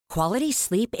Quality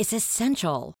sleep is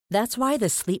essential. That's why the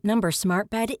Sleep Number Smart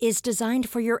Bed is designed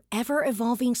for your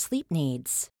ever-evolving sleep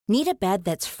needs. Need a bed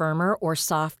that's firmer or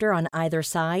softer on either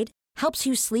side? Helps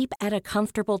you sleep at a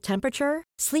comfortable temperature?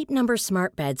 Sleep Number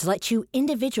Smart Beds let you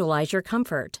individualize your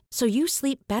comfort, so you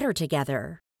sleep better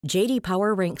together. J.D.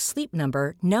 Power ranks Sleep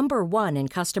Number number 1 in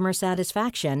customer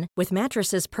satisfaction with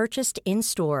mattresses purchased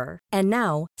in-store. And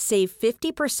now, save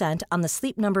 50% on the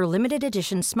Sleep Number Limited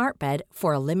Edition Smart Bed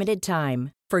for a limited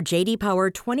time. For J.D. Power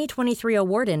 2023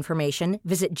 award information,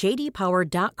 visit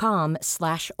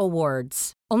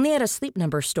jdpower.com/awards. Only at a Sleep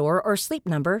Number store or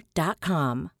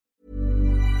sleepnumber.com.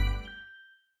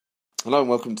 Hello and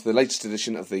welcome to the latest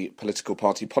edition of the Political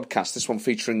Party podcast. This one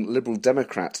featuring Liberal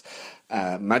Democrat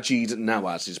Maajid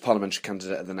Nawaz, who's a parliamentary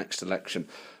candidate at the next election.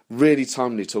 Really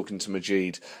timely talking to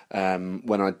Maajid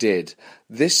when I did.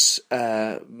 This,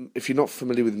 if you're not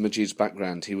familiar with Maajid's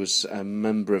background, he was a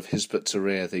member of Hizb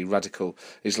ut-Tahrir, the radical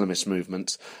Islamist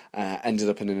movement, ended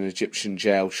up in an Egyptian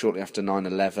jail shortly after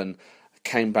 9/11,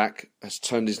 came back, has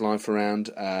turned his life around,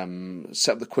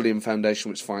 set up the Quilliam Foundation,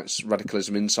 which fights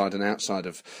radicalism inside and outside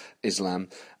of Islam,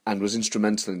 and was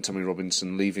instrumental in Tommy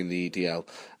Robinson leaving the EDL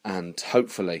and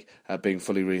hopefully being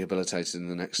fully rehabilitated in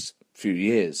the next few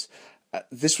years.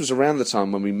 This was around the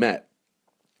time when we met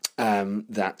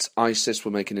that ISIS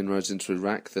were making inroads into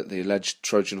Iraq, that the alleged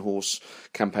Trojan horse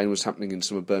campaign was happening in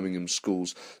some of Birmingham's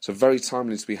schools. So very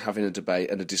timely to be having a debate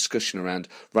and a discussion around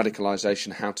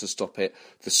radicalisation, how to stop it,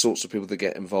 the sorts of people that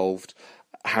get involved,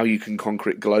 how you can conquer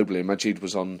it globally. Maajid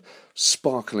was on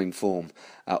sparkling form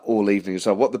all evening as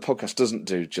well. What the podcast doesn't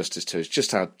do justice to is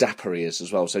just how dapper he is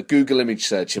as well. So Google image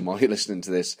search him while you're listening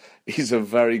to this. He's a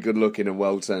very good looking and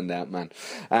well turned out man.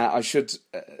 I should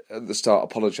at the start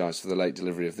apologise for the late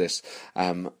delivery of this.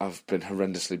 I've been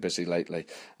horrendously busy lately,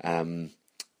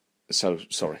 so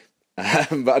sorry.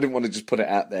 But I didn't want to just put it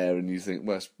out there and you think,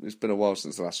 well, it's been a while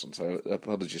since the last one, so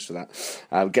apologies for that.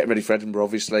 Getting ready for Edinburgh,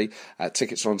 obviously.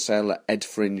 Tickets are on sale at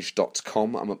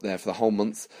edfringe.com. I'm up there for the whole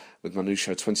month with my new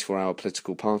show, 24-Hour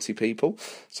Political Party People.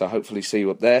 So hopefully see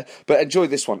you up there. But enjoy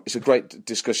this one. It's a great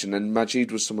discussion. And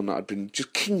Maajid was someone that I'd been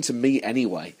just keen to meet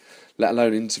anyway, let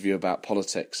alone interview about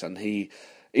politics. And he,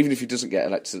 even if he doesn't get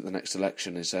elected at the next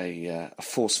election, is a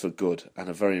force for good and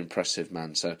a very impressive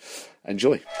man. So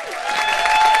enjoy.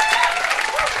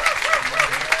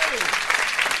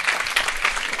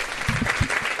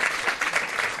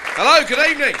 Hello, good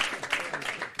evening.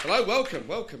 Hello, welcome.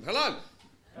 Hello.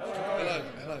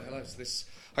 So this,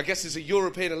 I guess, is a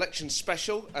European election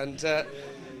special, and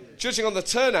judging on the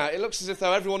turnout, it looks as if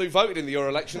though everyone who voted in the Euro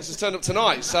elections has turned up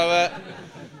tonight. So,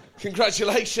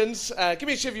 congratulations. Give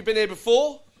me a cheer if you've been here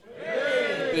before.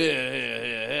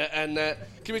 Yeah. And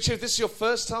give me a cheer if this is your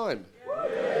first time.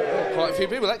 Quite a few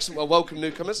people. Excellent. Well, welcome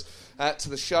newcomers to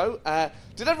the show.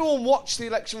 Did everyone watch the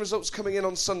election results coming in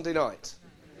on Sunday night?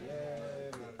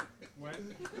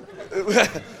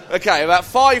 Okay, about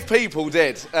 5 people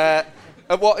did. At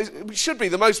what should be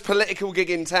the most political gig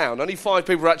in town. Only 5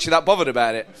 people are actually that bothered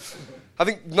about it. I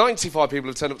think 95 people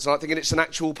have turned up tonight thinking it's an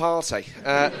actual party.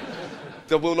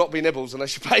 There will not be nibbles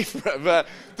unless you pay for it.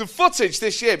 The footage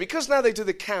this year, because now they do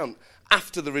the count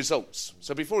after the results.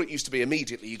 So before it used to be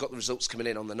immediately, you got the results coming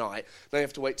in on the night. Now you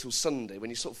have to wait till Sunday when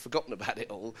you've sort of forgotten about it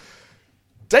all.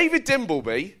 David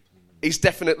Dimbleby is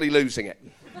definitely losing it.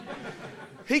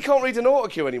 He can't read an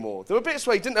autocue anymore. There were bits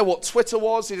where he didn't know what Twitter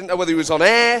was, he didn't know whether he was on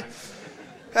air.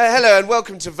 Hello and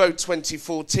welcome to Vote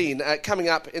 2014. Coming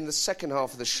up in the second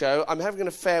half of the show, I'm having an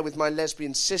affair with my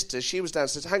lesbian sister. She was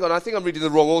downstairs. Hang on, I think I'm reading the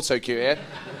wrong autocue here.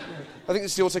 I think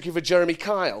it's the autocue for Jeremy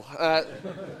Kyle.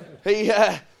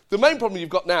 The main problem you've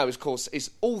got now, of course,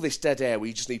 is all this dead air where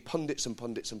you just need pundits and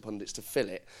pundits and pundits to fill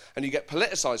it. And you get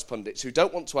politicised pundits who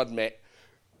don't want to admit,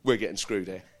 we're getting screwed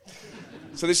here.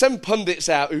 So they send pundits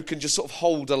out who can just sort of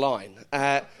hold a line.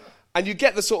 And you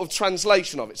get the sort of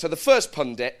translation of it. So the first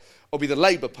pundit will be the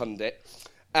Labour pundit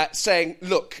saying,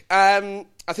 look, I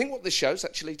think what this shows,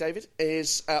 actually, David,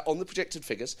 is on the projected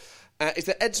figures, is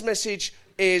that Ed's message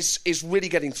is really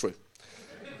getting through.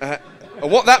 And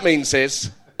what that means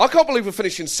is, I can't believe we're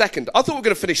finishing second. I thought we were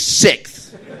going to finish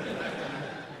 6th.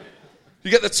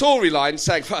 You get the Tory line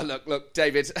saying, well, look,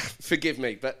 David, forgive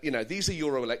me, but, you know, these are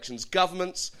Euro elections.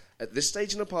 Governments, at this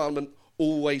stage in a parliament,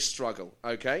 always struggle,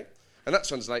 OK? And that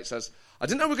translates as, I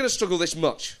didn't know we were going to struggle this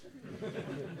much.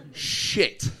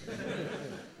 Shit.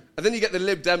 And then you get the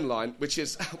Lib Dem line, which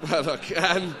is, well, look,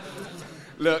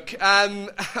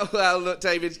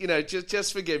 David, you know,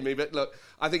 just forgive me, but look,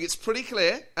 I think it's pretty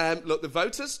clear. Look, the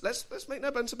voters, let's make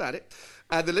no bones about it.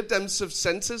 The Lib Dems have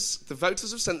sent us, the voters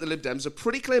have sent the Lib Dems a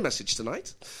pretty clear message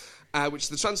tonight, which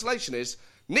the translation is,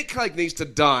 Nick Clegg needs to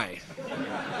die.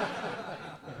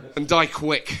 And die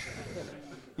quick.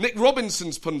 Nick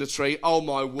Robinson's punditry, oh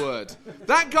my word.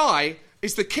 That guy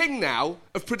is the king now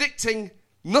of predicting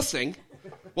nothing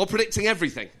while predicting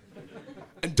everything.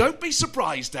 And don't be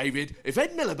surprised, David, if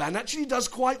Ed Miliband actually does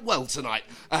quite well tonight.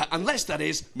 Unless, that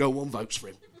is, no one votes for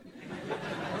him.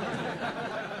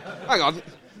 Hang on.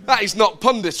 That is not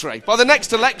punditry. By the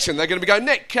next election, they're going to be going,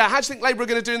 Nick, how do you think Labour are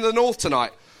going to do in the North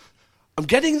tonight? I'm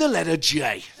getting the letter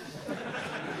J.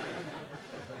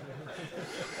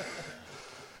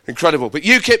 Incredible. But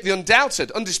UKIP, the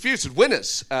undoubted, undisputed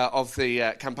winners of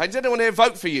the campaign. Did anyone here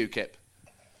vote for UKIP?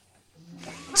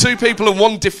 2 people and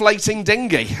 1 deflating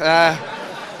dinghy.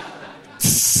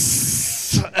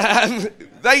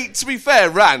 They, to be fair,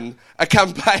 ran a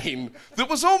campaign that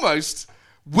was almost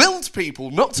willed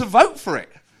people not to vote for it.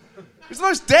 It was the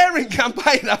most daring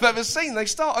campaign I've ever seen. They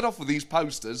started off with these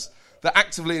posters that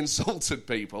actively insulted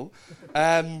people.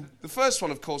 The first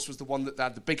one, of course, was the one that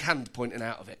had the big hand pointing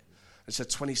out of it. It said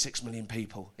 26 million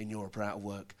people in Europe are out of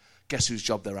work. Guess whose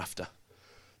job they're after?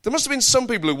 There must have been some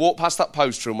people who walked past that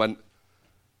poster and went,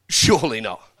 surely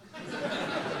not.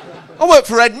 I work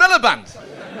for Ed Miliband.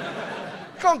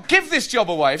 I can't give this job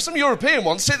away. If some European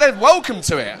wants it, they're welcome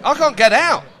to it. I can't get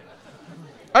out.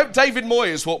 I hope David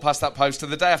Moyes walked past that poster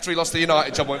the day after he lost the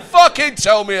United job and went, fucking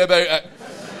tell me about it.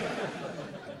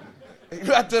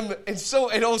 You had them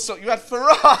insulting all sorts. You had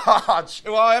Farage,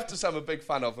 who I have to say I'm a big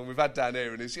fan of, and we've had down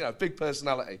here, and he's, a big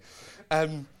personality.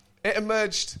 It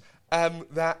emerged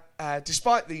that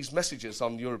despite these messages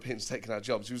on Europeans taking our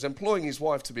jobs, he was employing his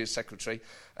wife to be his secretary,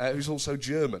 who's also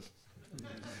German.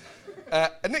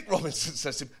 And Nick Robinson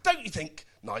says to him, don't you think,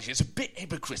 Nigel, it's a bit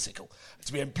hypocritical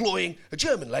to be employing a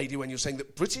German lady when you're saying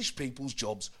that British people's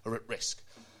jobs are at risk?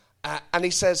 And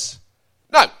he says,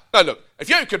 no, look, if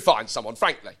you could find someone,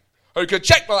 frankly, who could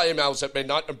check my emails at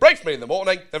midnight and brief me in the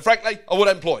morning, then frankly, I would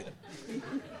employ them.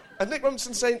 And Nick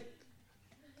Robinson's saying,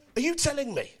 are you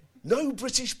telling me no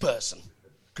British person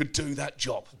could do that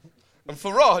job? And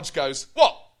Farage goes,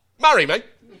 what, marry me?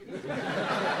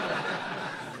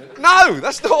 No,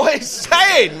 that's not what he's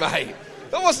saying, mate.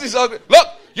 That wasn't his argument. Look,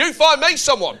 you find me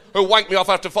someone who'll wank me off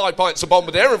after 5 pints of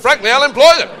Bombardier, and frankly, I'll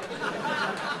employ them.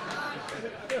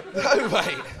 No,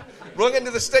 mate. Wrong end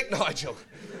of the stick, Nigel.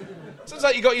 Sounds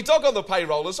like you got your dog on the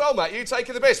payroll as well, mate. You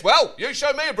taking the piss. Well, you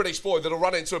show me a British boy that'll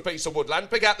run into a piece of woodland,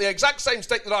 pick out the exact same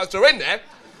stick that I threw in there.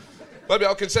 Maybe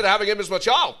I'll consider having him as my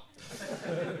child.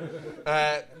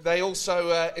 They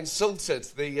also insulted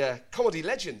the comedy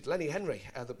legend, Lenny Henry,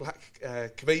 the black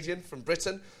comedian from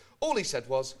Britain. All he said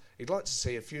was he'd like to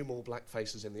see a few more black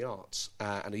faces in the arts.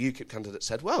 And a UKIP candidate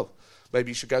said, well, maybe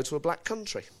you should go to a black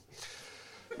country.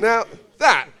 Now,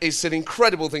 that is an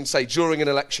incredible thing to say during an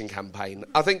election campaign.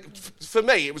 I think, for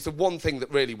me, it was the one thing that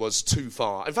really was too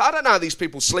far. In fact, I don't know how these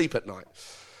people sleep at night.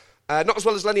 Not as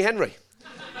well as Lenny Henry.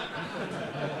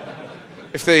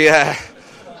 If the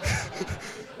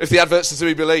adverts are to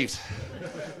be believed.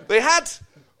 They had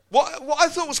what I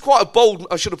thought was quite a bold...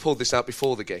 I should have pulled this out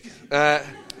before the gig. They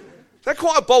had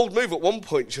quite a bold move at one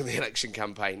point during the election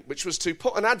campaign, which was to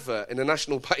put an advert in a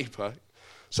national paper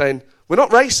saying, we're not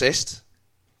racist.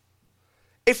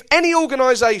 If any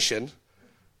organisation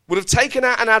would have taken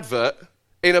out an advert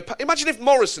in a... Imagine if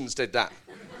Morrison's did that.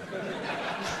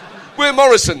 We're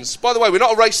Morrison's. By the way, we're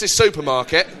not a racist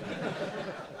supermarket.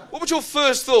 What would your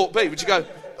first thought be? Would you go,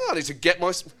 oh, I need to get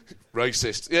my...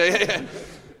 Racist. Yeah.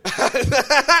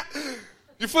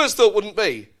 Your first thought wouldn't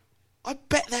be, I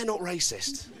bet they're not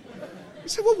racist. You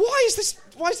say, well, why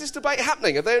is this debate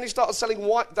happening? Have they only started selling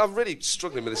white... I'm really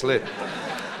struggling with this lid.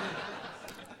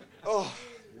 Oh...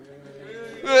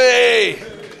 Hey!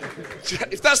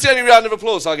 If that's the only round of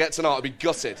applause I get tonight, I'll be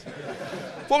gutted.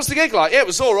 What was the gig like? Yeah, it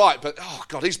was all right, but, oh,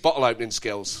 God, his bottle opening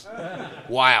skills.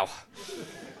 Wow.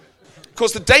 Of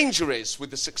course, the danger is,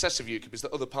 with the success of UKIP, is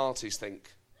that other parties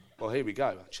think, well, here we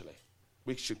go, actually.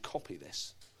 We should copy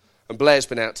this. And Blair's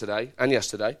been out today, and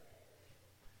yesterday,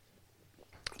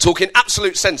 talking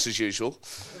absolute sense as usual.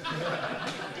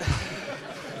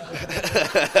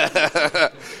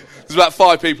 There's about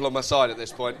 5 people on my side at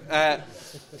this point.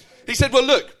 He said, well,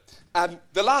 look,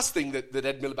 the last thing that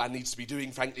Ed Miliband needs to be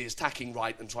doing, frankly, is tacking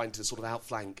right and trying to sort of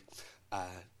outflank,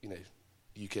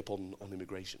 UKIP on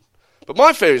immigration. But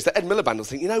my fear is that Ed Miliband will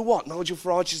think, you know what, Nigel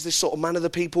Farage is this sort of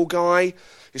man-of-the-people guy,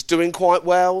 he's doing quite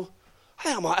well. I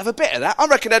think I might have a bit of that. I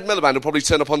reckon Ed Miliband will probably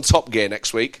turn up on Top Gear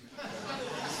next week.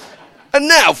 And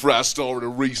now for our star in a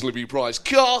reasonably priced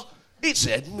car, it's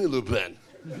Ed Miliband.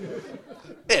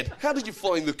 Ed, how did you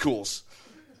find the course?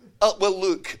 Well,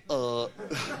 look,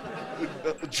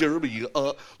 Jeremy,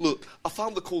 look, I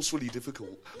found the course really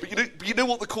difficult. But you know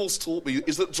what the course taught me?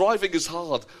 Is that driving is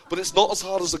hard, but it's not as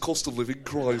hard as the cost of living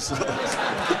crisis.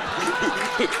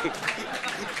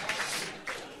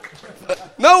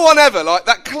 No one ever, like,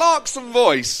 that Clarkson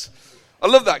voice. I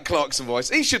love that Clarkson voice.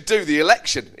 He should do the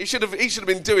election. He should have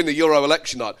been doing the Euro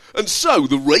election night. And so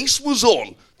the race was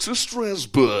on to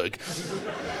Strasbourg.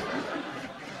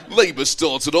 Labour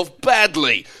started off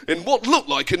badly in what looked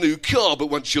like a new car,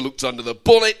 but once you looked under the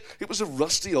bonnet, it was a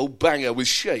rusty old banger with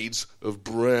shades of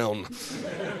brown.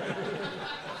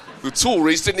 The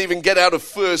Tories didn't even get out of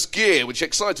first gear, which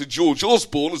excited George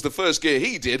Osborne as the first gear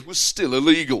he did was still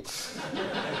illegal.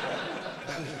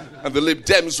 And the Lib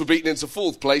Dems were beaten into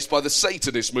fourth place by the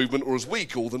Satanist movement, or as we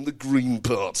call them, the Green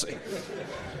Party.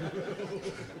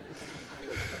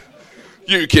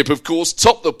 UKIP, of course,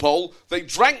 topped the poll. They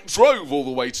drove all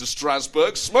the way to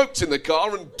Strasbourg, smoked in the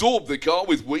car and daubed the car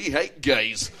with "We Hate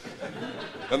Gays."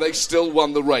 And they still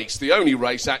won the race, the only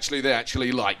race they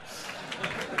actually like.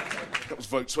 That was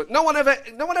votes. No one ever,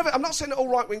 I'm not saying that all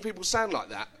right-wing people sound like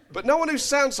that, but no one who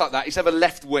sounds like that is ever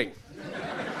left-wing.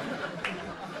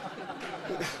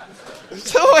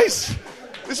 There's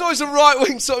always a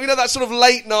right-wing sort of, that sort of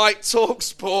late-night talk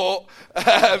sport,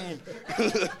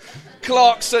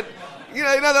 Clarkson,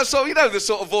 that sort of, the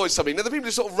sort of voice. I mean, the people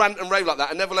who sort of rant and rave like that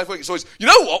and never left-wing. It's always, you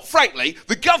know what, frankly,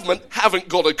 the government haven't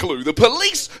got a clue. The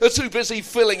police are too busy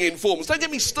filling in forms. Don't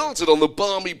get me started on the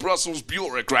balmy Brussels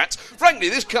bureaucrats. Frankly,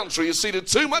 this country has ceded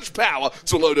too much power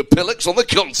to a load of pillocks on the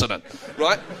continent,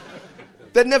 right?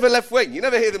 They're never left-wing. You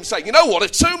never hear them saying, you know what,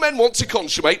 if two men want to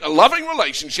consummate a loving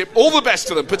relationship, all the best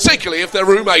to them, particularly if they're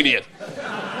Romanian.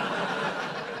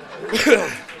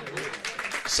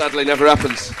 Sadly, never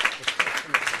happens.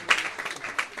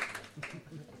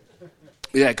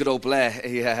 Yeah, good old Blair.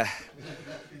 He,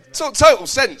 total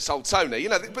sense, old Tony.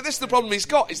 But this is the problem he's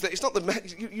got, is that it's not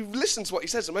you listen to what he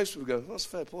says and most people go, that's a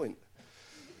fair point.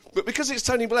 But because it's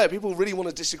Tony Blair, people really want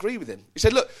to disagree with him. He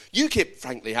said, look, UKIP,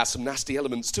 frankly, has some nasty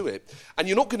elements to it, and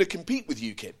you're not going to compete with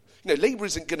UKIP. Labour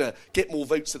isn't going to get more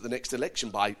votes at the next election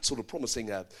by sort of promising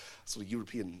a sort of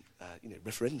European,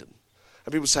 referendum.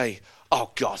 And people say,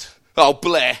 oh, God,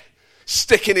 Blair,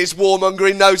 sticking his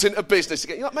warmongering nose into business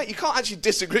again. Mate, you can't actually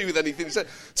disagree with anything he said.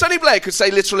 Tony Blair could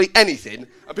say literally anything,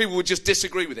 and people would just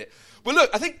disagree with it. Well, look,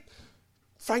 I think,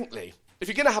 frankly, if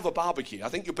you're going to have a barbecue, I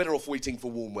think you're better off waiting for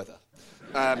warm weather.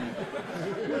 I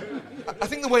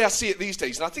think the way I see it these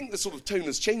days, and I think the sort of tone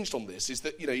has changed on this, is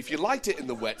that, if you light it in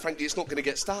the wet, frankly, it's not going to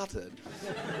get started.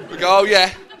 We go,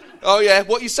 oh yeah,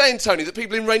 what are you saying, Tony, that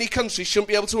people in rainy countries shouldn't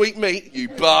be able to eat meat? You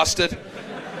bastard.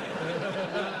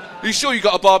 Are you sure you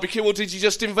got a barbecue, or did you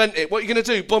just invent it? What are you going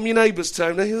to do, bomb your neighbours,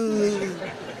 Tony? We're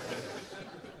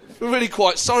really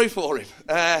quite sorry for him.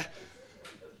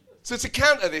 So to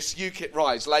counter this UKIP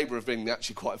rise, Labour have been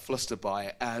actually quite flustered by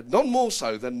it. None more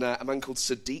so than a man called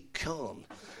Sadiq Khan,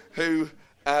 who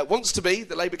wants to be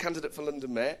the Labour candidate for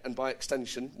London Mayor, and by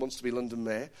extension wants to be London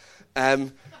Mayor.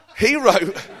 He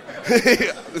wrote...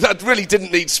 that really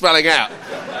didn't need spelling out.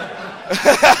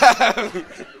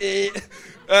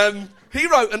 He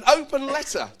wrote an open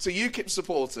letter to UKIP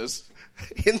supporters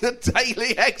in the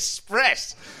Daily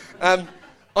Express.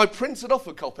 I printed off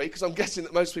a copy because I'm guessing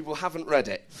that most people haven't read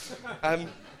it.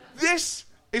 This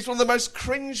is one of the most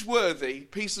cringe-worthy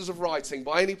pieces of writing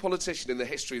by any politician in the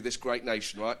history of this great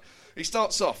nation, right? He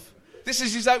starts off. This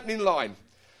is his opening line.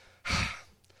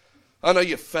 I know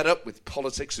you're fed up with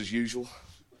politics as usual.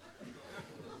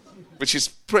 Which is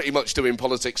pretty much doing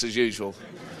politics as usual.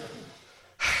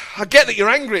 I get that you're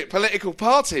angry at political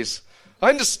parties. I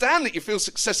understand that you feel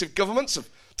successive governments have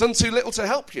done too little to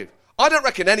help you. I don't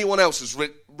reckon anyone else has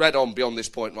read on beyond this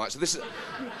point, right? So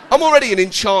I'm already in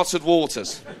uncharted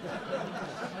waters.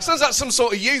 Sounds like some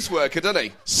sort of youth worker, doesn't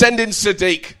he? Send in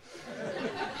Sadiq.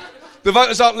 The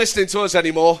voters aren't listening to us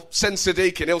anymore. Send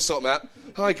Sadiq in, he'll sort them out.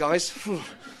 Hi, guys.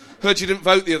 Heard you didn't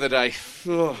vote the other day.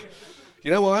 You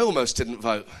know, I almost didn't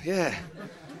vote. Yeah.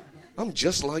 I'm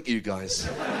just like you guys.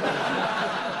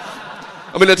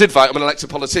 I mean, I did vote. I'm an elected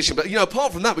politician. But,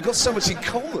 apart from that, we've got so much in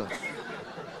common.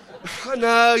 I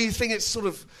know, you think it's sort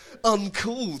of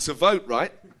uncool to vote,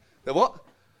 right? Now what?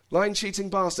 Lying, cheating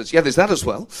bastards. Yeah, there's that as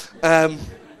well.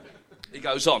 He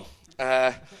goes on.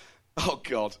 Oh,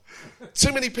 God.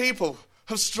 Too many people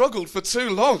have struggled for too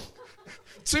long.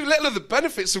 Too little of the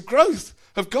benefits of growth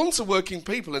have gone to working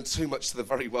people and too much to the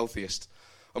very wealthiest.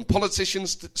 And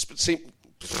politicians seem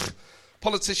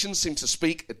to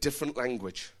speak a different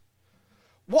language.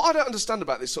 What I don't understand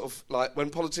about this sort of, like,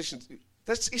 when politicians...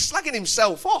 He's slagging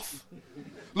himself off.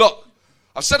 Look,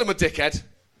 I've said I'm a dickhead.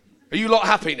 Are you lot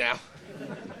happy now?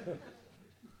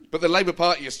 But the Labour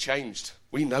Party has changed.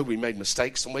 We know we made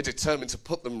mistakes and we're determined to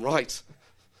put them right.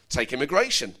 Take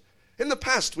immigration. In the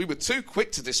past, we were too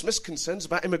quick to dismiss concerns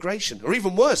about immigration, or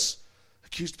even worse,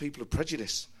 accused people of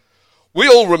prejudice. We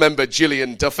all remember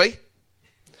Gillian Duffy.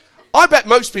 I bet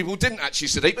most people didn't actually,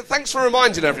 Sadiq, but thanks for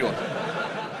reminding everyone.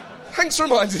 Thanks for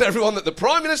reminding everyone that the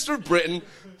Prime Minister of Britain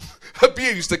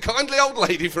abused a kindly old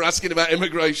lady for asking about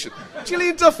immigration.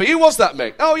 Gillian Duffy, who was that,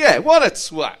 mate? Oh, yeah, what a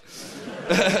twat.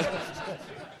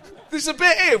 There's a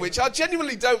bit here which I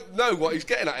genuinely don't know what he's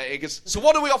getting at here. He goes, so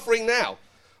what are we offering now?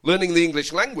 Learning the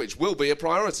English language will be a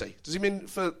priority. Does he mean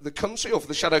for the country or for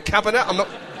the shadow cabinet? I'm not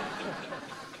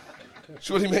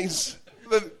sure what he means.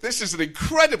 This is an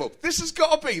incredible... This has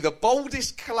got to be the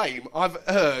boldest claim I've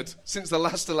heard since the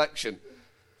last election.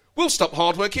 We'll stop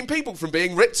hard-working people from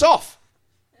being ripped off.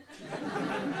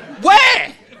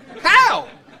 Where? How?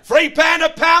 £3 a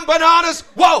pound bananas?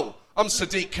 Whoa! I'm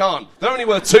Sadiq Khan. They're only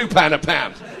worth £2 a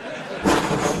pound.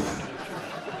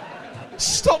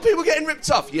 Stop people getting ripped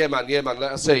off. Yeah, man,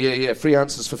 let us say, yeah. 3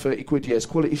 ounces for 30 quid, yeah, it's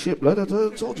quality shit, blood. I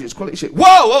told you, it's quality shit.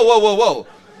 Whoa.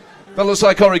 That looks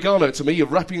like oregano to me. You're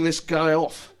wrapping this guy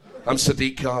off. I'm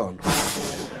Sadiq Khan.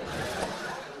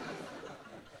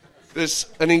 There's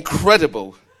an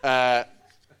incredible... oh,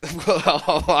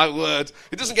 my word.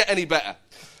 It doesn't get any better.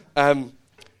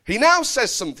 He now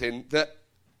says something that,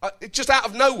 just out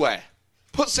of nowhere,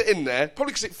 puts it in there,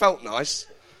 probably because it felt nice.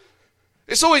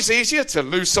 It's always easier to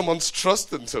lose someone's trust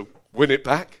than to win it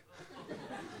back.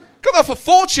 Got that for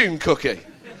fortune cookie.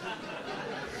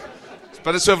 It's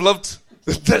better to have loved...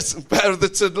 It's better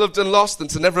to have loved and lost than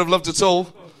to never have loved at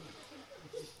all.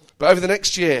 But over the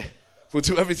next year, we'll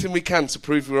do everything we can to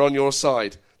prove we're on your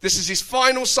side. This is his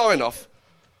final sign-off.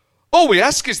 All we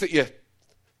ask is that you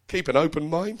keep an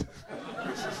open mind.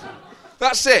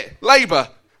 That's it. Labour,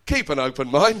 keep an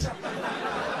open mind.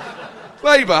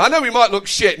 Labour, I know we might look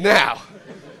shit now,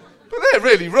 but they're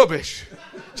really rubbish.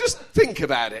 Just think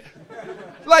about it.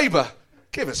 Labour,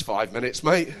 give us 5 minutes,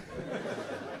 mate.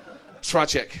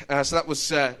 Tragic. So that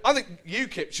was... I think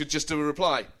UKIP should just do a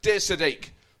reply. Dear Sadiq,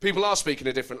 people are speaking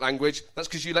a different language. That's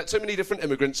because you let too many different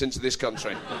immigrants into this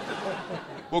country.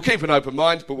 We'll keep an open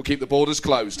mind, but we'll keep the borders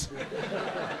closed.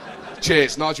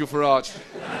 Cheers, Nigel Farage.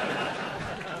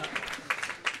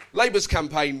 Labour's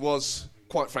campaign was,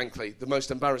 quite frankly, the most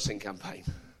embarrassing campaign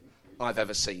I've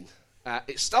ever seen.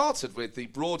 It started with the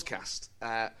broadcast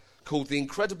called The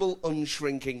Incredible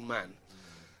Unshrinking Man.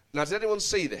 Now, did anyone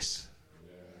see this?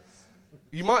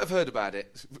 You might have heard about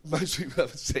it. Most people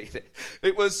haven't seen it.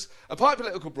 It was a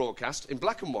political broadcast in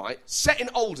black and white, set in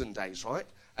olden days, right?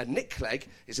 And Nick Clegg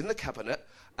is in the cabinet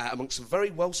amongst some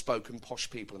very well-spoken posh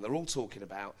people, and they're all talking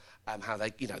about how they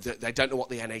don't know what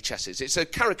the NHS is. It's a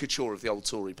caricature of the old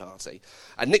Tory party.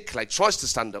 And Nick Clegg tries to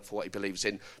stand up for what he believes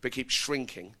in, but keeps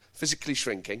shrinking, physically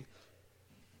shrinking,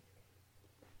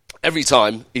 every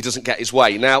time he doesn't get his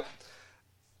way. Now,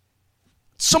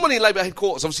 someone in Labour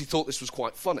headquarters obviously thought this was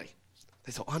quite funny.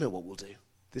 They thought, I know what we'll do.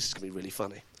 This is going to be really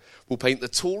funny. We'll paint the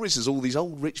Tories as all these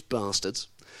old rich bastards,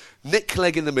 Nick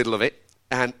Clegg in the middle of it,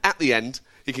 and at the end,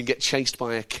 he can get chased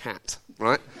by a cat,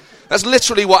 right? That's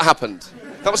literally what happened.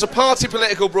 That was a party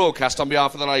political broadcast on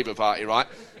behalf of the Labour Party, right?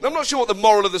 And I'm not sure what the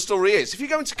moral of the story is. If you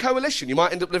go into coalition, you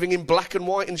might end up living in black and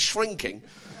white and shrinking.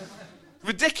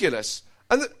 Ridiculous.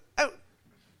 And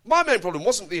my main problem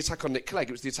wasn't the attack on Nick Clegg,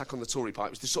 it was the attack on the Tory party.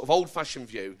 It was this sort of old-fashioned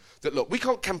view that, look, we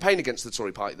can't campaign against the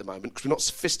Tory party at the moment because we're not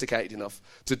sophisticated enough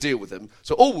to deal with them.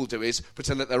 So all we'll do is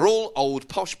pretend that they're all old,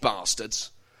 posh bastards,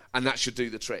 and that should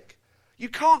do the trick. You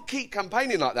can't keep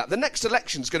campaigning like that. The next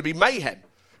election's going to be mayhem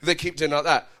if they keep doing like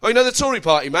that. Oh, you know the Tory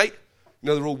party, mate? You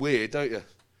know they're all weird, don't you? You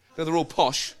know they're all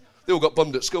posh. They all got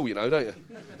bummed at school, you know, don't you?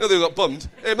 You know they all got bummed.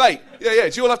 Hey, mate, yeah,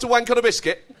 do you all have to wank on a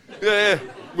biscuit? Yeah,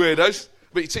 weirdos.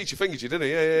 But you teach your fingers, you didn't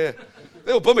you? Yeah.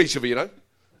 They all bum each other, you know.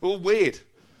 All weird.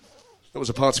 That was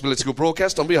a party political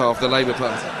broadcast on behalf of the Labour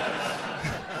Party.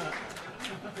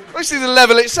 I see the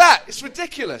level it's at. It's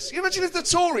ridiculous. You imagine if the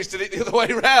Tories did it the other way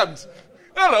around.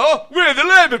 Hello, we're the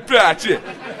Labour Party.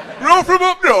 We're all from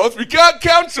up north. We can't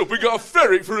count up. We got a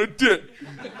ferret for a dick.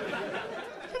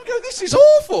 People go, this is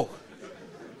awful.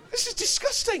 This is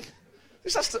disgusting.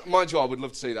 Mind you, I would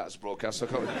love to see that as a broadcast. So I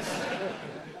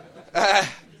can't.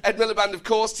 Ed Miliband, of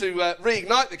course, to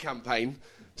reignite the campaign,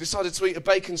 decided to eat a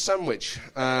bacon sandwich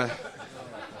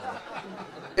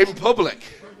in public.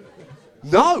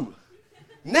 No.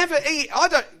 Never eat.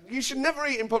 You should never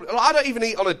eat in public. I don't even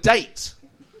eat on a date.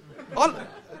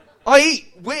 I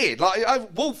eat weird. Like, I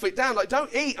wolf it down. Like,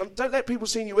 don't eat. Don't let people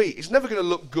see you eat. It's never going to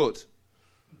look good.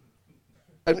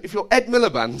 And if you're Ed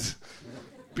Miliband,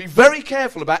 be very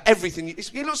careful about everything.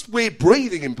 It looks weird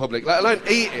breathing in public, let alone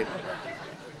eating.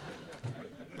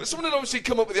 But someone had obviously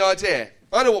come up with the idea.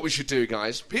 I know what we should do,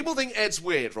 guys. People think Ed's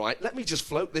weird, right? Let me just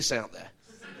float this out there.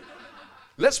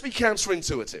 Let's be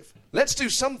counterintuitive. Let's do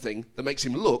something that makes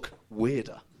him look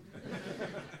weirder.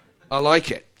 I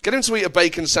like it. Get him to eat a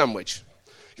bacon sandwich.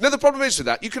 You know, the problem is with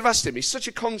that, you could have asked him, he's such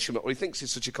a consummate, or he thinks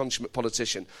he's such a consummate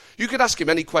politician. You could ask him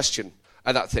any question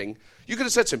at that thing. You could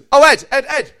have said to him, oh,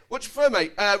 Ed, what you prefer,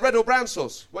 mate? Red or brown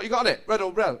sauce? What you got on it? Red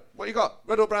or brown? What you got?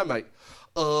 Red or brown, mate?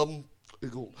 Well,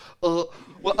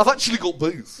 I've actually got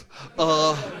both.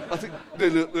 I think,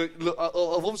 look, I've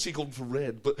obviously gone for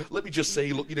red, but let me just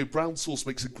say, look, brown sauce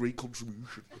makes a great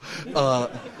contribution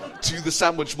to the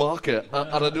sandwich market,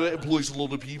 and I know it employs a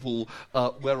lot of people,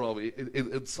 where are we,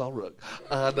 in Surrey,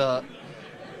 and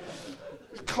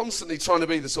constantly trying to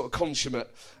be the sort of consummate,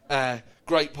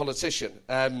 great politician.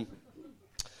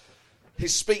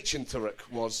 His speech in Thurrock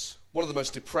was one of the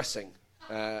most depressing.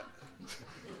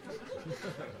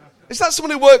 Is that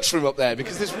someone who works for him up there?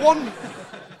 Because there's one...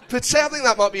 I think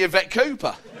that might be Yvette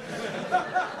Cooper.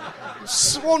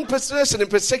 One person in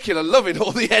particular loving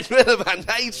all the Ed Miliband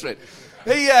hatred.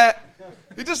 He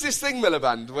does this thing,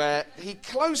 Miliband, where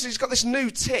he's got this new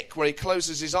tick where he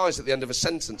closes his eyes at the end of a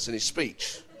sentence in his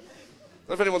speech. I don't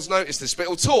know if anyone's noticed this, but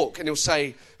he'll talk and he'll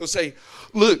say,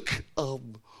 look,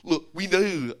 we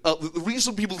know that the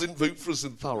reason people didn't vote for us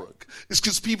in Thurrock is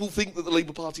because people think that the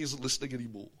Labour Party isn't listening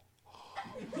anymore.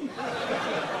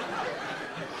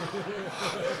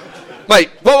 Mate,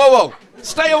 whoa.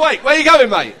 Stay awake. Where are you going,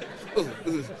 mate?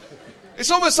 It's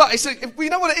almost like, you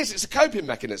know what it is? It's a coping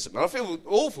mechanism. And I feel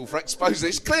awful for exposing it.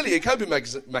 It's clearly a coping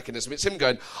mechanism. It's him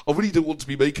going, I really don't want to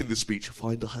be making this speech.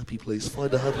 Find a happy place.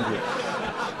 Find a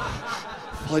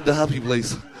happy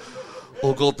place.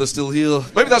 Oh, God, they're still here.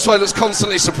 Maybe that's why he looks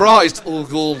constantly surprised. Oh,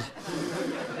 God.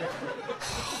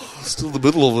 Still in the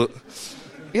middle of it.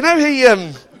 You know,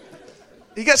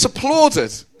 he gets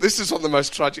applauded. This is one of the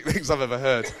most tragic things I've ever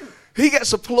heard. He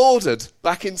gets applauded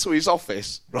back into his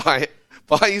office, right,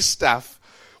 by his staff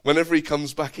whenever he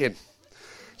comes back in.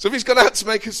 So if he's gone out to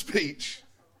make a speech...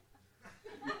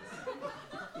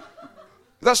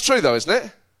 That's true, though,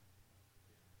 isn't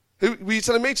it? Were you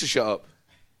telling me to shut up?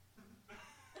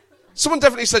 Someone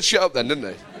definitely said shut up then, didn't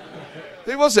they?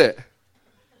 Who was it?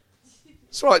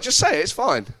 It's all right, just say it, it's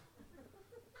fine.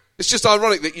 It's just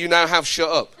ironic that you now have shut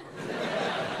up.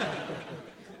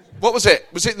 What was it?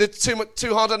 Was it the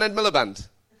too hard on Ed Miliband?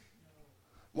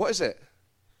 What is it?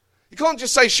 You can't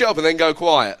just say shut up and then go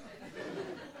quiet.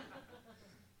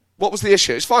 What was the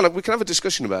issue? It's fine, we can have a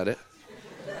discussion about it.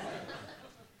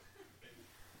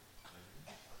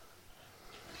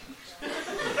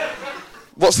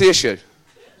 What's the issue?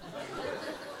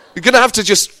 You're going to have to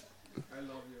just... I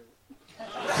love you.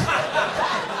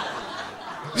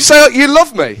 You say, you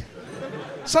love me?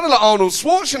 Sounded like Arnold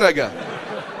Schwarzenegger.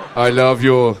 I love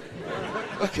you.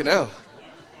 Fucking hell.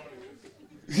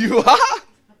 You are?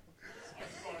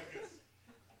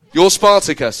 You're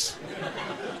Spartacus.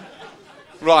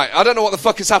 Right, I don't know what the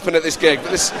fuck has happened at this gig,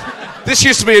 but this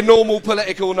used to be a normal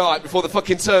political night before the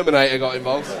fucking Terminator got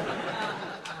involved.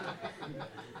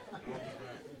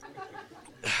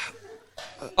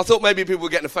 I thought maybe people were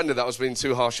getting offended that I was being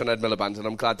too harsh on Ed Miliband, and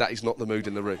I'm glad that he's not the mood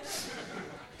in the room.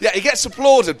 Yeah, he gets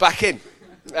applauded back in.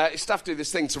 His staff do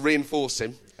this thing to reinforce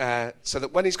him, so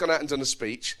that when he's gone out and done a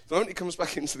speech, the moment he comes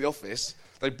back into the office,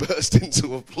 they burst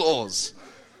into applause.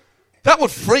 That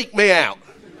would freak me out.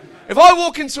 If I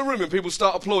walk into a room and people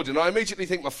start applauding, I immediately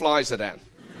think my flies are down.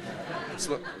 It's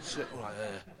like, shit, right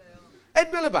there.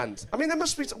 Ed Miliband, I mean, there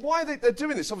must be... Why are they're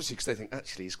doing this? Obviously, because they think,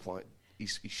 actually, he's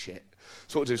shit.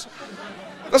 That's what it is.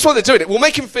 That's why they're doing it. We'll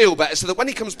make him feel better so that when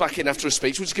he comes back in after a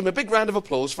speech, we'll just give him a big round of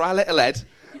applause for our little Ed,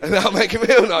 and that'll make him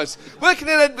feel nice. Working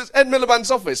in Ed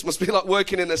Miliband's office must be like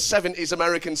working in a 70s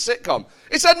American sitcom.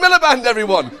 It's Ed Miliband,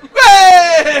 everyone!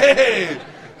 Hey!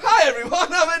 Hi, everyone,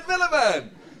 I'm Ed Miliband!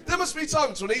 There must be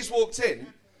times when he's walked in,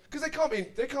 because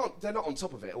they're not on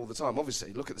top of it all the time,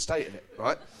 obviously. Look at the state of it,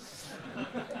 right?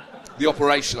 The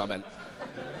operation, I meant.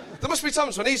 There must be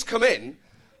times when he's come in,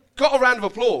 got a round of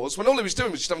applause, when all he was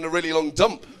doing was just having a really long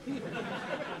dump.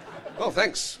 Oh,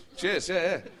 thanks. Cheers,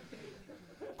 yeah.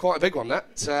 Quite a big one,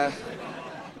 that.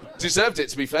 Deserved it,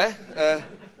 to be fair.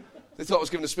 They thought I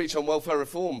was giving a speech on welfare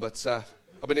reform, but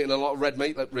I've been eating a lot of red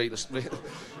meat recently.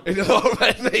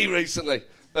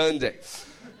 Earned it.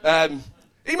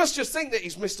 He must just think that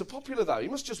he's Mr. Popular, though. He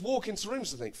must just walk into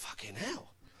rooms and think, fucking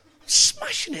hell, I'm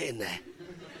smashing it in there.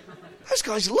 Those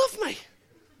guys love me.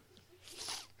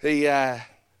 He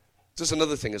does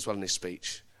another thing as well in his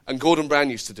speech. And Gordon Brown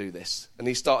used to do this, and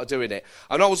he started doing it.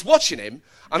 And I was watching him,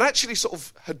 and actually sort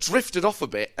of had drifted off a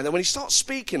bit. And then when he starts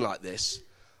speaking like this,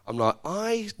 I'm like,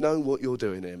 I know what you're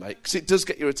doing here, mate, because it does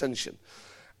get your attention.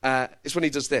 It's when he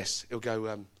does this. He'll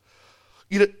go,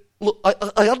 look,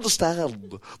 I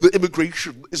understand that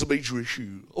immigration is a major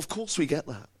issue. Of course we get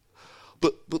that.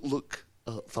 But look,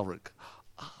 Thurrock,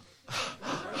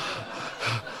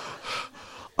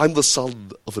 I'm the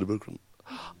son of an immigrant.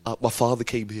 My father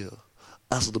came here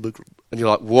as an immigrant. And you're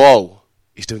like, whoa,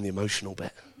 he's doing the emotional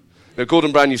bit. Now,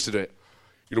 Gordon Brown used to do it,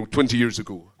 20 years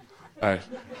ago. The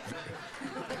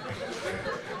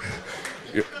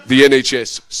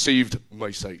NHS saved my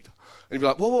side. And you'd be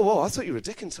like, whoa, I thought you were a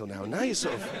dick until now. Now you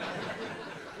sort of...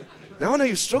 Now I know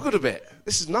you've struggled a bit.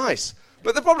 This is nice.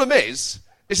 But the problem is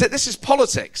that this is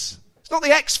politics. It's not the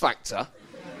X Factor.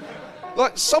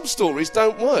 Like, some stories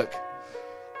don't work.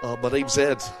 My name's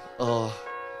Ed. I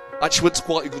actually went to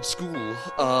quite a good school.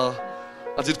 I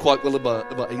did quite well in my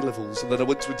A-levels, and then I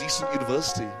went to a decent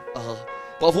university. But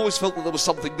I've always felt that there was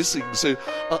something missing, so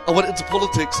I went into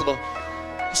politics, and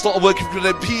I started working for an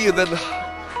MP, and then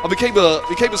I became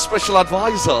a special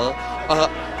advisor,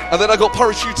 and then I got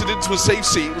parachuted into a safe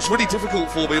seat. It was really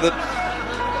difficult for me, then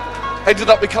ended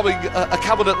up becoming a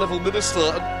cabinet-level minister,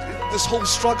 and this whole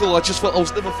struggle, I just felt I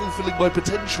was never fulfilling my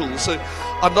potential, so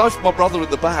I knifed my brother in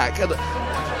the back, and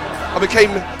I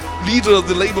became leader of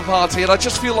the Labour Party, and I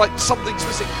just feel like something's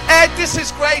missing. Ed, this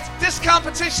is great. This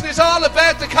competition is all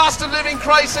about the cost of living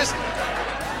crisis.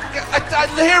 I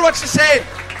hear what you're saying.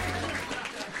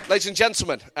 Ladies and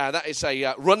gentlemen, that is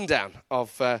a rundown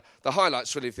of the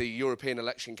highlights, really, of the European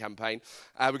election campaign.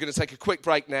 We're going to take a quick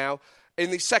break now. In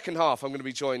the second half, I'm going to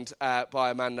be joined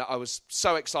by a man that I was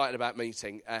so excited about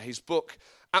meeting. His book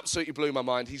absolutely blew my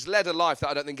mind. He's led a life that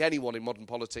I don't think anyone in modern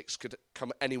politics could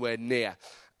come anywhere near.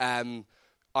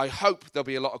 I hope there'll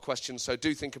be a lot of questions, so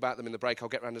do think about them in the break. I'll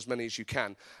get around as many as you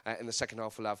can. In the second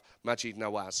half, we'll have Maajid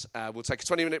Nawaz. We'll take a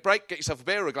 20-minute break. Get yourself a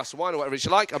beer or a glass of wine or whatever it is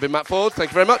you like. I've been Matt Ford.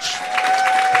 Thank you very much.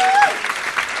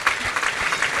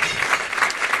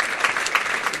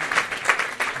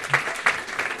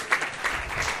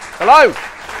 Hello.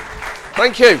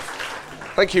 Thank you.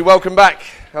 Thank you. Welcome back.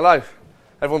 Hello.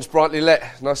 Everyone's brightly lit.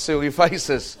 Nice to see all your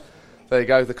faces. There you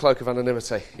go, the cloak of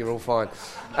anonymity. You're all fine.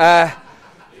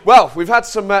 Well, we've had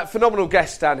some phenomenal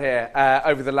guests down here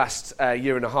over the last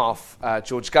year and a half.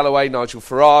 George Galloway, Nigel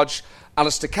Farage,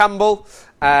 Alistair Campbell,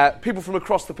 people from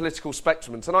across the political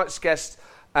spectrum. And tonight's guest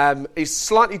is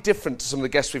slightly different to some of the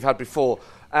guests we've had before.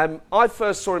 I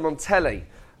first saw him on telly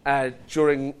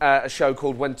during a show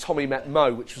called When Tommy Met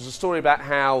Mo, which was a story about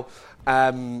how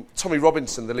Tommy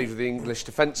Robinson, the leader of the English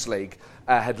Defence League,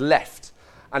 had left.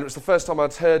 And it was the first time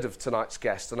I'd heard of tonight's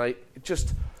guest, and it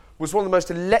just was one of the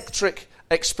most electric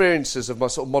experiences of my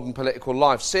sort of modern political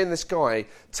life. Seeing this guy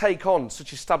take on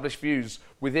such established views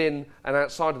within and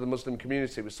outside of the Muslim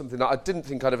community was something that I didn't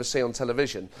think I'd ever see on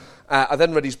television. I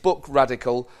then read his book,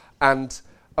 Radical, and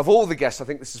of all the guests, I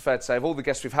think this is fair to say, of all the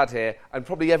guests we've had here, and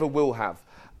probably ever will have,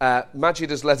 Maajid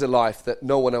has led a life that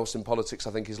no one else in politics,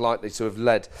 I think, is likely to have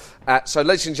led. So,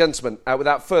 ladies and gentlemen,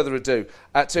 without further ado,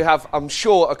 to have, I'm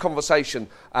sure, a conversation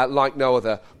like no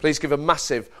other, please give a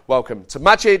massive welcome to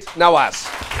Maajid Nawaz.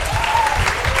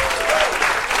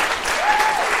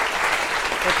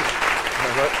 Thank you.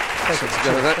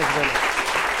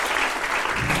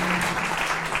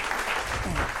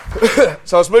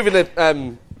 So I was moving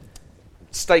the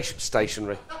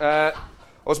stationery. I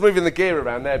was moving the gear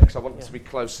around there because I wanted to be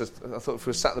closer. I thought if we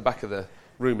were sat at the back of the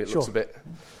room, it looks a bit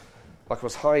like I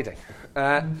was hiding.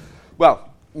 Well,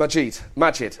 Maajid.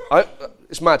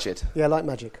 It's Maajid. Yeah, like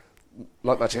magic.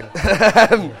 Like magic.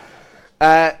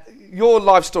 Your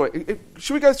life story.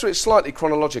 Should we go through it slightly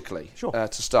chronologically? Sure.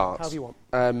 To start. However you want.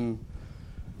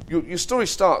 Your story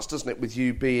starts, doesn't it, with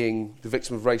you being the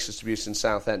victim of racist abuse in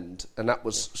Southend, and that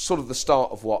was sort of the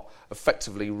start of what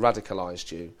effectively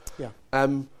radicalised you. Yeah.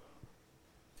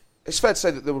 It's fair to say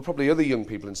that there were probably other young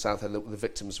people in Southend that were the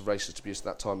victims of racist abuse at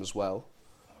that time as well.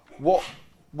 What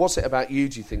was it about you,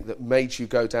 do you think, that made you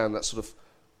go down that sort of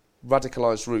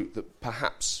radicalised route that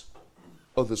perhaps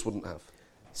others wouldn't have?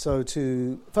 So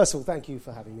first of all, thank you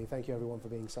for having me. Thank you, everyone, for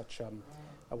being such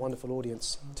a wonderful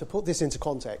audience. To put this into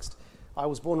context, I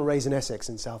was born and raised in Essex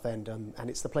in Southend, and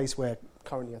it's the place where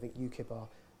currently I think UKIP are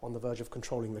on the verge of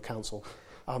controlling the council.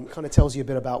 Kind of tells you a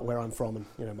bit about where I'm from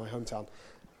and my hometown.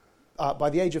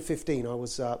 By the age of 15, I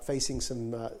was facing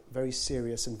some very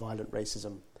serious and violent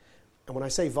racism. And when I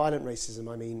say violent racism,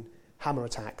 I mean hammer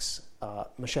attacks,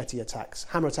 machete attacks,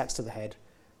 hammer attacks to the head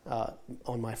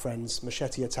on my friends,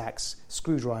 machete attacks,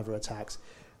 screwdriver attacks,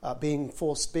 being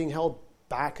held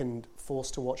back and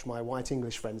forced to watch my white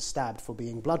English friends stabbed for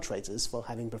being blood traitors, for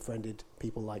having befriended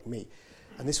people like me.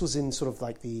 And this was in sort of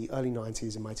like the early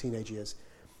 90s, in my teenage years.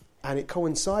 And it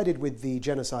coincided with the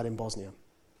genocide in Bosnia.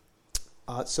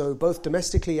 So both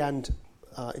domestically and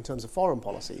in terms of foreign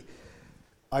policy,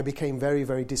 I became very,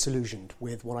 very disillusioned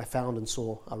with what I found and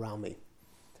saw around me.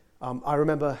 I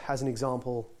remember, as an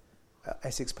example,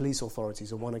 Essex police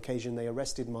authorities, on one occasion, they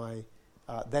arrested my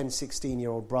then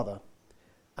 16-year-old brother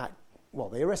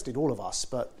they arrested all of us,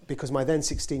 but because my then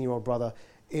 16-year-old brother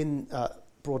in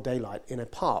broad daylight in a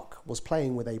park was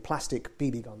playing with a plastic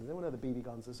BB gun. Does anyone know the BB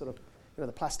guns? They're sort of,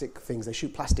 the plastic things, they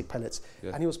shoot plastic pellets.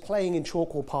 Yeah. And he was playing in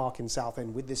Chalkwell Park in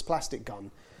Southend with this plastic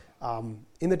gun.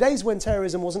 In the days when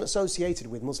terrorism wasn't associated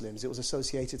with Muslims, it was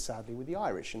associated, sadly, with the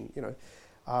Irish. And,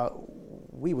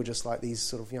 we were just like these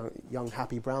sort of young,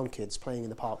 happy brown kids playing in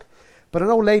the park. But an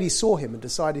old lady saw him and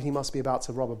decided he must be about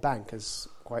to rob a bank, as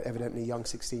quite evidently young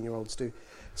 16-year-olds do.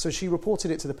 So she reported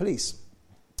it to the police.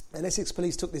 And Essex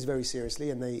police took this very seriously,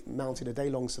 and they mounted a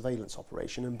day-long surveillance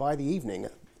operation. And by the evening,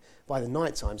 by the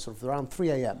night time, sort of around 3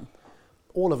 a.m.,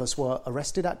 all of us were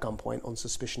arrested at gunpoint on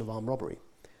suspicion of armed robbery.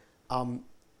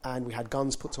 And we had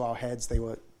guns put to our heads.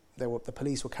 The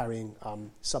police were carrying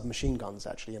submachine guns,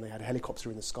 actually, and they had a helicopter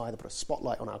in the sky. They put a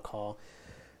spotlight on our car.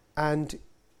 And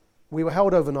we were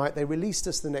held overnight. They released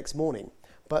us the next morning.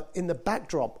 But in the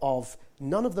backdrop of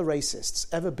none of the racists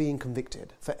ever being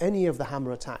convicted for any of the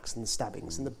hammer attacks and the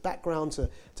stabbings, in the background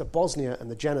to Bosnia and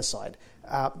the genocide.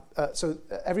 So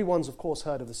everyone's, of course,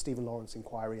 heard of the Stephen Lawrence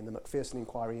inquiry and the Macpherson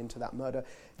inquiry into that murder.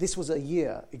 This was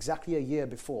exactly a year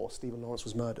before Stephen Lawrence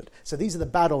was murdered. So these are the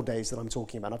bad old days that I'm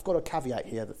talking about. I've got a caveat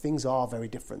here that things are very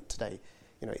different today.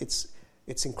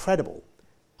 It's incredible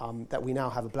that we now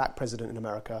have a black president in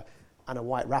America and a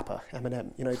white rapper,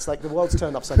 Eminem. It's like the world's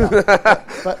turned upside down.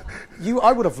 But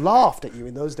I would have laughed at you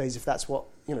in those days if that's what,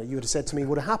 you would have said to me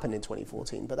would have happened in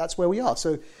 2014. But that's where we are.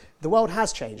 So the world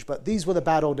has changed. But these were the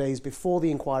bad old days before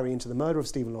the inquiry into the murder of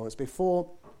Stephen Lawrence, before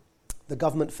the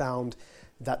government found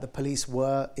that the police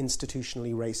were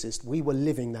institutionally racist. We were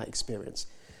living that experience.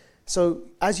 So,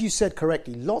 as you said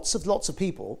correctly, lots of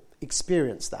people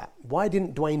experienced that. Why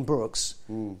didn't Dwayne Brooks,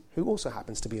 who also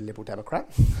happens to be a Liberal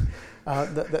Democrat,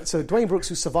 so Dwayne Brooks,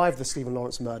 who survived the Stephen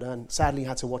Lawrence murder and sadly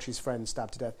had to watch his friend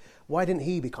stabbed to death, why didn't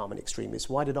he become an extremist?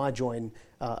 Why did I join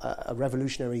a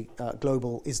revolutionary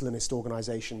global Islamist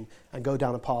organisation and go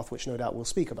down a path which no doubt we'll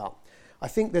speak about? I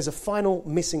think there's a final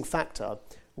missing factor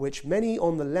which many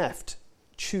on the left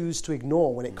choose to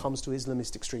ignore when it comes to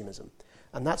Islamist extremism,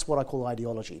 and that's what I call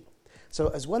ideology. So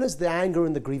as well as the anger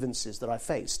and the grievances that I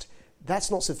faced,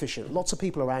 that's not sufficient. Lots of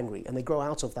people are angry, and they grow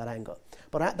out of that anger.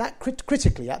 But at that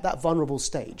critically, at that vulnerable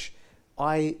stage,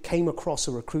 I came across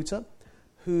a recruiter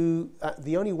who,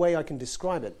 the only way I can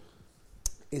describe it,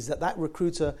 is that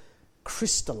recruiter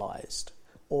crystallized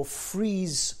or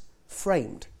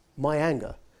freeze-framed my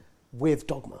anger with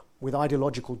dogma, with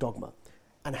ideological dogma.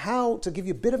 And how, to give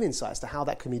you a bit of insight as to how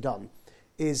that can be done,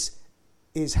 is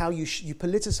how you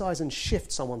politicize and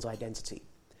shift someone's identity.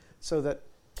 So that,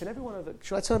 can everyone over,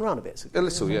 should I turn around a bit? A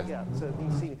little, yeah.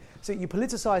 So you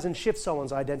politicize and shift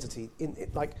someone's identity.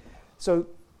 So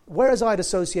whereas I'd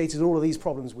associated all of these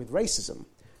problems with racism,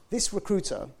 this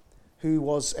recruiter, who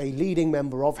was a leading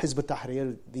member of Hizb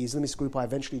ut-Tahrir, the Islamist group I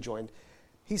eventually joined,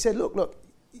 he said, look,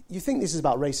 you think this is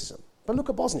about racism, but look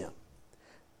at Bosnia.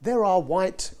 There are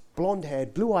white,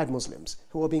 blonde-haired, blue-eyed Muslims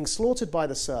who are being slaughtered by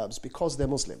the Serbs because they're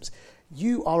Muslims.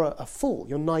 You are a fool.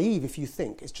 You're naive if you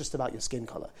think it's just about your skin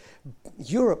color.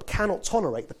 Europe cannot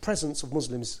tolerate the presence of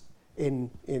Muslims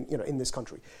in this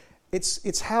country.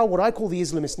 It's how what I call the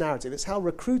Islamist narrative. It's how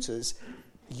recruiters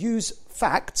use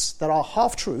facts that are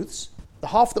half-truths. The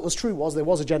half that was true was there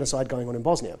was a genocide going on in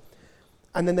Bosnia.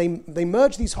 And then they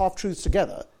merge these half-truths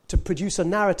together to produce a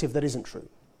narrative that isn't true.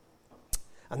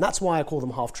 And that's why I call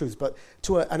them half-truths. But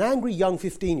to an angry young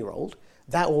 15-year-old,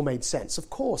 that all made sense. Of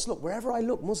course, look, wherever I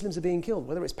look, Muslims are being killed,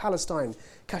 whether it's Palestine,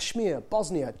 Kashmir,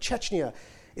 Bosnia, Chechnya,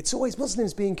 it's always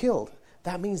Muslims being killed.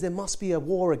 That means there must be a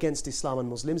war against Islam and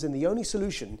Muslims, and the only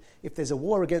solution, if there's a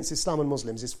war against Islam and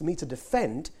Muslims, is for me to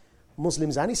defend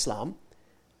Muslims and Islam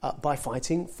by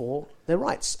fighting for their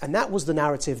rights. And that was the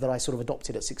narrative that I sort of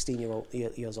adopted at 16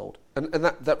 years old. And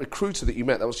that recruiter that you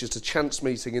met, that was just a chance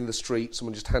meeting in the street,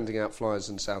 someone just handing out flyers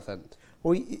in Southend?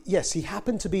 Well, yes, he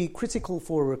happened to be critical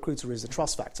for a recruiter is a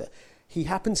trust factor. He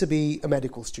happened to be a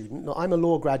medical student. Now, I'm a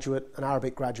law graduate, an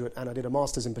Arabic graduate, and I did a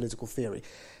master's in political theory.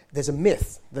 There's a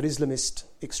myth that Islamist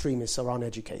extremists are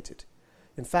uneducated.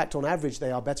 In fact, on average,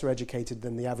 they are better educated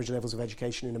than the average levels of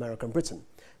education in America and Britain.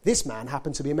 This man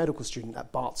happened to be a medical student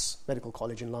at Bart's Medical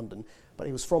College in London, but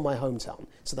he was from my hometown.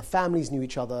 So the families knew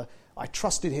each other. I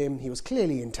trusted him. He was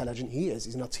clearly intelligent. He is.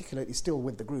 He's an articulate. He's still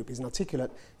with the group. He's an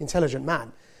articulate, intelligent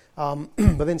man.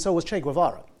 But then so was Che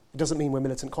Guevara. It doesn't mean we're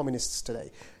militant communists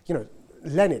today.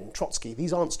 Lenin, Trotsky,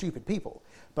 these aren't stupid people.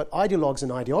 But ideologues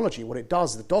and ideology, what it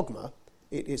does, the dogma,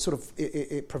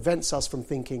 it prevents us from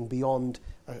thinking beyond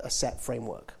a set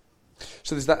framework.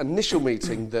 So there's that initial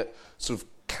meeting that sort of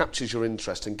captures your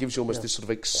interest and gives you almost this sort of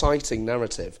exciting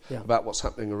narrative about what's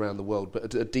happening around the world,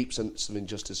 but a deep sense of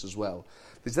injustice as well.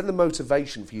 There's then the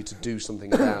motivation for you to do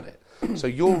something about it. So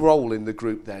your role in the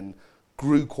group then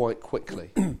grew quite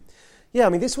quickly. Yeah, I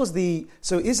mean, this was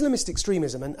so Islamist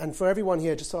extremism, and for everyone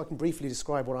here, just so I can briefly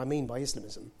describe what I mean by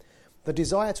Islamism, the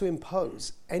desire to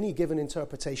impose any given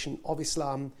interpretation of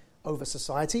Islam over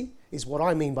society is what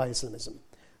I mean by Islamism,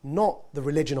 not the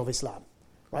religion of Islam,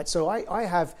 right? So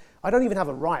I don't even have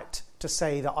a right to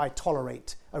say that I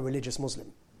tolerate a religious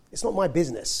Muslim. It's not my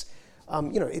business.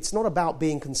 It's not about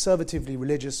being conservatively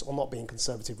religious or not being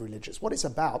conservatively religious. What it's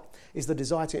about is the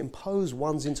desire to impose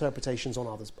one's interpretations on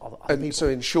other people. So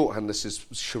in shorthand, this is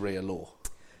Sharia law.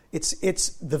 It's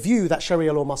the view that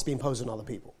Sharia law must be imposed on other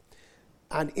people.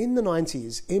 And in the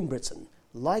 90s, in Britain,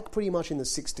 like pretty much in the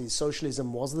 60s,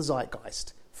 socialism was the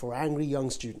zeitgeist for angry young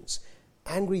students.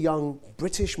 Angry young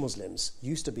British Muslims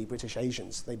used to be British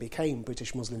Asians. They became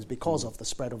British Muslims because of the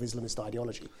spread of Islamist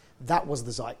ideology. That was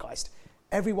the zeitgeist.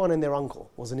 Everyone and their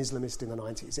uncle was an Islamist in the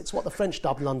 90s. It's what the French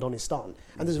dubbed Londonistan.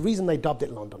 And there's a reason they dubbed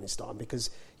it Londonistan, because,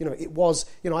 it was,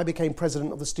 I became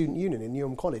president of the student union in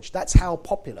Newham College. That's how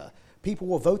popular people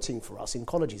were voting for us in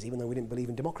colleges, even though we didn't believe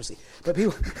in democracy. But we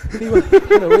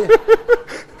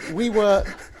were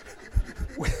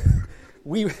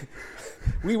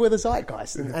the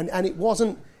zeitgeist. And it was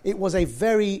a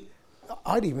very,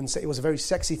 I'd even say it was a very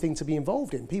sexy thing to be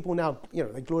involved in. People now,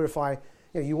 they glorify,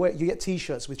 you get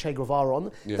T-shirts with Che Guevara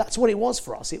on. Yeah. That's what it was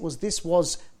for us. This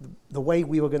was the way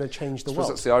we were going to change the world.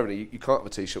 That's the irony. You can't have a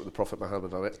T-shirt with the Prophet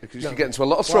Muhammad on it because you could get into a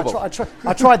lot of trouble. I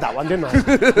tried that one, didn't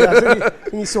I?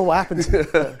 You saw what happened.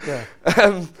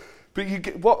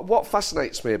 But what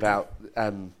fascinates me about...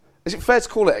 is it fair to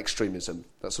call it extremism,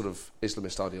 that sort of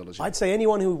Islamist ideology? I'd say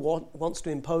anyone who wants to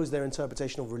impose their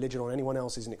interpretation of religion on anyone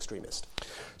else is an extremist.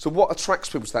 So what attracts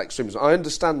people to that extremism? I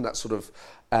understand that sort of,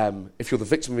 if you're the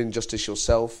victim of injustice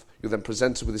yourself, you're then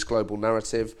presented with this global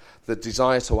narrative, the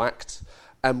desire to act.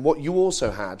 And what you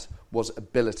also had was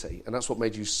ability, and that's what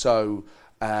made you so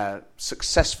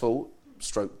successful,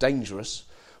 stroke dangerous,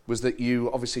 was that you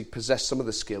obviously possessed some of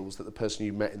the skills that the person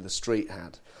you met in the street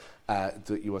had.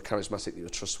 That you are charismatic, that you are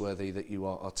trustworthy, that you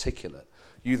are articulate.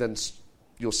 You then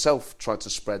yourself tried to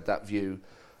spread that view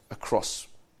across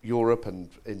Europe and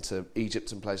into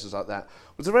Egypt and places like that.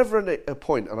 Was there ever a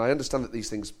point, and I understand that these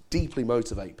things deeply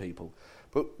motivate people,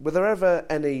 but were there ever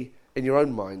any, in your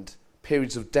own mind,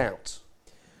 periods of doubt?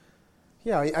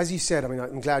 Yeah, as you said,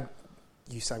 I'm glad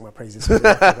you sang my praises.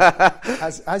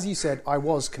 As you said, I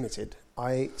was committed.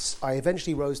 I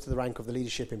eventually rose to the rank of the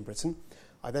leadership in Britain.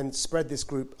 I then spread this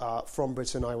group from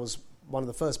Britain. I was one of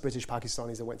the first British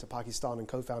Pakistanis that went to Pakistan and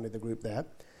co-founded the group there.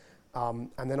 And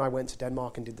then I went to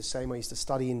Denmark and did the same. I used to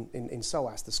study in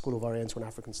SOAS, the School of Oriental and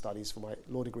African Studies, for my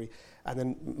law degree. And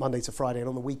then Monday to Friday. And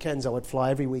on the weekends, I would fly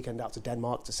every weekend out to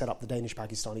Denmark to set up the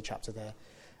Danish-Pakistani chapter there.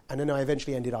 And then I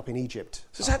eventually ended up in Egypt.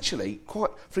 So it's actually quite,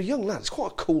 for a young lad, it's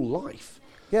quite a cool life.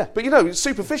 Yeah. But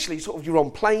superficially, you're on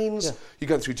planes, you're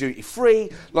going through duty free.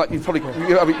 Like you probably,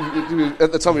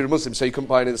 at the time you were a Muslim, so you couldn't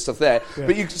buy any of the stuff there. Yeah.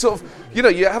 But you sort of,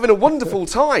 you're having a wonderful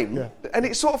time, and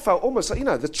it sort of felt almost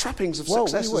like the trappings of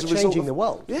success. We were as a result changing the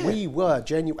world. Yeah. We were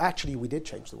genuine. Actually, we did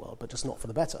change the world, but just not for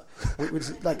the better.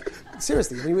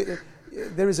 Seriously,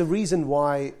 there is a reason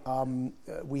why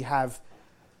we have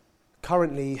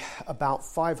currently about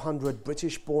 500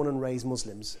 British born and raised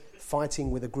Muslims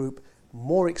fighting with a group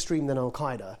more extreme than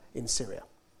Al-Qaeda in Syria.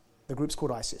 The group's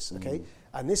called ISIS, okay?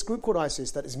 And this group called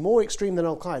ISIS that is more extreme than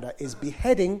Al-Qaeda is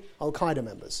beheading Al-Qaeda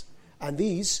members. And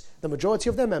the majority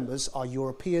of their members are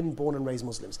European born and raised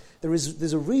Muslims.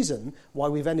 There's a reason why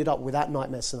we've ended up with that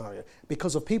nightmare scenario.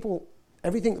 Because of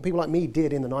everything that people like me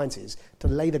did in the 90s to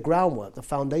lay the groundwork, the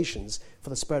foundations for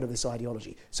the spread of this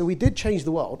ideology. So we did change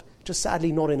the world, just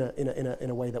sadly not in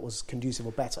a way that was conducive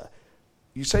or better.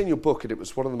 You say in your book, and it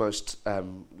was one of the most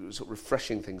sort of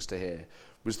refreshing things to hear,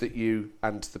 was that you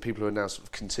and the people who are now sort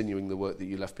of continuing the work that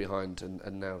you left behind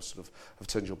and now sort of have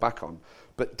turned your back on,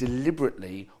 but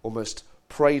deliberately almost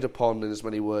preyed upon, in as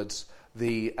many words,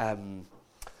 the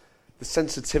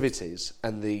sensitivities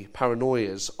and the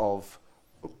paranoias of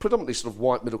predominantly sort of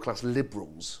white middle-class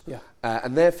liberals,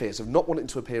 and their fears of not wanting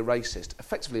to appear racist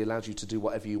effectively allowed you to do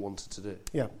whatever you wanted to do.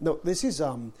 Yeah, no, this is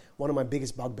one of my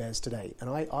biggest bugbears today, and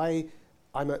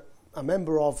I'm a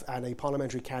member of and a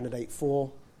parliamentary candidate for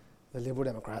the Liberal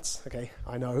Democrats. Okay,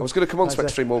 I know. I was going to come on to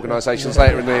extreme organisations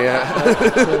later in the.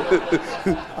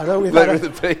 I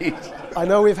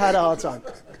know we've had a hard time,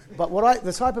 but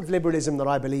the type of liberalism that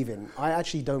I believe in, I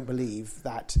actually don't believe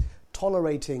that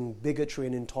tolerating bigotry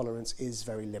and intolerance is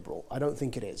very liberal. I don't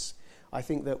think it is. I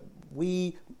think that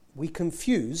we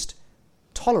confused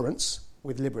tolerance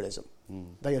with liberalism.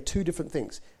 They are two different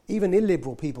things. Even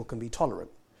illiberal people can be tolerant.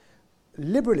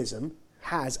 Liberalism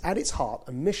has at its heart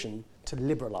a mission to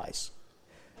liberalize.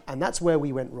 And that's where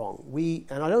we went wrong.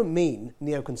 And I don't mean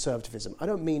neoconservatism. I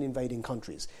don't mean invading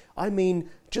countries. I mean,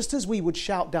 just as we would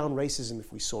shout down racism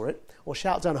if we saw it, or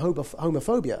shout down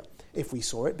homophobia if we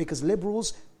saw it, because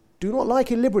liberals do not like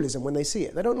illiberalism when they see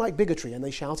it. They don't like bigotry, and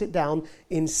they shout it down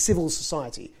in civil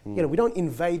society. You know, we don't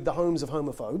invade the homes of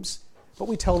homophobes, but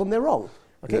we tell them they're wrong.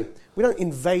 Okay? Yeah. We don't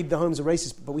invade the homes of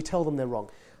racists, but we tell them they're wrong.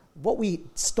 What we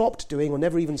stopped doing, or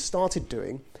never even started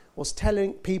doing, was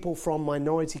telling people from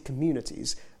minority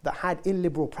communities that had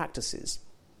illiberal practices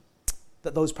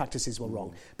that those practices were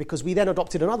wrong. Because we then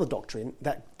adopted another doctrine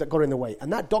that got in the way.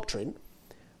 And that doctrine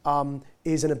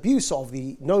is an abuse of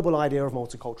the noble idea of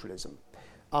multiculturalism.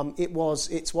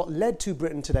 It's what led to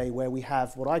Britain today, where we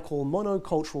have what I call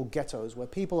monocultural ghettos, where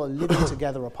people are living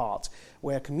together apart,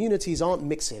 where communities aren't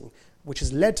mixing, which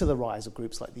has led to the rise of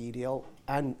groups like the EDL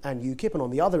and UKIP, and on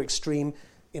the other extreme,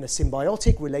 in a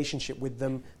symbiotic relationship with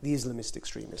them, the Islamist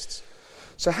extremists.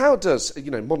 So how does,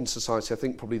 modern society, I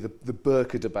think probably the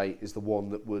burqa debate is the one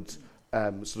that would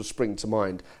sort of spring to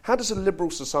mind. How does a liberal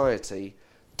society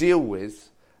deal with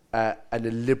an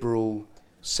illiberal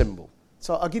symbol?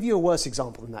 So I'll give you a worse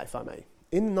example than that, if I may.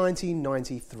 In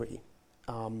 1993,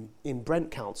 in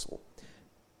Brent Council,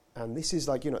 and this is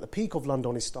like, at the peak of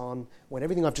Londonistan, when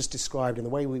everything I've just described and the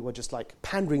way we were just like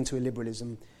pandering to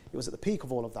illiberalism, it was at the peak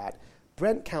of all of that.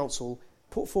 Brent Council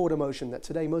put forward a motion that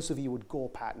today most of you would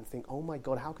gawp at and think, oh my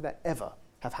God, how could that ever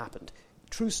have happened?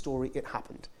 True story, it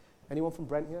happened. Anyone from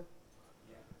Brent here?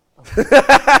 Yeah.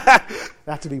 That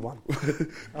had to be one.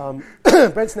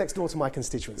 Brent's next door to my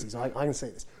constituency, so I can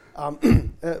say this.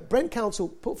 Brent Council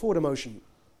put forward a motion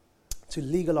to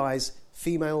legalise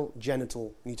female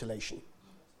genital mutilation.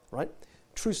 Right?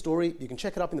 True story, you can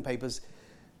check it up in the papers.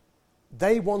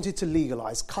 They wanted to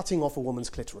legalise cutting off a woman's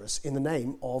clitoris in the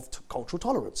name of cultural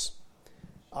tolerance.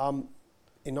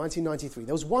 In 1993,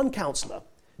 there was one councillor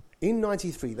in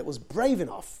 93 that was brave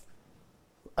enough,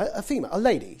 a female, a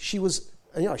lady, she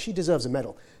deserves a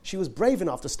medal. She was brave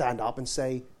enough to stand up and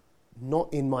say,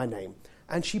 not in my name.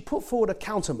 And she put forward a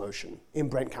counter motion in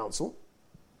Brent Council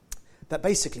that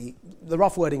basically, the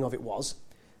rough wording of it was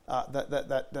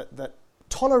that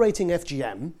tolerating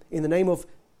FGM in the name of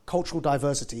cultural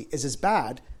diversity is as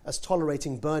bad as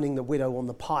tolerating burning the widow on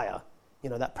the pyre.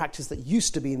 That practice that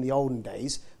used to be in the olden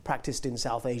days, practiced in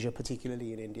South Asia,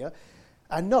 particularly in India.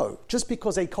 And no, just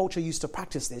because a culture used to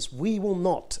practice this, we will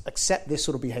not accept this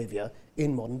sort of behaviour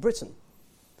in modern Britain.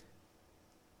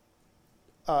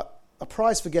 A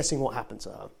prize for guessing what happened to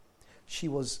her. She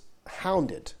was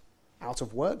hounded out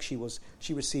of work. She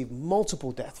received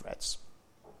multiple death threats.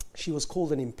 She was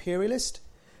called an imperialist.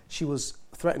 She was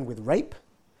threatened with rape.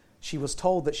 She was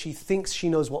told that she thinks she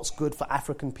knows what's good for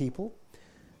African people,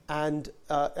 and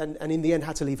in the end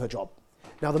had to leave her job.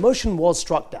 Now, the motion was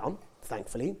struck down,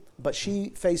 thankfully, but she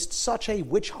faced such a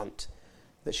witch hunt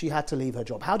that she had to leave her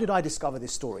job. How did I discover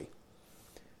this story?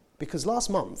 Because last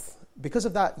month, because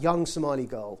of that young Somali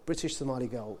girl, British Somali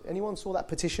girl, anyone saw that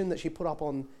petition that she put up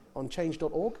on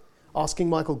change.org, asking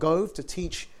Michael Gove to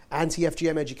teach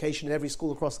anti-FGM education in every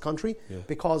school across the country? Yeah.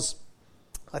 Because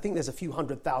I think there's a few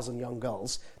 100,000 young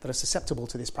girls that are susceptible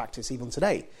to this practice even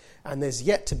today. And there's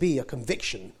yet to be a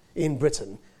conviction in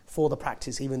Britain for the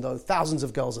practice, even though thousands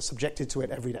of girls are subjected to it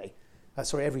every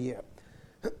year.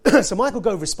 So Michael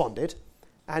Gove responded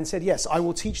and said, yes, I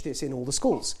will teach this in all the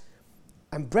schools.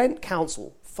 And Brent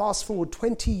Council, fast forward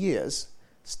 20 years,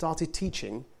 started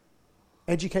teaching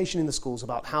education in the schools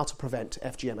about how to prevent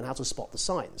FGM and how to spot the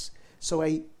signs. So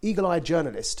a eagle-eyed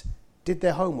journalist did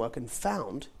their homework and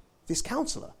found this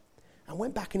counsellor and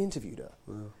went back and interviewed her.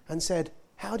 Wow. And said,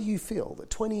 how do you feel that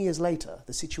 20 years later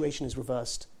the situation is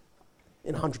reversed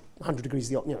in 100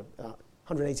 degrees,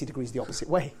 180 degrees the opposite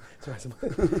way?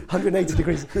 180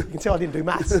 degrees, you can tell I didn't do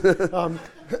maths.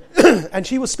 And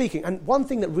she was speaking, and one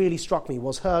thing that really struck me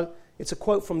was it's a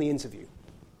quote from the interview.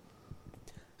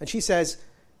 And she says,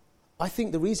 I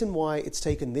think the reason why it's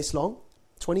taken this long,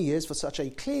 20 years, for such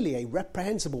clearly a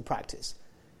reprehensible practice,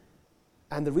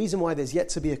 and the reason why there's yet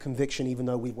to be a conviction, even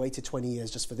though we've waited 20 years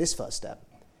just for this first step,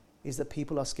 is that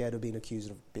people are scared of being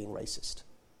accused of being racist.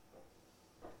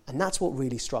 And that's what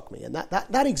really struck me. And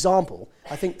that example,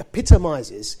 I think,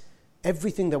 epitomizes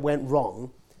everything that went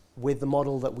wrong with the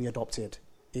model that we adopted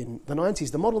in the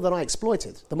 90s, the model that I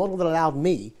exploited, the model that allowed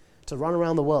me to run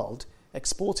around the world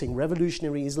exporting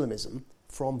revolutionary Islamism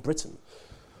from Britain.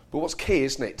 But what's key,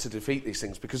 isn't it, to defeat these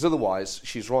things? Because otherwise,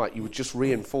 she's right, you would just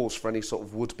reinforce for any sort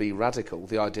of would-be radical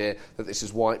the idea that this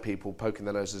is white people poking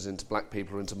their noses into black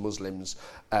people or into Muslims'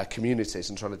 communities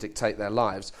and trying to dictate their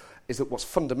lives, is that what's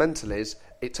fundamental is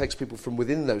it takes people from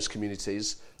within those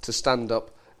communities to stand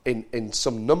up in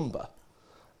some number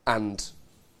and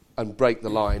break the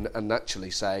line and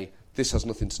actually say, this has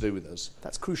nothing to do with us.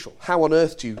 That's crucial. How on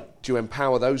earth do you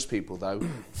empower those people, though?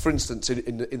 For instance,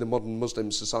 in the modern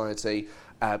Muslim society,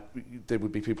 there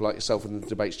would be people like yourself, and the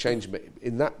debate's changing. But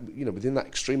in that, within that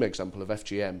extreme example of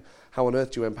FGM, how on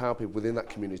earth do you empower people within that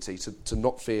community to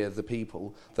not fear the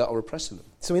people that are oppressing them?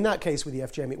 So in that case with the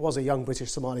FGM, it was a young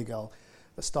British Somali girl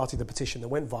that started the petition that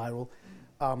went viral.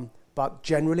 But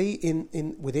generally,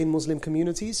 within Muslim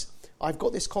communities, I've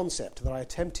got this concept that I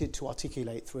attempted to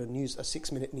articulate through a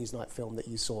 6-minute Newsnight film that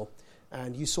you saw,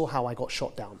 and you saw how I got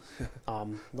shot down.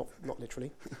 Not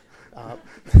literally,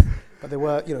 but there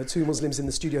were 2 Muslims in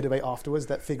the studio debate afterwards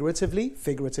that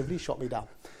figuratively shot me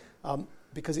down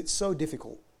because it's so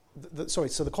difficult. So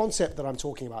the concept that I'm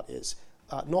talking about is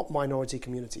not minority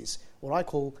communities, what I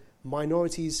call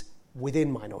minorities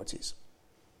within minorities.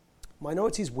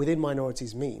 Minorities within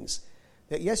minorities means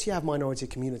that yes, you have minority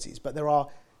communities, but there are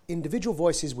individual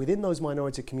voices within those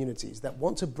minority communities that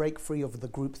want to break free of the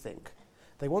groupthink.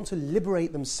 They want to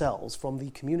liberate themselves from the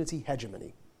community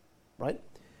hegemony, right?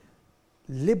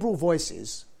 Liberal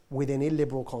voices within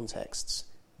illiberal contexts,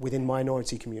 within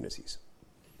minority communities.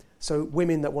 So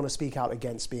women that want to speak out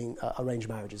against being arranged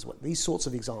marriages, these sorts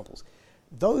of examples.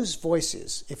 Those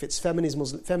voices, if it's feminist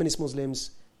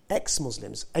Muslims,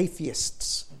 ex-Muslims,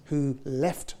 atheists who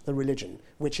left the religion,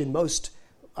 which in most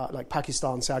like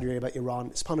Pakistan, Saudi Arabia, Iran,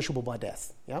 is punishable by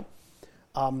death. Yeah,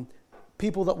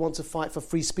 people that want to fight for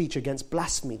free speech against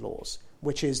blasphemy laws,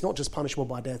 which is not just punishable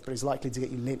by death, but is likely to get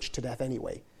you lynched to death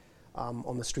anyway,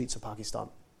 on the streets of Pakistan,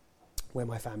 where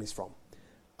my family's from.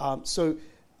 So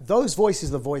those voices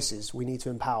are the voices we need to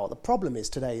empower. The problem is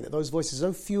today that those voices are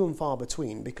so few and far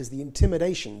between because the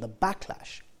intimidation, the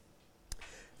backlash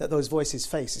that those voices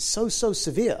face is so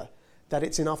severe that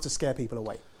it's enough to scare people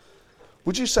away.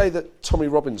 Would you say that Tommy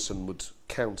Robinson would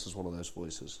count as one of those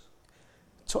voices?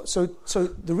 So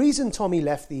the reason Tommy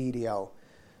left the EDL,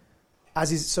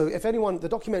 if anyone, the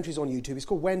documentary's on YouTube, it's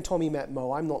called When Tommy Met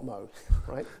Mo. I'm not Mo,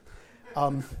 right?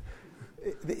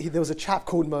 There was a chap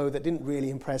called Mo that didn't really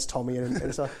impress Tommy,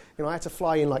 and so I had to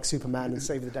fly in like Superman and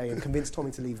save the day and convince Tommy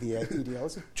to leave the EDL.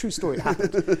 It's a true story, it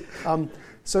happened.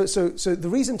 So the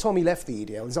reason Tommy left the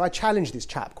EDL is I challenged this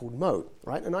chap called Mo,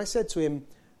 right? And I said to him,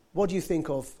 what do you think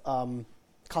of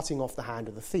cutting off the hand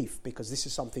of the thief? Because this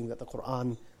is something that the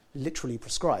Quran literally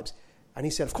prescribes. And he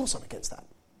said, of course I'm against that.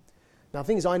 Now, the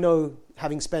thing is, I know,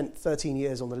 having spent 13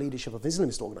 years on the leadership of an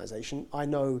Islamist organization, I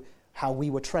know how we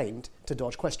were trained to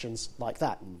dodge questions like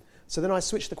that. So then I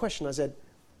switched the question. I said,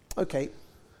 okay,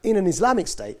 in an Islamic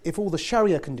state, if all the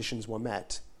Sharia conditions were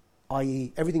met,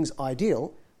 i.e. everything's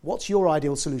ideal, what's your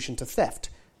ideal solution to theft?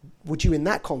 Would you, in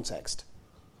that context,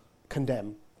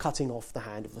 condemn cutting off the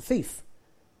hand of the thief?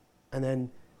 And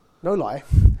then, no lie,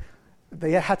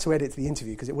 they had to edit the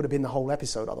interview because it would have been the whole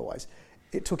episode otherwise.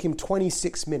 It took him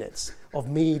 26 minutes of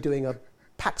me doing a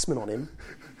Paxman on him,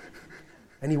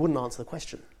 and he wouldn't answer the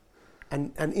question.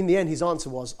 And in the end, his answer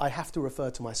was, I have to refer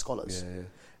to my scholars. Yeah.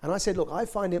 And I said, look, I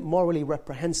find it morally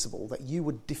reprehensible that you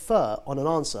would defer on an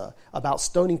answer about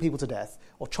stoning people to death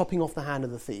or chopping off the hand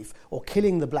of the thief or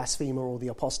killing the blasphemer or the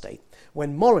apostate,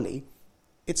 when morally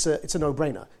it's a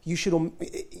no-brainer. You should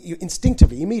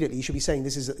instinctively, immediately, you should be saying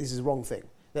this is a wrong thing.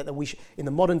 That we in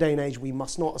the modern day and age, we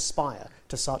must not aspire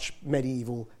to such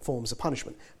medieval forms of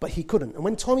punishment. But he couldn't. And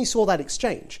when Tommy saw that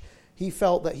exchange, he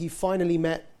felt that he finally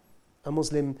met a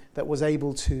Muslim that was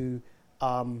able to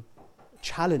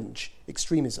challenge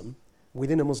extremism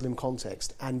within a Muslim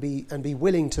context and be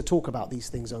willing to talk about these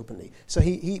things openly. So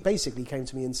he basically came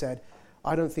to me and said,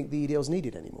 I don't think the EDL's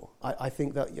needed anymore. I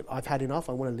think that I've had enough.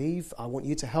 I want to leave. I want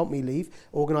you to help me leave.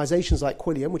 Organisations like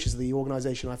Quilliam, which is the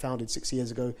organisation I founded 6 years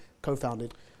ago,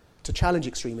 co-founded, to challenge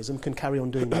extremism, can carry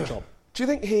on doing that job. Do you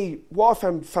think what I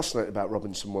found fascinating about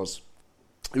Robinson was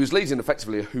he was leading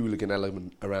effectively a hooligan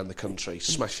element around the country,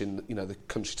 smashing the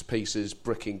country to pieces,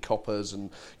 bricking coppers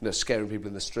and scaring people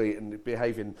in the street and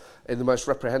behaving in the most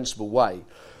reprehensible way.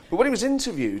 But when he was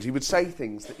interviewed, he would say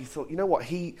things that you thought,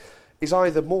 he is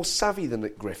either more savvy than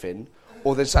Nick Griffin,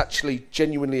 or there's actually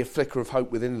genuinely a flicker of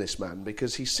hope within this man,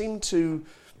 because he seemed to...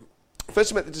 First,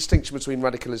 he made the distinction between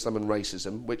radical Islam and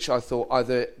racism, which I thought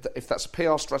either, if that's a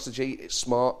PR strategy, it's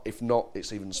smart. If not,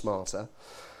 it's even smarter.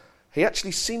 He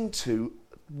actually seemed to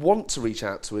want to reach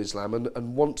out to Islam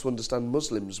and want to understand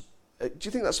Muslims. Do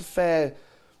you think that's a fair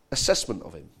assessment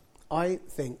of him? I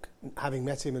think, having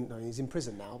met him, and no, he's in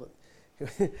prison now, but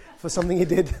for something he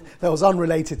did that was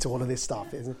unrelated to all of this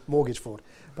stuff, it's mortgage fraud.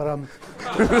 But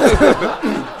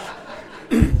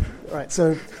right,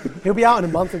 so he'll be out in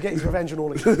a month and get his revenge on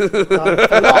all of you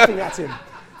for laughing at him.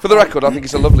 For the record, I think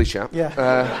he's a lovely chap.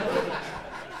 Yeah.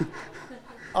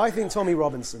 I think Tommy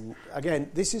Robinson, again,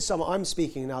 this is someone, I'm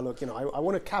speaking now, look, I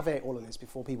want to caveat all of this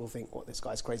before people think, this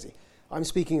guy's crazy. I'm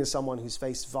speaking as someone who's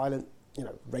faced violent,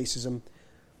 racism.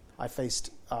 I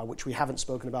faced, which we haven't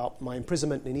spoken about, my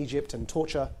imprisonment in Egypt and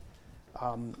torture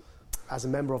as a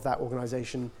member of that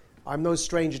organization. I'm no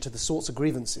stranger to the sorts of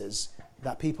grievances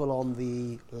that people on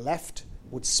the left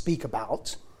would speak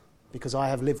about because I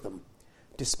have lived them.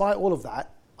 Despite all of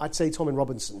that, I'd say Tommy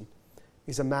Robinson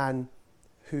is a man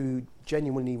who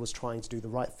genuinely was trying to do the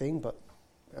right thing, but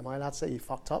am I allowed to say he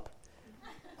fucked up?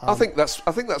 I think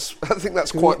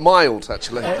that's quite mild,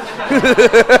 actually.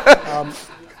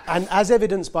 And as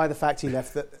evidenced by the fact he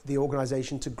left the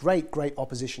organisation to great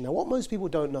opposition. Now, what most people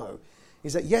don't know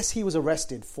is that, yes, he was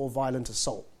arrested for violent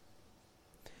assault.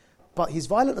 But his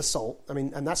violent assault,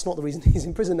 and that's not the reason he's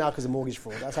in prison now because of mortgage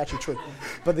fraud. That's actually true.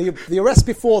 But the arrest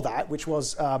before that, which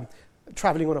was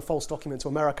travelling on a false document to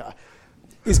America,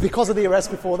 is because of the arrest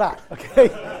before that,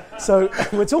 okay? So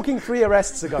we're talking 3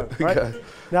 arrests ago, right? Okay.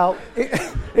 Now,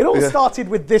 it all started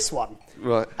with this one.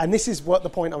 Right. And this is what the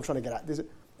point I'm trying to get at.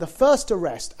 The first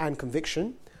arrest and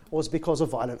conviction was because of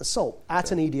violent assault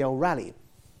at an EDL rally.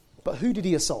 But who did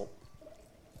he assault?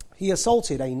 He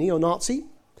assaulted a neo-Nazi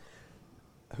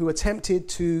who attempted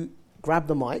to grab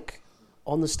the mic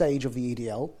on the stage of the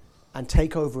EDL and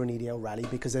take over an EDL rally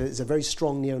because there is a very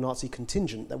strong neo-Nazi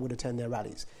contingent that would attend their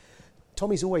rallies.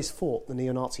 Tommy's always fought the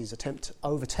neo-Nazis' attempt to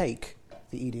overtake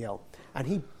the EDL. And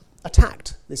he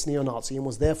attacked this neo-Nazi and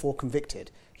was therefore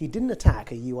convicted. He didn't attack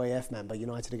a UAF member,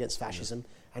 United Against Fascism,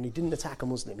 and he didn't attack a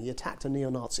Muslim. He attacked a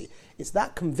neo-Nazi. It's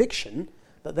that conviction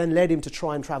that then led him to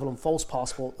try and travel on false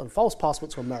passport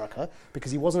to America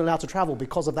because he wasn't allowed to travel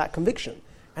because of that conviction.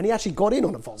 And he actually got in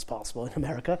on a false passport in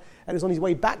America, and it was on his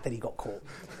way back that he got caught.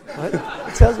 Right?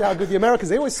 It tells you how good the Americans,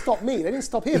 they always stop me, they didn't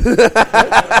stop him.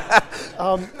 Right?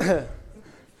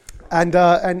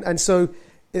 And so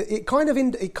it kind of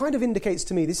indicates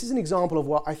to me, this is an example of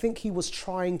what I think he was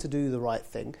trying to do the right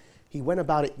thing. He went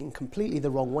about it in completely the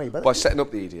wrong way. But by setting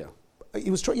up the EDL? It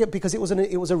was because it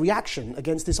was a reaction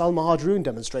against this Al-Mahajroon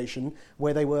demonstration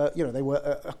where they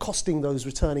were accosting those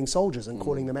returning soldiers and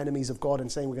calling them enemies of God and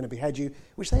saying we're going to behead you,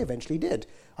 which they eventually did.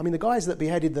 I mean, the guys that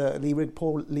beheaded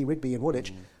Paul Lee Rigby in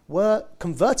Woolwich were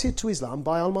converted to Islam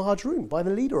by Al-Mahajroon, by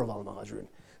the leader of Al-Mahajroon.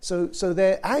 So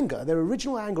their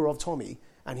original anger of Tommy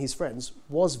and his friends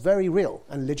was very real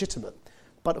and legitimate.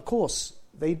 But of course,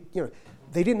 they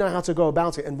didn't know how to go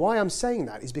about it. And why I'm saying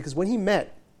that is because when he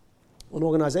met an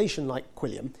organisation like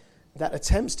Quilliam that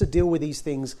attempts to deal with these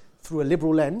things through a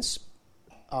liberal lens,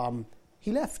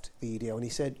 he left the EDO and he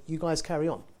said, you guys carry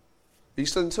on. Are you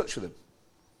still in touch with him?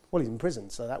 Well, he's in prison,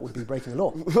 so that would be breaking the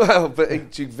law. Well,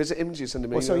 but do you visit him? Do you send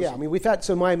him emails? Well,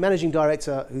 so yeah, my managing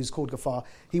director, who's called Ghaffar,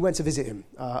 he went to visit him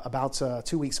about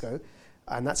 2 weeks ago,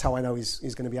 and that's how I know he's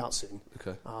going to be out soon.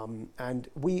 Okay. And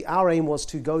our aim was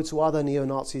to go to other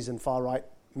neo-Nazis and far-right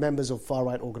members of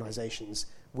far-right organisations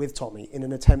with Tommy in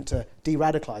an attempt to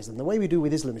de-radicalise them, the way we do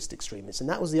with Islamist extremists. And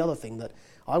that was the other thing that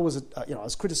I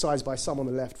was criticised by some on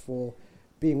the left for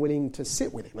being willing to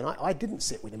sit with him. And I didn't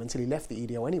sit with him until he left the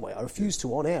EDO anyway. I refused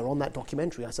to on air on that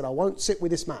documentary. I said, I won't sit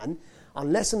with this man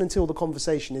unless and until the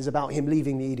conversation is about him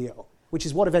leaving the EDO, which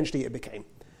is what eventually it became.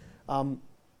 But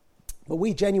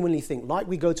we genuinely think, like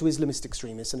we go to Islamist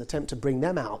extremists and attempt to bring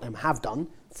them out, and have done,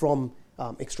 from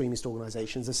extremist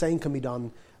organisations, the same can be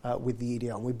done with the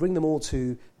EDO. And we bring them all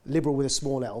to liberal with a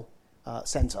small L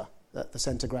centre, the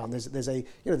centre ground. There's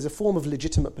a form of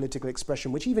legitimate political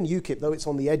expression, which even UKIP, though it's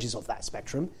on the edges of that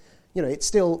spectrum, it's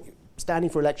still standing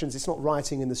for elections. It's not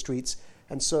rioting in the streets.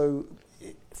 And so,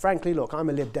 frankly, look, I'm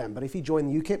a Lib Dem, but if he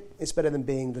joined UKIP, it's better than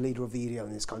being the leader of the EDO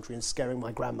in this country and scaring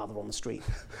my grandmother on the street.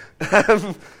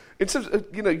 In terms of,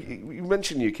 you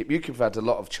mentioned UKIP. UKIP have had a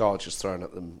lot of charges thrown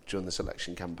at them during this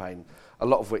election campaign, a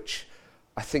lot of which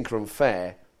I think are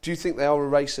unfair. Do you think they are a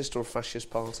racist or a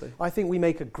fascist party? I think we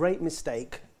make a great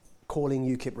mistake calling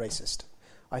UKIP racist.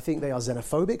 I think they are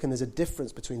xenophobic, and there's a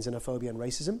difference between xenophobia and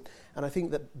racism. And I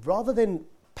think that rather than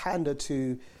pander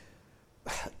to...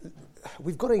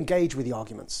 we've got to engage with the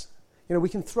arguments. We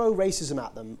can throw racism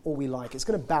at them all we like. It's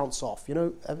going to bounce off.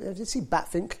 Have you seen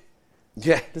Batfink?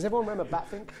 Yeah. Does everyone remember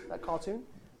Batfink, that cartoon?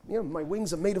 My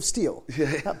wings are made of steel.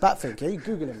 Yeah. That Batfink, yeah, you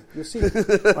Google him, you'll see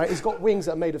it. Right? He's got wings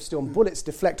that are made of steel and bullets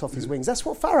deflect off his wings. That's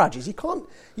what Farage is. You call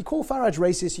Farage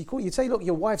racist, you say, look,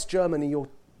 your wife's German and your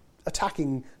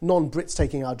attacking non-Brits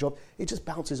taking our job, it just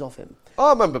bounces off him. I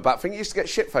remember Batfink used to get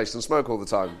shit-faced and smoke all the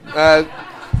time.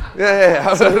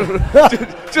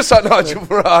 Just like Nigel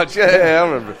Farage. I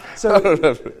remember. So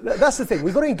that's the thing.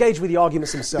 We've got to engage with the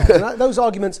arguments themselves. And those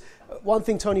arguments, one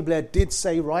thing Tony Blair did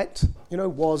say right,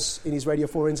 was in his Radio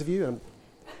 4 interview.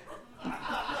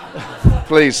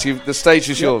 Please, the stage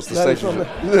is yours. The stage is yours.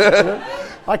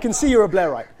 I can see you're a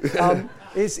Blairite.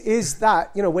 Is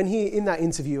that, when he, in that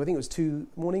interview, I think it was 2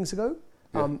 mornings ago,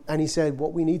 and he said,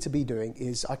 what we need to be doing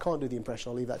is, I can't do the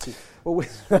impression, I'll leave that to you, but we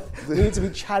need to be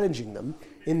challenging them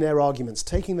in their arguments,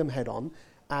 taking them head on,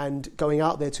 and going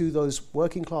out there to those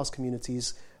working class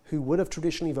communities who would have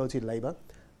traditionally voted Labour,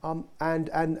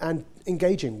 and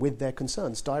engaging with their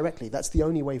concerns directly. That's the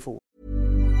only way forward.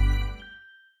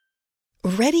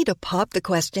 Ready to pop the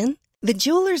question? The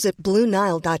jewelers at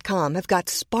BlueNile.com have got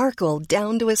sparkle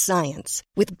down to a science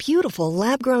with beautiful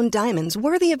lab-grown diamonds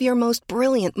worthy of your most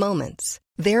brilliant moments.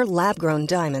 Their lab-grown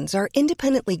diamonds are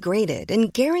independently graded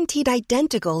and guaranteed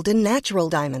identical to natural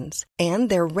diamonds, and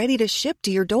they're ready to ship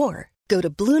to your door. Go to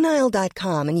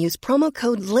BlueNile.com and use promo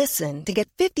code LISTEN to get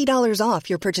 $50 off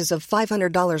your purchase of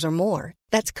 $500 or more.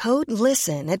 That's code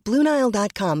LISTEN at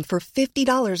BlueNile.com for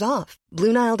 $50 off.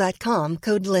 BlueNile.com,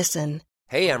 code LISTEN.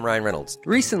 Hey, I'm Ryan Reynolds.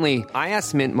 Recently, I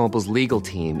asked Mint Mobile's legal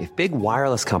team if big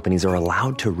wireless companies are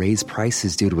allowed to raise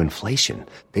prices due to inflation.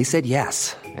 They said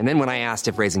yes. And then when I asked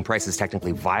if raising prices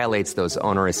technically violates those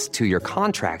onerous 2-year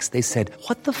contracts, they said,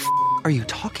 "What the f*** are you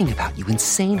talking about, you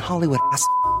insane Hollywood ass?"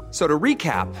 So to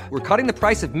recap, we're cutting the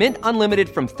price of Mint Unlimited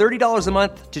from $30 a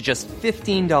month to just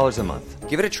 $15 a month.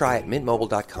 Give it a try at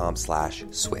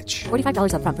mintmobile.com/switch.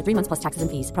 $45 up front for 3 months plus taxes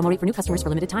and fees. Promo rate for new customers for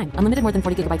limited time. Unlimited more than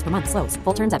 40 gigabytes per month. Slows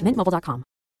full terms at mintmobile.com.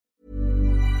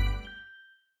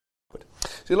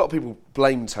 See, a lot of people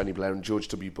blame Tony Blair and George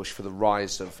W. Bush for the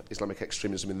rise of Islamic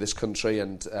extremism in this country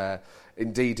and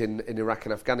indeed in Iraq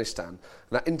and Afghanistan. And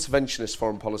that interventionist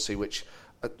foreign policy, which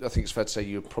I think it's fair to say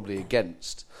you're probably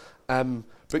against. I'm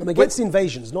against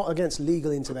invasions, not against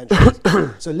legal interventions.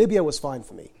 So Libya was fine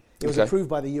for me. It was approved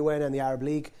by the UN and the Arab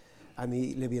League and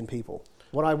the Libyan people.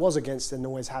 What I was against and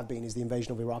always have been is the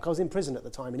invasion of Iraq. I was in prison at the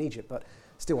time in Egypt, but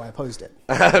still I opposed it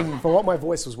for what my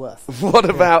voice was worth. What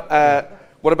about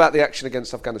the action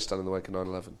against Afghanistan in the wake of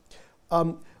 9/11?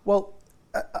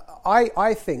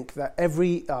 I think that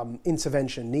every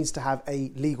intervention needs to have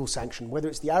a legal sanction, whether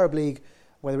it's the Arab League,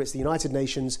 whether it's the United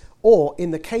Nations, or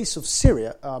in the case of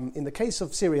Syria, the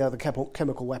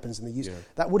chemical weapons and the use,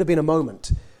 that would have been a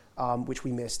moment, which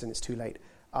we missed and it's too late.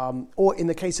 Or in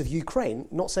the case of Ukraine,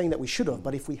 not saying that we should have,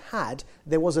 but if we had,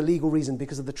 there was a legal reason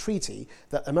because of the treaty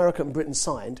that America and Britain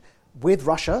signed with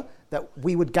Russia that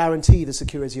we would guarantee the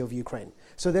security of Ukraine.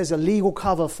 So there's a legal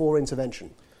cover for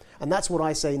intervention. And that's what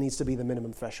I say needs to be the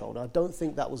minimum threshold. I don't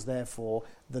think that was there for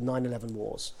the 9/11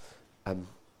 wars.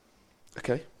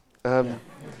 Okay.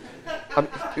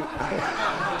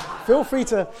 Feel free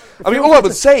to... all I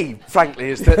would say, frankly,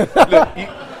 is that...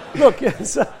 Look,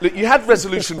 you had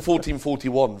Resolution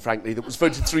 1441, frankly, that was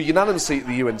voted through unanimously at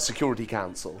the UN Security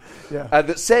Council,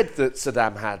 that said that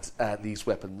Saddam had these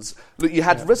weapons. Look, you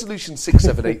had Resolution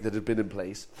 678 that had been in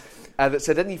place, that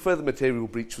said any further material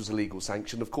breach was a legal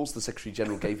sanction. Of course, the Secretary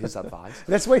General gave his advice.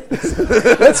 Let's wait and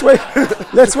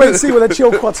see what the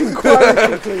Chilcot inquiry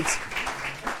concludes.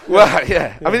 Well,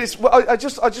 yeah. I mean, I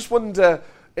just wonder...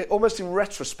 almost in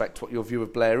retrospect, what your view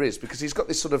of Blair is, because he's got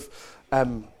this sort of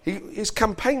his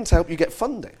campaign to help you get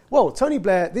funding. Well, Tony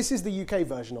Blair. This is the UK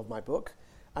version of my book,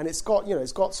 and it's got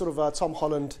sort of Tom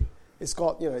Holland. It's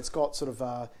got sort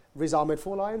of Riz Ahmed,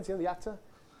 Four Lions, the actor.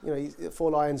 He's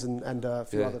Four Lions and a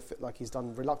few other like he's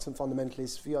done Reluctant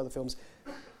Fundamentalists, a few other films.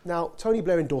 Now Tony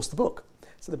Blair endorsed the book,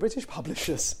 so the British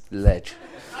publishers. Ledge.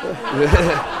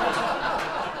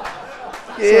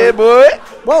 Yeah, boy.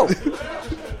 Whoa.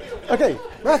 Okay,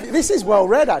 Matthew, this is well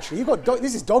read. Actually, you've got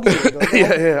this is doggy.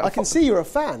 I can see you're a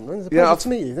fan. It's a pleasure to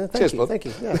meet you. Thank you. Thank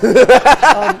you.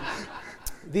 Yeah.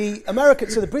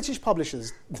 The British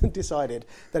publishers decided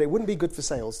that it wouldn't be good for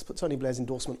sales to put Tony Blair's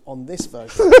endorsement on this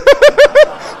version.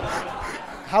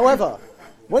 However,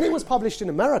 when it was published in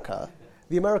America,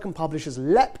 the American publishers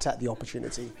leapt at the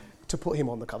opportunity to put him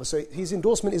on the cover. So his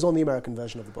endorsement is on the American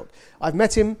version of the book. I've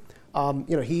met him.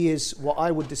 He is what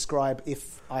I would describe,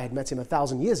 if I had met him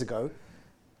 1,000 years ago,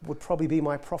 would probably be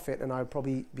my prophet, and I would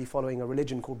probably be following a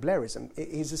religion called Blairism.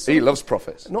 He loves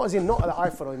prophets. Not that I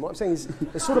follow him. What I'm saying is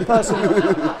the sort of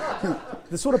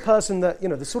person that,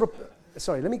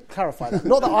 sorry, let me clarify that.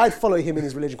 Not that I'd follow him in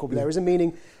his religion called Blairism,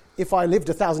 meaning if I lived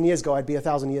 1,000 years ago, I'd be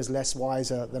 1,000 years less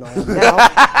wiser than I am now.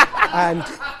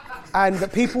 and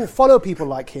that people follow people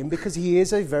like him because he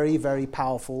is a very, very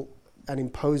powerful an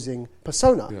imposing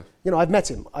persona. Yeah. You know, I've met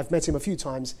him a few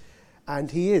times, and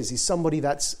he's somebody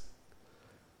that's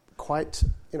quite,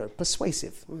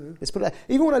 persuasive. Let's put it that.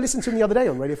 Even when I listened to him the other day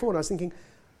on Radio 4, and I was thinking,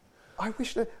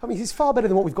 he's far better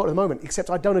than what we've got at the moment, except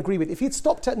I don't agree with. If he'd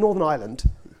stopped at Northern Ireland,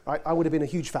 right, I would have been a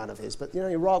huge fan of his. But,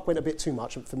 Iraq went a bit too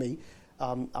much for me.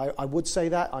 I would say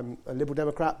that. I'm a Liberal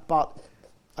Democrat, but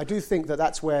I do think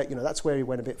that's where he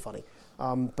went a bit funny.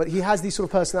 But he has this sort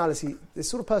of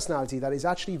personality that is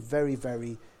actually very,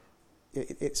 very,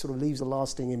 it sort of leaves a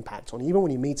lasting impact on you, even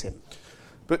when you meet him.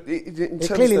 But it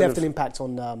clearly left an impact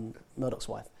on Murdoch's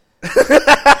wife.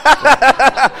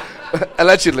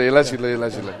 Allegedly.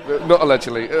 Not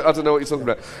allegedly. I don't know what you're talking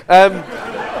about.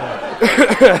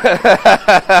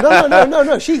 No.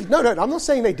 I'm not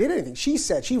saying they did anything.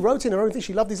 She wrote in her own thing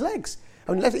she loved his legs.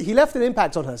 I mean, he left an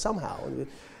impact on her somehow.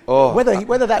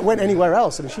 Whether that went anywhere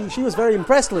else, she was very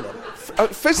impressed with him.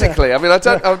 Physically, I mean, I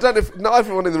don't know if not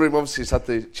everyone in the room obviously has had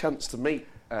the chance to meet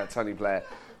Tony Blair.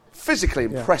 Physically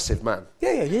impressive man.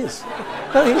 Yeah, he is.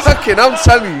 Fucking, I'm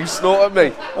telling you snort at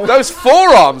me. Those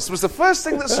forearms was the first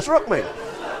thing that struck me.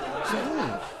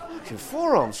 Fucking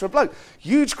forearms for a bloke.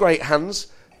 Huge, great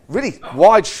hands, really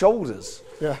wide shoulders.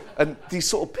 Yeah. And these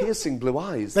sort of piercing blue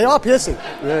eyes. They are piercing.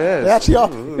 Yeah. They actually are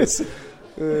piercing.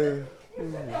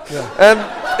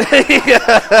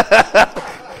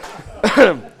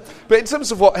 But in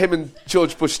terms of what him and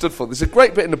George Bush stood for, there's a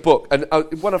great bit in the book. And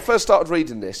when I first started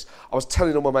reading this, I was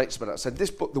telling all my mates about it. I said,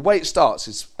 this book, the way it starts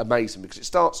is amazing because it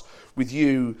starts with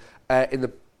you in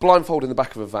the blindfold in the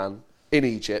back of a van in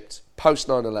Egypt, post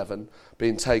 9/11,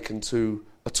 being taken to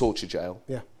a torture jail.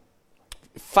 Yeah.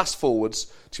 Fast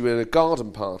forwards to you in a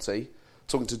garden party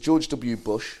talking to George W.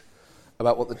 Bush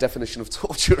about what the definition of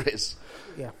torture is.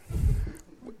 Yeah.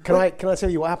 Can I tell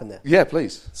you what happened there? Yeah,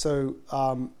 please. So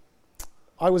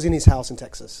I was in his house in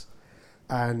Texas,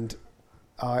 and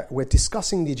we're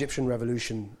discussing the Egyptian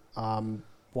revolution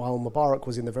while Mubarak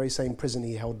was in the very same prison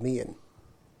he held me in.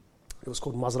 It was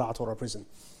called Mazra'at Ora prison.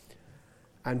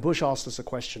 And Bush asked us a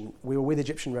question. We were with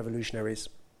Egyptian revolutionaries,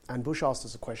 and Bush asked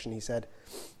us a question. He said,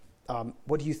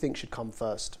 what do you think should come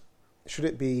first? Should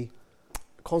it be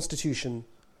constitution,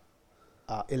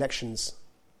 elections,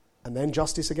 and then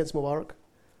justice against Mubarak?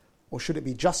 Or should it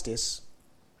be justice,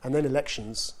 and then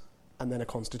elections, and then a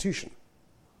constitution?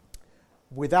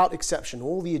 Without exception,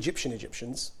 all the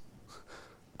Egyptians,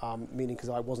 meaning because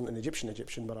I wasn't an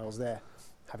Egyptian, but I was there,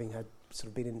 having had sort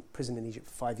of been in prison in Egypt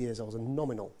for 5 years, I was a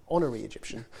nominal, honorary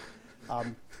Egyptian.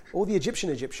 All the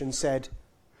Egyptians said,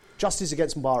 justice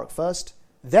against Mubarak first,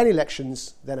 then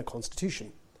elections, then a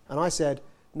constitution. And I said,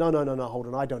 no, hold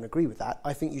on, I don't agree with that.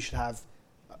 I think you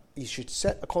should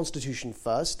set a constitution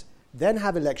first, then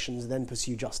have elections, then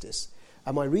pursue justice.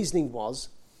 And my reasoning was,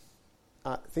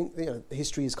 I think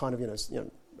history is kind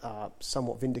of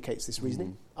somewhat vindicates this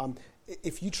reasoning.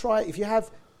 If you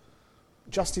have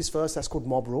justice first, that's called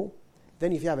mob rule.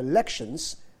 Then if you have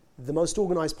elections, the most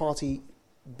organised party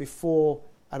before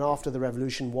and after the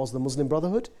revolution was the Muslim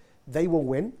Brotherhood. They will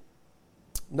win.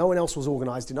 No one else was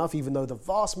organised enough, even though the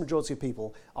vast majority of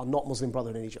people are not Muslim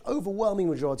Brotherhood in Egypt. Overwhelming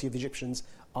majority of Egyptians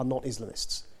are not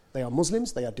Islamists. They are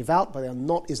Muslims, they are devout, but they are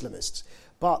not Islamists.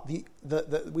 But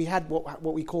we had what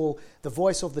we call the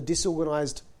voice of the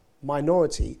disorganised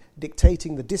minority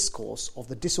dictating the discourse of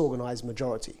the disorganised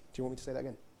majority. Do you want me to say that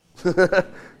again?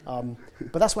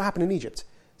 But that's what happened in Egypt.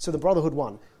 So the Brotherhood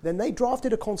won. Then they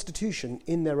drafted a constitution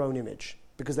in their own image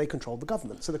because they controlled the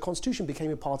government. So the constitution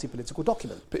became a party political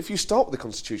document. But if you start with the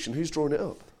constitution, who's drawing it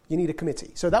up? You need a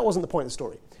committee. So that wasn't the point of the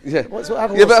story. Yeah. But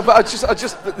I just. By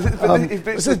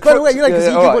the way, because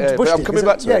he did what Bush did. I'm coming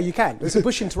back to it. Yeah, you can. So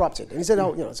Bush interrupted. And he said,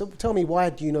 so tell me, why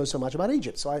do you know so much about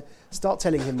Egypt? So I start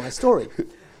telling him my story.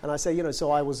 And I say,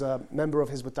 so I was a member of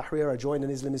Hizb ut-Tahrir. I joined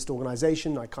an Islamist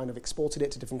organisation. I kind of exported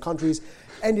it to different countries.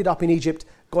 Ended up in Egypt,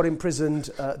 got imprisoned.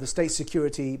 The state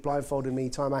security blindfolded me,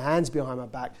 tied my hands behind my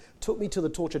back, took me to the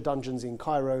torture dungeons in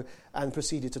Cairo, and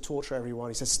proceeded to torture everyone.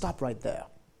 He says, stop right there.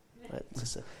 Right?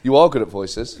 You are good at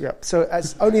voices. Yeah. So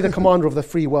as only the commander of the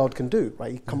free world can do,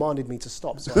 right? He commanded me to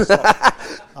stop, so I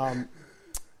stopped.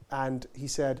 And he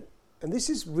said, and this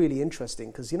is really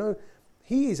interesting because,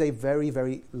 he is a very,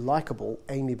 very likeable,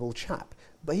 amiable chap,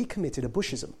 but he committed a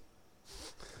Bushism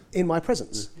in my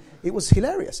presence. It was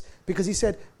hilarious because he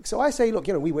said, so I say, look,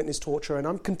 we witnessed torture and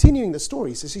I'm continuing the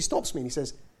story. So he stops me and he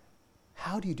says,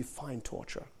 how do you define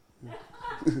torture?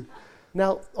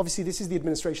 Now, obviously, this is the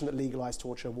administration that legalised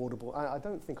torture, wardable. I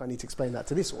don't think I need to explain that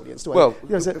to this audience, do I? Well,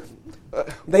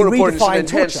 they redefine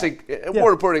torture. War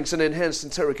reporting is an enhanced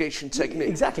interrogation technique.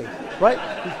 Exactly, right?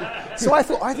 So I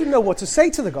thought, I didn't know what to say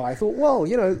to the guy. I thought, well,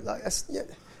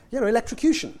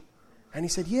 electrocution. And he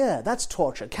said, yeah, that's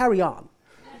torture. Carry on.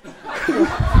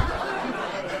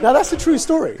 Now, that's the true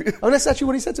story. That's actually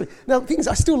what he said to me. Now, the thing is,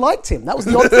 I still liked him. That was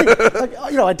the odd thing.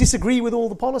 I disagree with all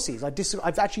the policies.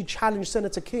 I've actually challenged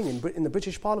Senator King in the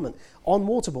British Parliament on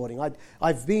waterboarding.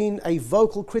 I've been a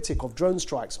vocal critic of drone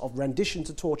strikes, of rendition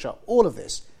to torture, all of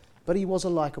this. But he was a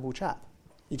likeable chap.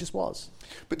 He just was.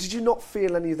 But did you not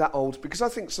feel any of that old? Because I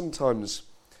think sometimes,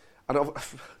 and I'm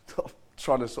not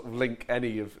trying to sort of link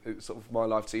any of sort of my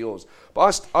life to yours,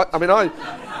 but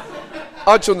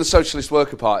I joined the Socialist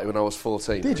Worker Party when I was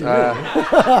 14. Did you really?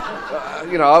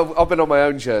 I've been on my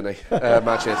own journey,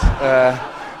 Maajid,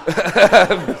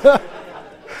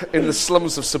 in the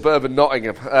slums of suburban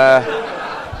Nottingham,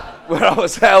 where I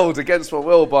was held against my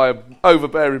will by an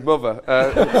overbearing mother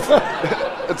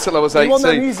until I was 18. You want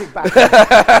that music back?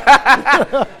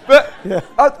 But yeah.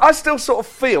 I still sort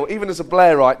of feel, even as a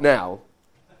Blairite now,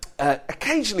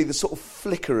 occasionally the sort of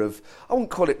flicker of, I wouldn't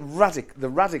call it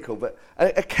radical, but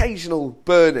occasional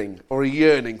burning or a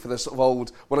yearning for the sort of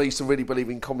old, when I used to really believe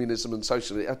in communism and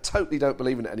socialism. I totally don't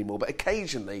believe in it anymore, but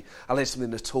occasionally I'll hear something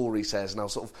the Tory says and I'll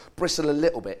sort of bristle a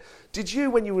little bit. Did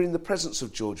you, when you were in the presence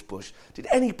of George Bush, did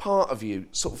any part of you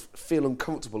sort of feel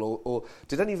uncomfortable, or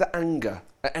did any of the anger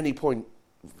at any point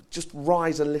just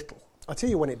rise a little? I'll tell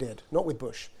you when it did, not with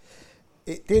Bush.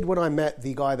 It did when I met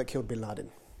the guy that killed bin Laden.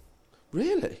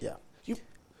 Really? Yeah.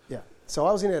 Yeah. So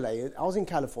I was in LA, I was in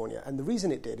California, and the reason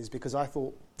it did is because I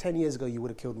thought 10 years ago you would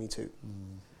have killed me too.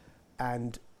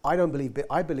 And I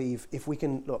believe if we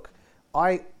can, look,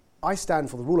 I stand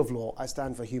for the rule of law, I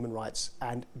stand for human rights,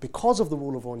 and because of the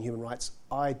rule of law and human rights,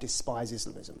 I despise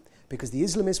Islamism. Because the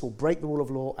Islamists will break the rule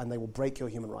of law and they will break your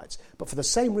human rights. But for the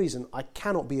same reason, I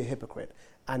cannot be a hypocrite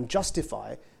and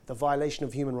justify the violation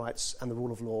of human rights and the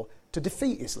rule of law to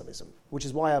defeat Islamism, which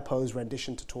is why I oppose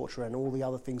rendition to torture and all the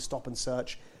other things, stop and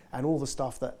search, and all the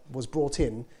stuff that was brought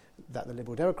in that the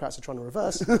Liberal Democrats are trying to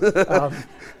reverse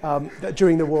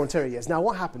during the war on terror years. Now,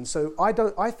 what happened? So I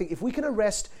think if we can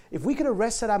arrest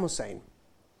Saddam Hussein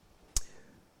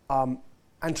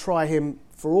and try him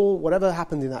for whatever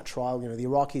happened in that trial, the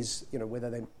Iraqis, whether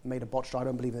they made a botched, I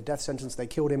don't believe in the death sentence, they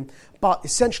killed him, but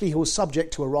essentially he was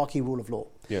subject to Iraqi rule of law.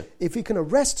 Yeah. If we can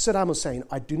arrest Saddam Hussein,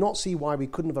 I do not see why we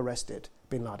couldn't have arrested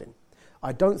bin Laden.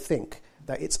 I don't think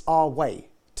that it's our way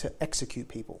to execute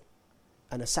people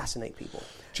and assassinate people.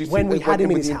 When we had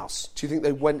him in his house. Do you think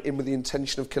they went in with the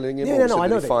intention of killing him? Yeah, no, I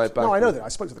know that. No, I know that. I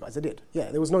spoke to the guys. They did.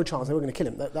 Yeah, there was no chance they were going to kill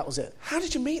him. That was it. How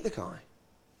did you meet the guy?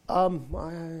 I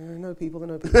know people that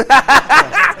know people.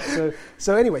 Yeah.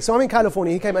 So anyway, I'm in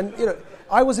California. He came, and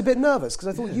I was a bit nervous because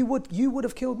I thought you would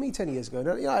have killed me 10 years ago.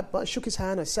 And, I shook his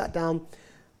hand. I sat down,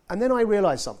 and then I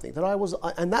realised something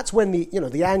that and that's when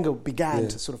the anger began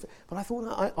to sort of. But I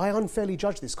thought I unfairly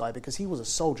judged this guy because he was a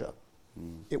soldier.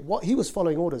 He was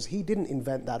following orders. He didn't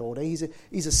invent that order. He's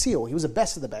a SEAL. He was the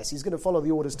best of the best. He's going to follow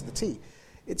the orders to the T.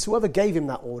 It's whoever gave him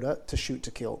that order to shoot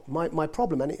to kill. My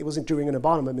problem, and it wasn't during an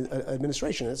Obama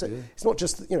administration. It's not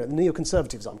just the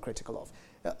neoconservatives I'm critical of.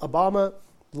 Obama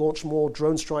launched more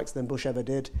drone strikes than Bush ever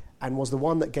did, and was the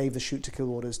one that gave the shoot to kill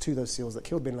orders to those SEALs that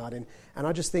killed bin Laden. And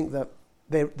I just think that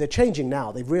they're changing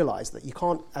now. They've realised that you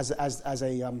can't, as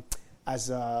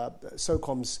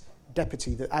SOCOM's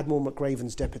deputy, the Admiral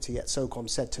McRaven's deputy at SOCOM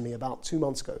said to me about 2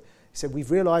 months ago. He said,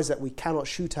 we've realised that we cannot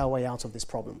shoot our way out of this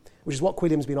problem, which is what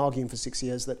Quilliam's been arguing for 6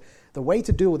 years, that the way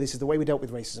to deal with this is the way we dealt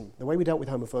with racism, the way we dealt with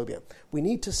homophobia. We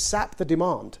need to sap the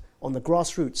demand on the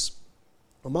grassroots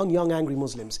among young angry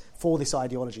Muslims for this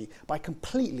ideology by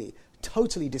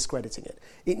totally discrediting it.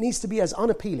 It needs to be as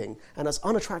unappealing and as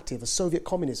unattractive as Soviet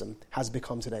communism has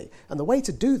become today. And the way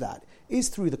to do that is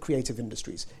through the creative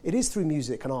industries. It is through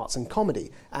music and arts and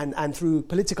comedy and through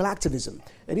political activism.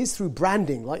 It is through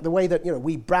branding, like the way that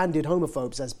we branded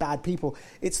homophobes as bad people.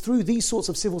 It's through these sorts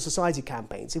of civil society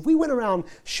campaigns. If we went around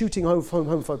shooting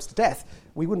homophobes to death,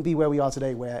 we wouldn't be where we are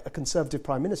today, where a conservative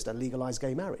prime minister legalised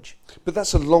gay marriage. But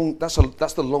that's the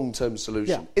long-term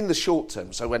solution. Yeah. In the short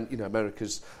term, so when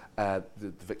America's the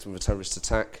victim of a terrorist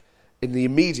attack, in the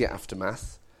immediate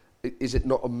aftermath, is it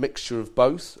not a mixture of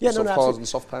both? Yeah, soft power and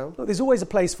soft power? Look, there's always a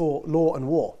place for law and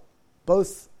war.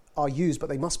 Both are used, but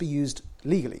they must be used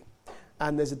legally.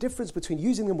 And there's a difference between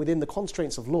using them within the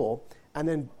constraints of law and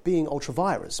then being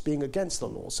ultra-virus, being against the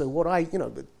law. So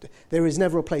there is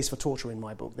never a place for torture in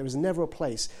my book. There is never a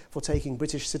place for taking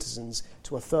British citizens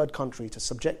to a third country to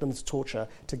subject them to torture,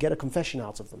 to get a confession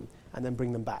out of them, and then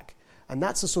bring them back. And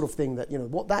that's the sort of thing that,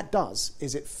 what that does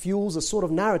is it fuels a sort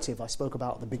of narrative I spoke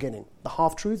about at the beginning. The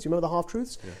half-truths, you remember the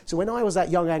half-truths? Yeah. So when I was that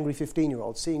young, angry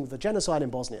 15-year-old, seeing the genocide in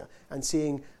Bosnia and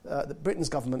seeing Britain's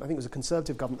government, I think it was a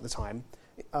conservative government at the time,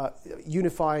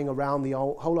 unifying around the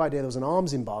whole idea there was an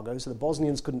arms embargo, so the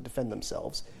Bosnians couldn't defend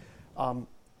themselves. And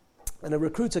a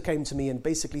recruiter came to me and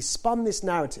basically spun this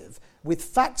narrative with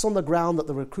facts on the ground that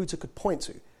the recruiter could point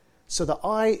to, so that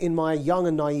I, in my young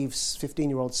and naive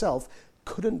 15-year-old self,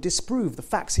 couldn't disprove the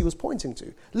facts he was pointing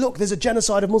to. Look, there's a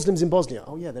genocide of Muslims in Bosnia.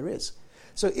 Oh yeah, there is.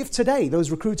 So if today those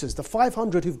recruiters, the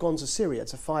 500 who've gone to Syria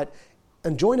to fight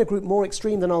and join a group more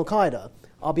extreme than Al-Qaeda,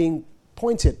 are being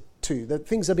pointed to, the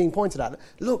things are being pointed at.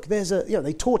 Look,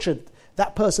 they tortured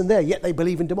that person there, yet they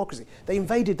believe in democracy. They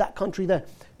invaded that country there.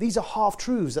 These are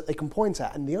half-truths that they can point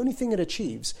at, and the only thing it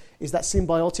achieves is that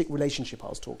symbiotic relationship I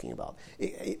was talking about.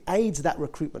 It aids that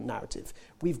recruitment narrative.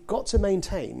 We've got to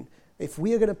maintain, if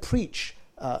we are going to preach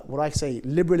what I say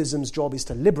liberalism's job is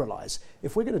to liberalize,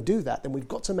 if we're going to do that, then we've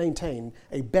got to maintain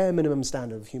a bare minimum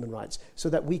standard of human rights so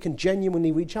that we can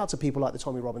genuinely reach out to people like the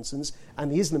Tommy Robinsons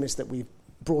and the Islamists that we've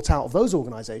brought out of those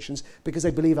organisations because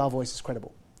they believe our voice is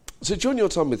credible. So during your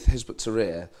time with Hizb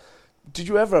ut-Tahrir, did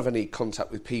you ever have any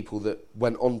contact with people that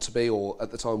went on to be, or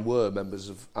at the time were, members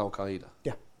of Al-Qaeda?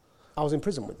 Yeah. I was in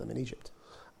prison with them in Egypt.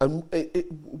 And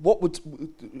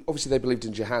obviously they believed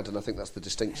in jihad, and I think that's the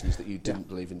distinction, is that you didn't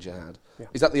believe in jihad. Yeah.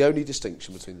 Is that the only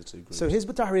distinction between the two groups? So Hizb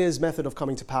ut-Tahrir's method of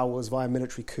coming to power was via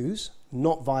military coups,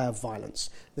 not via violence.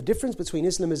 The difference between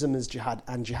Islamism and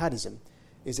jihadism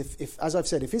is, if as I've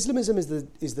said, if Islamism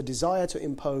is the desire to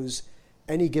impose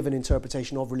any given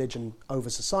interpretation of religion over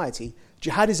society,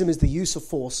 jihadism is the use of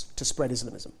force to spread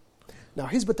Islamism. Now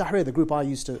Hizb ut-Tahrir, the group I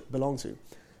used to belong to,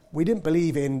 we didn't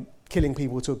believe in killing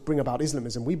people to bring about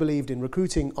Islamism. We believed in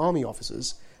recruiting army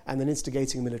officers and then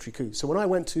instigating a military coup. So when I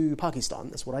went to Pakistan,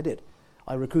 that's what I did.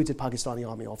 I recruited Pakistani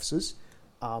army officers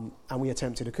and we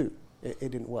attempted a coup. It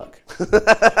didn't work.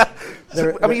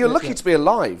 You're lucky to be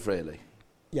alive, really.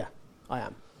 Yeah, I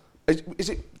am. Is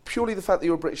it purely the fact that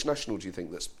you're a British national, do you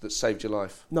think, that saved your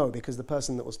life? No, because the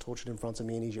person that was tortured in front of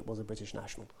me in Egypt was a British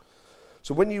national.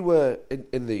 So when you were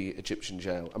in the Egyptian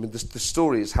jail, I mean, the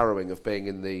story is harrowing of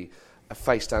being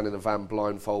face down in a van,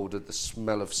 blindfolded, the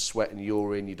smell of sweat and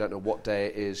urine, you don't know what day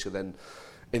it is, you're then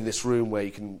in this room where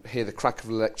you can hear the crack of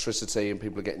electricity and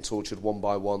people are getting tortured one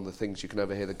by one, the things you can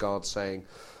overhear the guards saying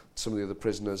to some of the other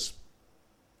prisoners.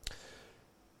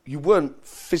 You weren't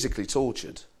physically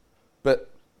tortured, but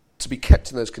to be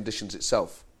kept in those conditions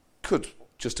itself could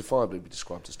justifiably be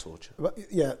described as torture. But,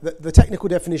 yeah, the technical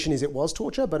definition is it was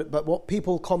torture, but what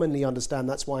people commonly understand,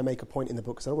 that's why I make a point in the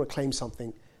book, because I don't want to claim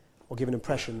something or give an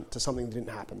impression to something that didn't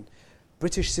happen. A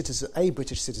British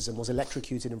citizen was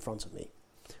electrocuted in front of me.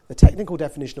 The technical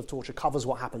definition of torture covers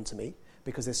what happened to me,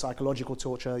 because there's psychological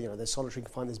torture, there's solitary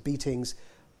confinement, there's beatings.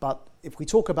 But if we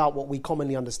talk about what we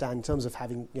commonly understand in terms of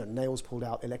having nails pulled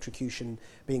out, electrocution,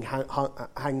 being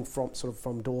hung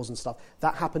from doors and stuff,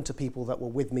 that happened to people that were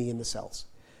with me in the cells.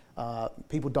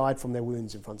 People died from their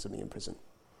wounds in front of me in prison.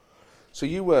 So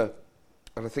you were,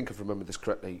 and I think I've remembered this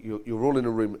correctly, you're all in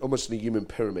a room, almost in a human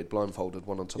pyramid, blindfolded,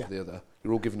 one on top of the other.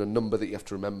 You're all given a number that you have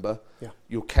to remember. Yeah.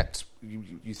 You're kept, you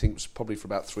think, it was probably for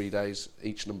about 3 days.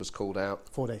 Each number's called out.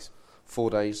 4 days. 4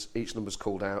 days, each number's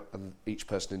called out, and each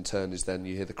person in turn is then,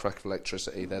 you hear the crack of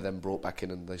electricity, they're then brought back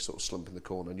in and they sort of slump in the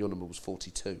corner, and your number was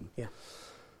 42. Yeah.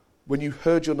 When you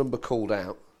heard your number called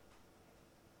out,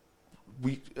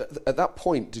 at that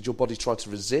point, did your body try to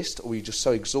resist, or were you just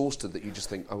so exhausted that you just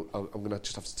think, I'm going to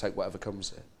just have to take whatever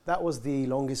comes here? That was the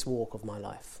longest walk of my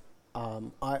life.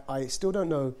 I still don't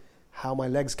know how my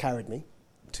legs carried me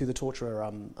to the torture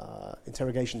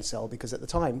interrogation cell, because at the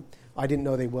time, I didn't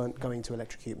know they weren't going to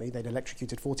electrocute me. They'd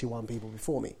electrocuted 41 people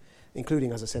before me,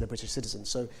 including, as I said, a British citizen.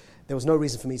 So there was no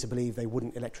reason for me to believe they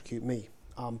wouldn't electrocute me.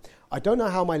 I don't know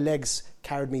how my legs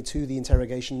carried me to the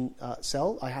interrogation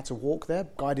cell. I had to walk there,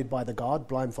 guided by the guard,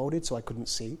 blindfolded, so I couldn't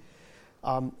see.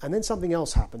 And then something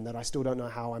else happened that I still don't know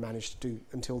how I managed to do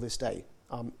until this day.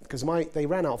 Because they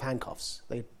ran out of handcuffs.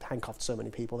 They handcuffed so many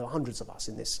people. There were hundreds of us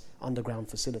in this underground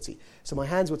facility. So my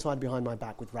hands were tied behind my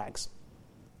back with rags.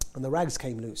 And the rags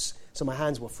came loose, so my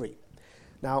hands were free.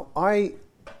 Now, I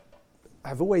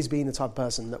have always been the type of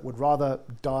person that would rather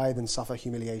die than suffer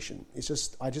humiliation. It's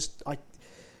just,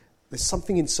 there's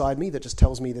something inside me that just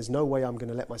tells me there's no way I'm going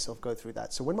to let myself go through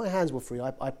that. So when my hands were free,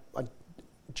 I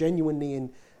genuinely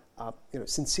and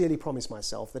sincerely promised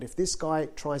myself that if this guy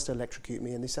tries to electrocute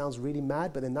me, and this sounds really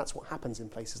mad, but then that's what happens in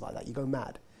places like that, you go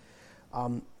mad.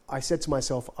 I said to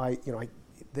myself,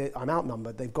 I'm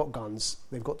outnumbered, they've got guns,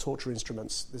 they've got torture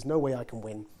instruments, there's no way I can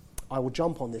win. I will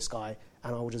jump on this guy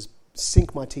and I will just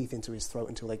sink my teeth into his throat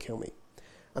until they kill me.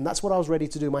 And that's what I was ready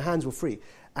to do. My hands were free.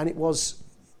 And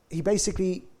he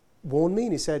basically warned me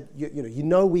and he said, you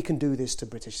know we can do this to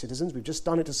British citizens. We've just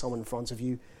done it to someone in front of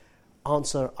you.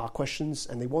 answer our questions,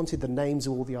 and they wanted the names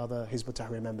of all the other Hizb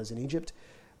ut-Tahrir members in Egypt.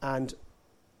 And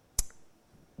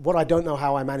what I don't know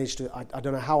how I managed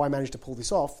to pull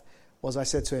this off was I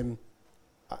said to him,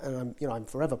 and I'm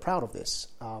forever proud of this.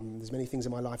 There's many things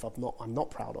in my life I'm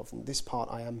not proud of, and this part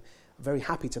I am very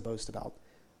happy to boast about.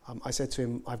 I said to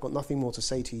him, I've got nothing more to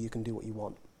say to you. You can do what you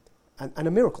want. And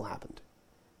a miracle happened.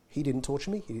 He didn't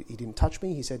torture me. He didn't touch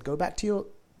me. He said, go back to your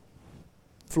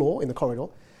floor in the corridor.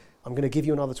 I'm going to give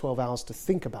you another 12 hours to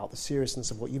think about the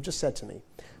seriousness of what you've just said to me.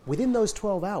 Within those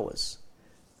 12 hours,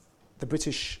 the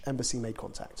British embassy made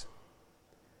contact.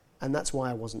 And that's why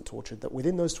I wasn't tortured, that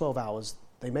within those 12 hours,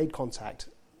 they made contact.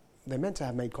 They're meant to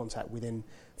have made contact within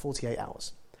 48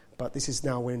 hours. But this is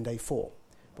now, we're in day 4.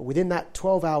 But within that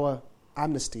 12-hour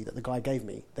amnesty that the guy gave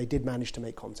me, they did manage to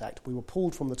make contact. We were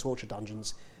pulled from the torture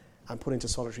dungeons and put into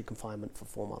solitary confinement for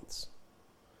 4 months.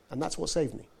 And that's what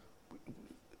saved me.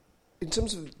 In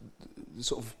terms of the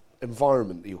sort of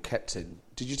environment that you're kept in,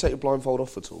 did you take your blindfold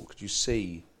off at all? Could you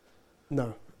see?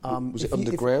 No. Was it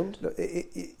underground?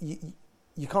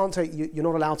 You can't take. You're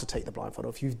not allowed to take the blindfold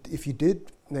off. If you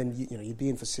did, then you'd be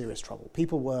in for serious trouble.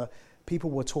 People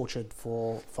were tortured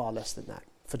for far less than that.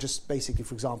 For just basically,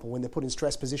 for example, when they're put in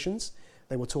stress positions,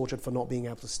 they were tortured for not being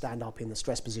able to stand up in the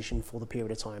stress position for the period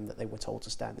of time that they were told to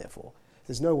stand there for.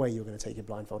 There's no way you're going to take your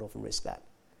blindfold off and risk that.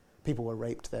 People were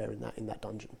raped there in that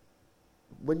dungeon.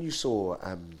 When you saw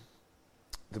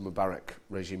the Mubarak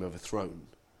regime overthrown,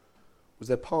 was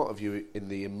there part of you in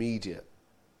the immediate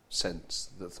sense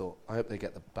that thought, I hope they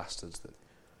get the bastards that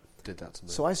did that to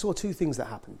me? So I saw 2 things that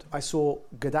happened. I saw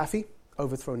Gaddafi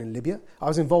overthrown in Libya. I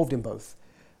was involved in both.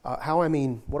 What I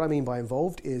mean by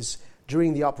involved is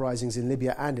during the uprisings in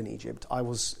Libya and in Egypt, I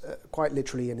was quite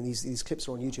literally, and these clips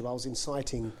are on YouTube, I was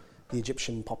inciting the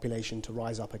Egyptian population to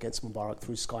rise up against Mubarak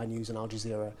through Sky News and Al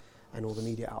Jazeera and all the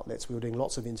media outlets. We were doing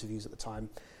lots of interviews at the time.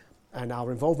 And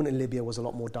our involvement in Libya was a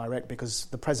lot more direct because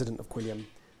the president of Quilliam,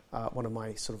 one of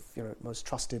my sort of most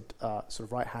trusted sort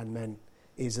of right-hand men,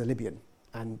 is a Libyan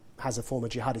and has a former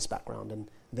jihadist background and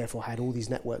therefore had all these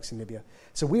networks in Libya.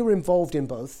 So we were involved in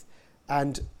both.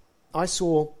 And I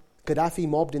saw Gaddafi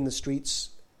mobbed in the streets,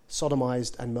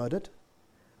 sodomized and murdered.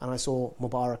 And I saw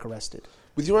Mubarak arrested.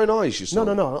 With your own eyes, you saw?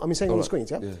 No. I mean, saying on the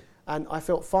screens, yeah? Yeah. And I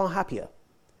felt far happier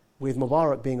with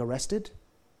Mubarak being arrested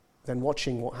than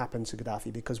watching what happened to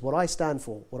Gaddafi, because what I stand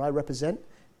for, what I represent,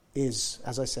 is,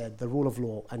 as I said, the rule of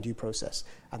law and due process.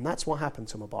 And that's what happened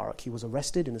to Mubarak. He was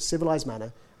arrested in a civilized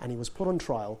manner, and he was put on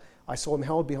trial. I saw him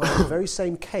held behind the very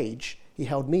same cage he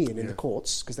held me in the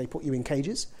courts, because they put you in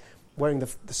cages, wearing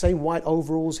the same white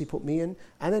overalls he put me in.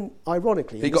 And then,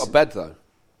 ironically... He got a bed, though?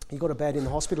 He got a bed in the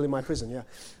hospital in my prison, yeah.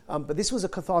 But this was a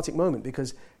cathartic moment,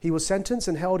 because he was sentenced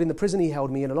and held in the prison he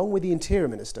held me in, along with the interior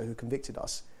minister who convicted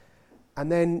us. And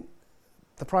then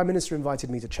the Prime Minister invited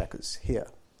me to Chequers here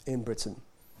in Britain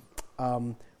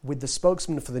with the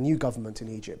spokesman for the new government in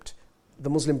Egypt, the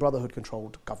Muslim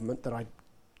Brotherhood-controlled government that I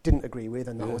didn't agree with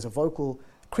and I was a vocal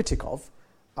critic of.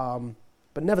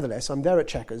 But nevertheless, I'm there at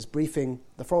Chequers briefing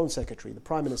the Foreign Secretary, the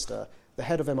Prime Minister, the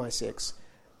head of MI6,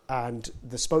 and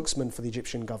the spokesman for the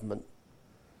Egyptian government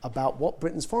about what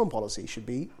Britain's foreign policy should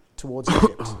be towards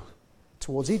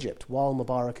Egypt, while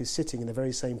Mubarak is sitting in the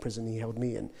very same prison he held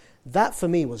me in. That, for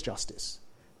me, was justice.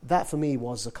 That, for me,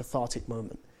 was a cathartic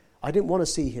moment. I didn't want to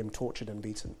see him tortured and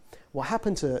beaten. What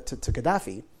happened to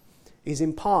Gaddafi is,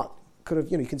 in part,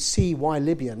 you can see why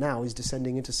Libya now is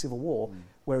descending into civil war,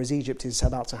 whereas Egypt is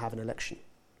about to have an election.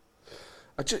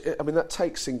 I mean, that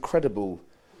takes incredible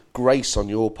grace on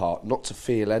your part not to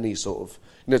feel any sort of...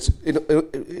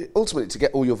 ultimately, to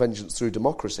get all your vengeance through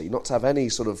democracy, not to have any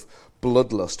sort of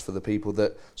bloodlust for the people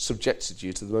that subjected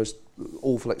you to the most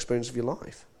awful experience of your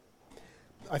life.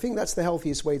 I think that's the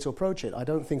healthiest way to approach it. I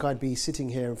don't think I'd be sitting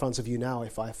here in front of you now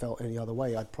if I felt any other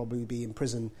way. I'd probably be in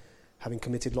prison having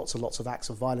committed lots and lots of acts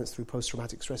of violence through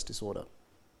post-traumatic stress disorder.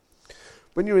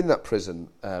 When you're in that prison,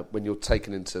 when you're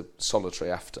taken into solitary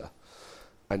after,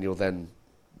 and you're then...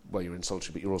 Well, you're in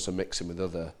solitary, but you're also mixing with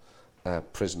other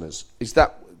prisoners. Was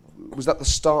that the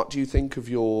start, do you think, of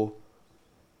your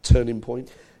turning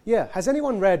point? Yeah. Has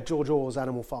anyone read George Orwell's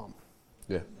Animal Farm?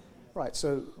 Yeah. Right,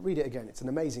 so read it again. It's an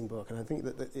amazing book, and I think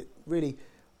that it really...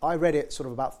 I read it sort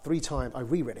of about 3 times. I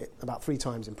reread it about 3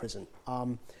 times in prison.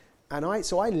 So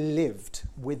I lived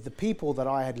with the people that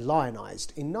I had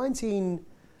lionized. In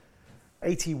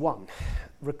 1981,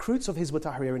 recruits of Hizb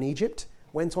ut-Tahrir in Egypt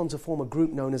went on to form a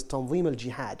group known as Tanzim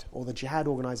al-Jihad, or the Jihad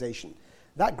Organization.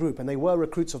 That group, and they were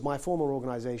recruits of my former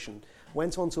organization,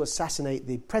 went on to assassinate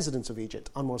the president of Egypt,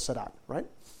 Anwar Sadat, right?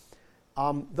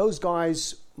 Those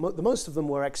guys, the most of them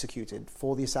were executed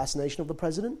for the assassination of the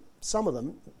president. Some of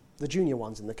them, the junior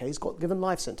ones in the case, got given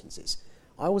life sentences.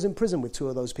 I was in prison with two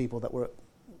of those people that were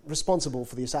responsible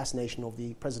for the assassination of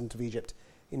the president of Egypt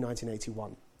in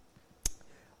 1981.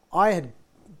 I had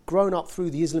grown up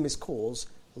through the Islamist cause,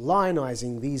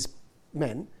 lionizing these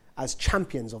men as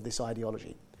champions of this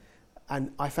ideology.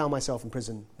 And I found myself in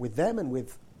prison with them and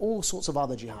with all sorts of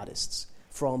other jihadists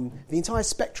from the entire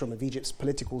spectrum of Egypt's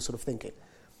political sort of thinking.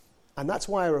 And that's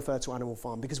why I refer to Animal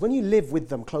Farm, because when you live with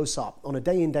them close up on a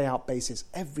day-in, day-out basis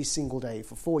every single day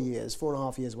for 4 years,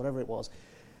 4.5 years, whatever it was,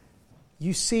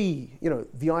 you see,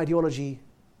 the ideology,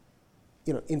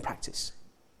 in practice.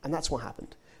 And that's what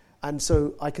happened. And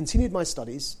so I continued my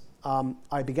studies.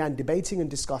 I began debating and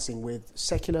discussing with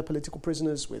secular political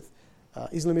prisoners, with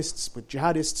Islamists, with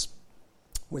jihadists,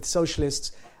 with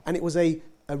socialists, and it was a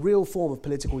real form of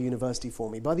political university for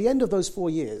me. By the end of those 4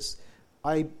 years,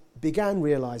 I began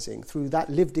realizing through that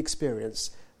lived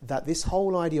experience that this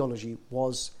whole ideology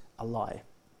was a lie.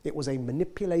 It was a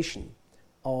manipulation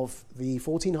of the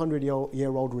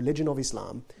 1400-year-old religion of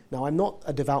Islam. Now, I'm not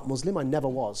a devout Muslim, I never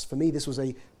was. For me, this was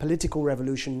a political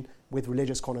revolution with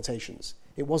religious connotations.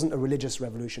 It wasn't a religious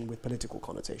revolution with political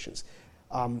connotations.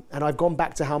 And I've gone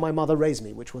back to how my mother raised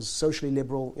me, which was socially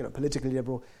liberal, politically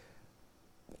liberal.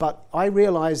 But I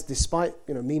realized, despite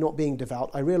me not being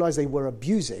devout, I realized they were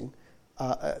abusing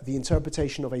the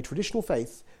interpretation of a traditional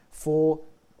faith for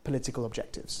political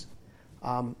objectives.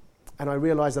 And I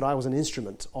realized that I was an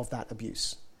instrument of that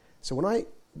abuse. So when I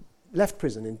left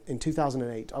prison in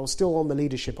 2008, I was still on the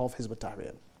leadership of Hizb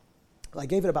ut-Tahrir. I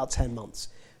gave it about 10 months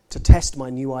to test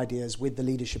my new ideas with the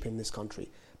leadership in this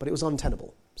country, but it was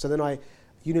untenable. So then I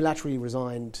unilaterally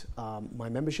resigned my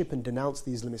membership and denounced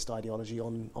the Islamist ideology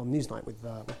on Newsnight with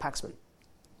Paxman.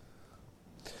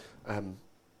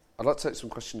 I'd like to take some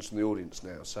questions from the audience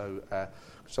now. So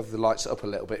just have the lights up a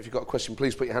little bit. If you've got a question,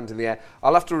 please put your hand in the air.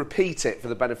 I'll have to repeat it for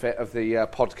the benefit of the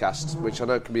podcast, which I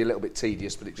know can be a little bit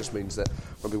tedious, but it just means that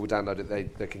when people download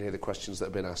it, they can hear the questions that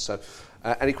have been asked. So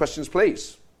any questions,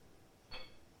 please?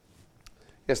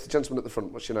 Yes, the gentleman at the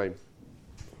front. What's your name?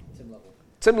 Tim Lovell.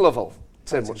 Tim Lovell.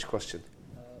 Tim, what's your question?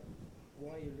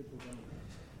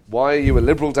 Why are you a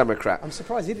Liberal Democrat? I'm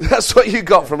surprised you didn't. That's what you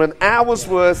got from an hour's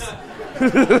worth.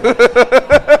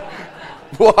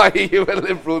 Why are you a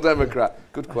Liberal Democrat?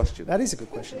 Good question. That is a good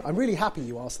question. I'm really happy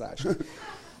you asked that, actually.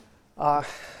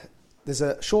 There's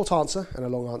a short answer and a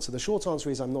long answer. The short answer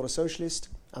is I'm not a socialist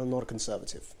and I'm not a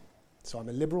conservative. So I'm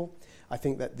a liberal. I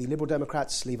think that the Liberal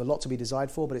Democrats leave a lot to be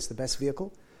desired for, but it's the best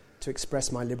vehicle to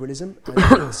express my liberalism,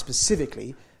 and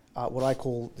specifically what I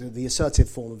call the assertive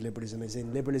form of liberalism, is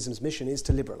in liberalism's mission is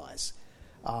to liberalise.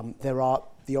 There are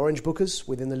the Orange Bookers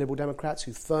within the Liberal Democrats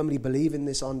who firmly believe in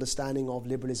this understanding of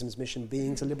liberalism's mission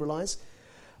being to liberalise.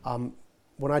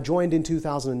 When I joined in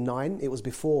 2009, it was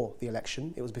before the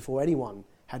election. It was before anyone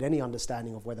had any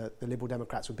understanding of whether the Liberal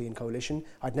Democrats would be in coalition.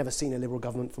 I'd never seen a Liberal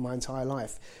government for my entire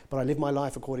life, but I lived my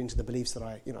life according to the beliefs that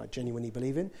I genuinely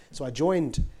believe in. So I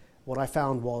joined what I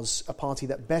found was a party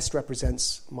that best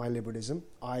represents my liberalism.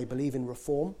 I believe in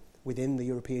reform within the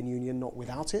European Union, not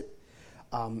without it.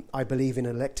 I believe in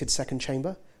an elected second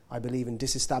chamber. I believe in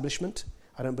disestablishment.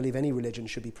 I don't believe any religion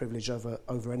should be privileged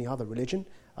over any other religion.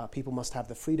 People must have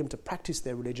the freedom to practice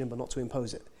their religion, but not to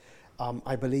impose it.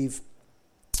 I believe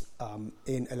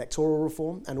in electoral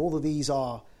reform, and all of these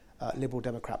are Liberal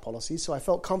Democrat policies. So I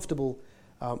felt comfortable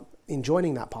in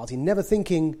joining that party, never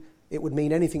thinking it would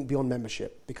mean anything beyond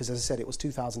membership, because, as I said, it was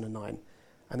 2009.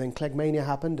 And then Cleggmania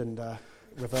happened and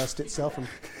reversed itself. And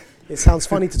it sounds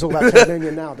funny to talk about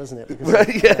Cleggmania now, doesn't it?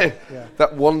 Because, yeah,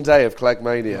 that one day of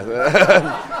Cleggmania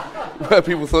where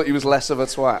people thought he was less of a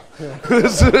twat.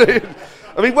 Yeah.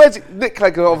 I mean, Nick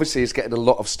Clegg obviously is getting a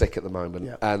lot of stick at the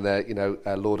moment, and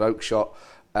Lord Oakeshott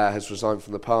has resigned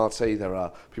from the party. There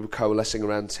are people coalescing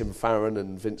around Tim Farron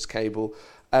and Vince Cable.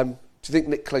 Do you think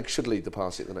Nick Clegg should lead the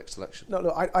party at the next election?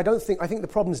 No, I don't think. I think the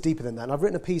problem's deeper than that. And I've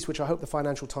written a piece which I hope the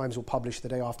Financial Times will publish the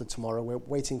day after tomorrow. We're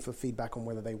waiting for feedback on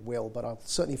whether they will, but I'll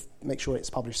certainly make sure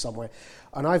it's published somewhere.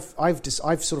 And I've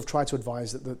sort of tried to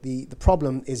advise that the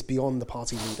problem is beyond the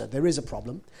party leader. There is a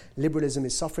problem. Liberalism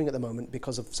is suffering at the moment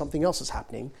because of something else that's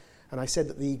happening. And I said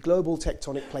that the global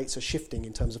tectonic plates are shifting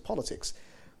in terms of politics.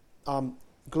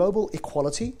 Global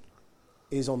equality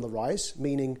is on the rise,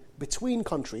 meaning between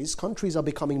countries are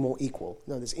becoming more equal.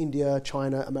 Now, there's India,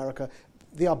 China, America.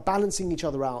 They are balancing each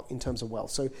other out in terms of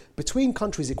wealth. So between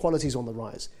countries, equality is on the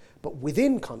rise. But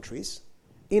within countries,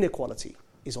 inequality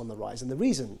is on the rise. And the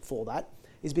reason for that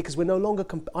is because I'm no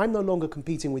longer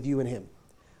competing with you and him.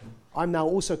 I'm now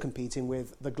also competing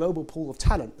with the global pool of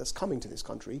talent that's coming to this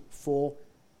country for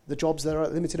the jobs that are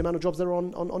limited amount of jobs that are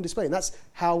on display. And that's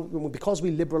how, because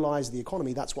we liberalise the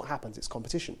economy, that's what happens. It's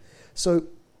competition. So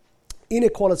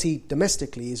inequality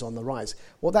domestically is on the rise.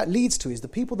 What that leads to is the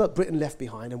people that Britain left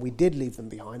behind, and we did leave them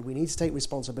behind, we need to take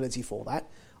responsibility for that,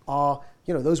 are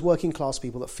those working class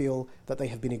people that feel that they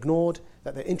have been ignored,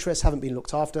 that their interests haven't been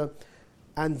looked after,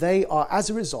 and they are, as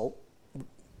a result,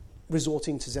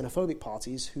 resorting to xenophobic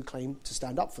parties who claim to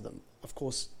stand up for them. Of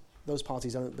course, those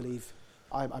parties I believe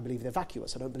they're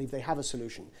vacuous. I don't believe they have a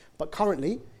solution. But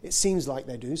currently, it seems like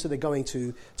they do, so they're going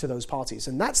to those parties.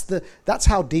 And that's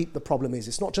how deep the problem is.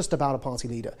 It's not just about a party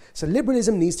leader. So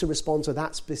liberalism needs to respond to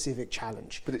that specific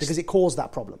challenge because it caused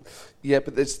that problem. Yeah,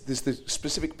 but there's the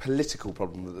specific political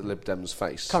problem that the Lib Dems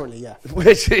face. Currently, yeah.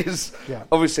 Which is,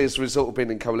 obviously, as a result of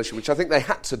being in coalition, which I think they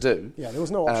had to do. Yeah, there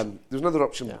was no option. There was no other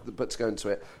option but to go into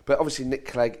it. But obviously, Nick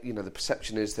Clegg, the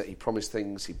perception is that he promised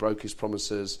things, he broke his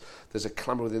promises. There's a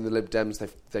clamour within the Lib Dems.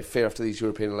 They fear after these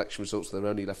European election results they're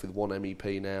only left with one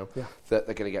MEP now, that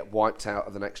they're going to get wiped out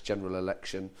of the next general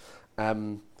election.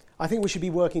 I think we should be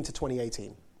working to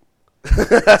 2018.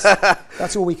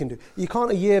 That's all we can do. You can't,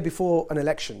 a year before an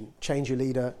election, change your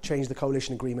leader, change the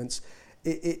coalition agreements.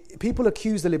 People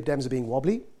accuse the Lib Dems of being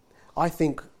wobbly. I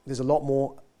think there's a lot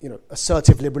more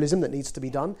assertive liberalism that needs to be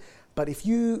done. But if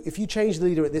you change the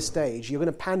leader at this stage, you're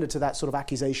going to pander to that sort of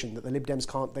accusation that the Lib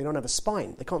Dems they don't have a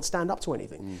spine. They can't stand up to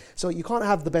anything. So you can't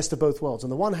have the best of both worlds. On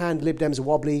the one hand, Lib Dems are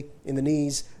wobbly in the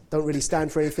knees, don't really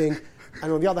stand for anything.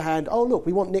 And on the other hand, oh, look,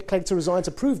 we want Nick Clegg to resign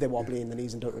to prove they're wobbly in the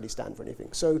knees and don't really stand for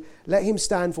anything. So let him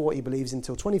stand for what he believes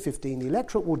until 2015. The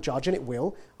electorate will judge, and it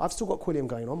will. I've still got Quilliam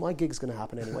going on. My gig's going to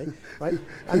happen anyway, right?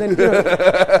 And then,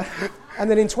 and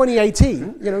then in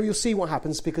 2018, you'll see what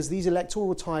happens because these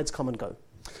electoral tides come and go.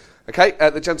 Okay,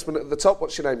 the gentleman at the top,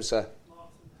 what's your name, sir?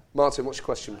 Martin, what's your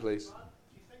question, please? Do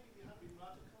you think if you had been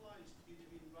radicalised, you'd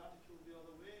have been radical the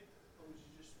other way, or would you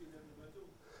just been in the middle?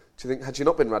 Do you think, had you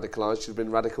not been radicalised, you'd have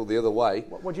been radical the other way?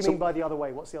 What do you mean by the other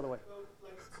way? What's the other way? Well,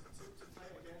 like, to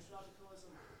fight against radicalism,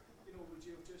 would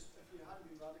you have just, if you hadn't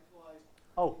been radicalised,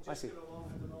 I see. Get along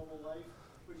with a normal life,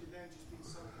 would you then just be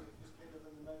something that was kind of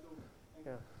in the middle?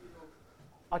 And,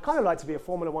 I kind of like to be a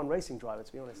Formula One racing driver,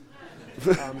 to be honest.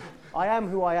 I am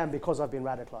who I am because I've been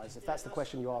radicalised, if that's the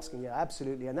question you're asking. Yeah,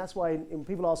 absolutely. And that's why when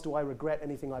people ask, do I regret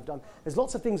anything I've done? There's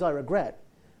lots of things I regret,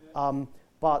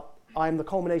 but I'm the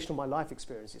culmination of my life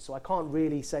experiences. So I can't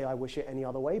really say I wish it any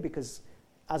other way because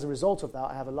as a result of that,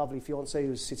 I have a lovely fiancée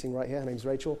who's sitting right here. Her name's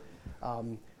Rachel,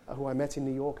 who I met in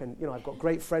New York. And, I've got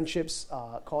great friendships.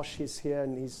 Kosh is here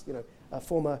and he's, a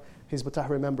former Hizb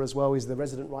ut-Tahrir member as well. He's the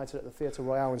resident writer at the Theatre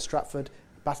Royale in Stratford.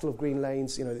 Battle of Green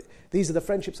Lanes, these are the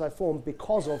friendships I formed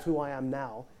because of who I am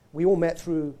now. We all met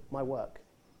through my work.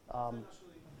 I think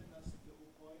that's the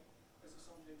whole point.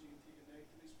 Sometimes you can take a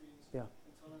negative experience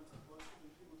and turn it into a positive,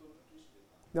 and people don't appreciate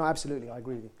that. No, absolutely, I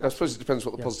agree with you. I suppose it depends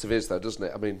what the positive is, though, doesn't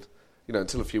it? I mean,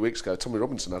 until a few weeks ago, Tommy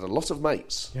Robinson had a lot of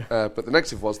mates, but the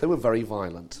negative was they were very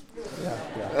violent.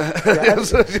 There has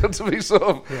to be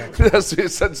there has to be a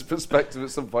sense of perspective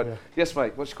at some point. Yeah. Yes,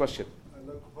 mate, what's your question?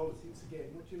 Local politics again.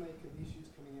 What do you make of the issues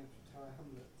coming out of Tower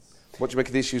Hamlets? What do you make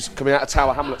of the issues coming out of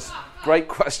Tower Hamlets? Great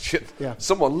question. Yeah.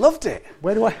 Someone loved it.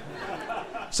 Where do I...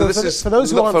 So this is for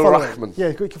those who aren't following. Rahman.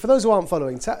 Yeah, for those who aren't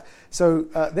following.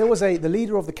 There was the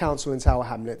leader of the council in Tower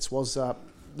Hamlets was the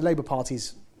Labour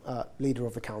Party's leader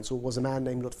of the council was a man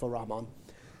named Lutfur Rahman,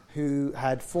 who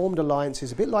had formed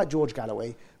alliances a bit like George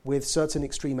Galloway with certain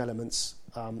extreme elements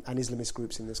and Islamist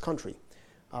groups in this country.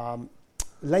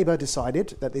 Labour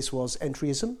decided that this was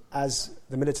entryism, as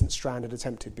the militant strand had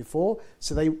attempted before,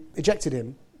 so they ejected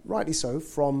him, rightly so,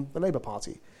 from the Labour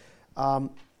Party.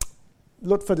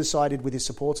 Lutfur decided with his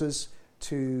supporters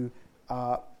to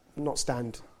not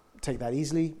take that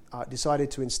easily,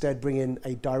 decided to instead bring in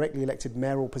a directly elected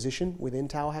mayoral position within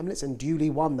Tower Hamlets and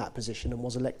duly won that position and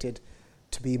was elected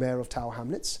to be mayor of Tower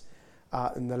Hamlets.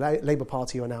 And the Labour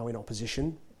Party are now in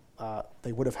opposition.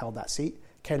 They would have held that seat.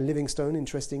 Ken Livingstone,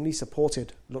 interestingly,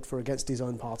 supported Lutfur against his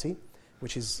own party,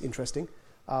 which is interesting.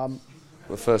 The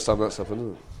first time that's happened,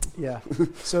 isn't it? Yeah.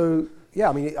 So,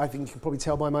 I mean, I think you can probably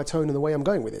tell by my tone and the way I'm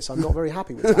going with this. I'm not very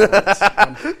happy with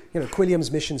that.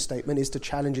 Quilliam's mission statement is to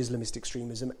challenge Islamist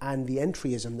extremism and the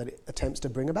entryism that it attempts to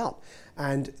bring about.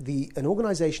 And an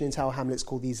organisation in Tower Hamlets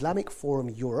called the Islamic Forum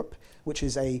Europe, which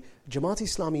is a Jamaat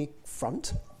Islami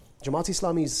front. Jamaat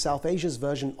Islami is South Asia's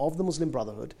version of the Muslim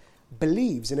Brotherhood,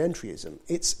 believes in entryism.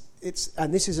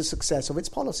 And this is a success of its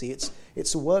policy.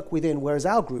 It's a work within, whereas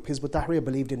our group, Hizb ut-Tahrir,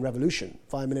 believed in revolution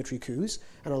via military coups,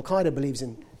 and Al-Qaeda believes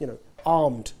in,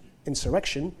 armed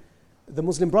insurrection. The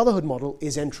Muslim Brotherhood model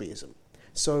is entryism.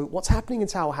 So what's happening in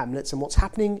Tower Hamlets and what's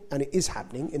happening, and it is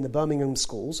happening, in the Birmingham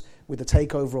schools with the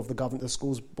takeover of the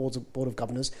schools board of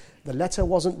governors, the letter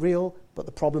wasn't real, but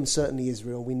the problem certainly is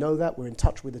real. We know that. We're in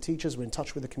touch with the teachers. We're in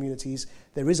touch with the communities.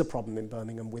 There is a problem in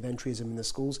Birmingham with entryism in the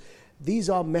schools. These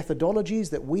are methodologies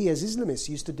that we as Islamists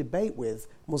used to debate with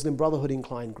Muslim Brotherhood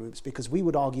inclined groups, because we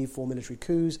would argue for military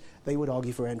coups, they would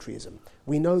argue for entryism.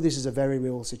 We know this is a very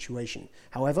real situation.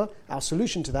 However, our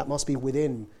solution to that must be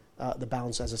within the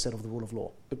bounds, as I said, of the rule of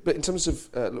law. But in terms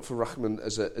of Lutfur Rahman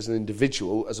as an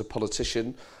individual, as a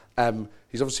politician,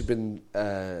 he's obviously been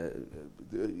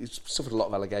he's suffered a lot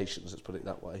of allegations. Let's put it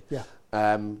that way. Yeah.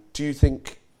 Do you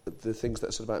think the things that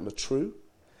are said about him are true?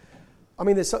 I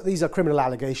mean, these are criminal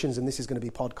allegations, and this is going to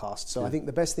be podcast. So I think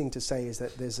the best thing to say is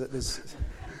that there's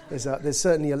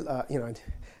certainly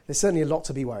there's certainly a lot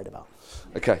to be worried about.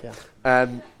 Okay. Yeah.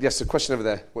 Yes. A question over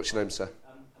there. What's your name, sir?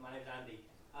 My name's Andy.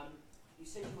 You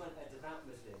said you weren't a devout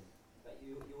Muslim, but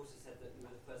you also said that you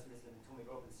were the first Muslim Tommy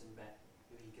Robinson met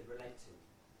who he could relate to.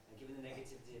 And given the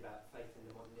negativity about faith in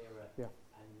the modern era, and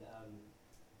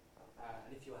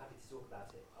if you're happy to talk about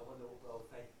it, I wonder what role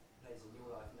faith plays in your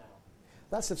life now.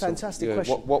 That's a fantastic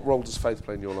question. What role does faith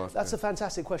play in your life? That's a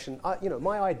fantastic question.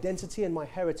 My identity and my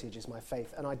heritage is my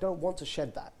faith, and I don't want to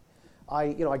shed that.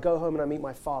 I go home and I meet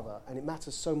my father, and it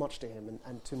matters so much to him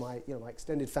and to my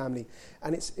extended family,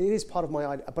 and it is part of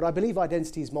my. But I believe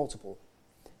identity is multiple,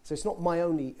 so it's not my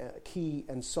only key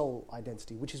and sole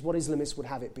identity, which is what Islamists would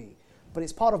have it be. But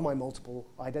it's part of my multiple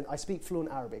identity. I speak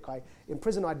fluent Arabic. In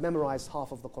prison I'd memorized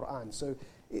half of the Quran, so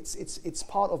it's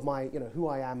part of my who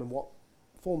I am and what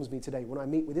forms me today. When I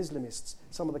meet with Islamists,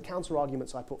 some of the counter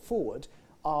arguments I put forward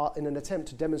are in an attempt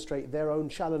to demonstrate their own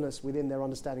shallowness within their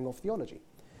understanding of theology.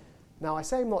 Now, I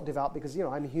say I'm not devout because,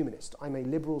 I'm a humanist. I'm a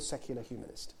liberal, secular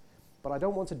humanist. But I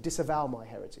don't want to disavow my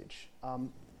heritage.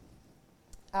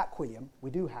 At Quilliam,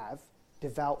 we do have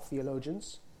devout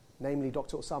theologians, namely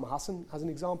Dr. Osama Hassan, as an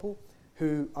example,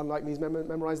 who, unlike me, has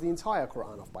memorized the entire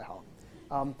Quran off by heart.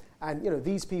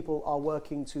 These people are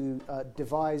working to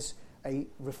devise a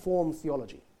reformed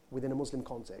theology within a Muslim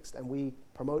context, and we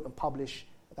promote and publish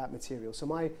that material. So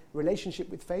my relationship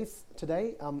with faith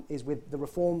today is with the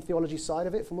reform theology side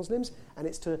of it for Muslims, and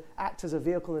it's to act as a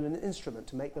vehicle and an instrument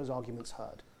to make those arguments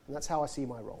heard. And that's how I see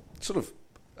my role. Sort of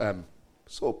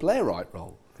Blairite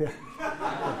role. Yeah.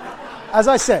 As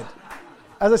I said,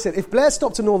 if Blair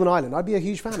stopped to Northern Ireland, I'd be a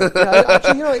huge fan.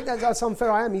 That's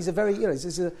unfair. I am. He's a very,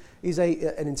 he's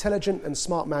an intelligent and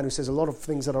smart man who says a lot of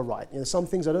things that are right. Some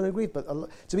things I don't agree with, but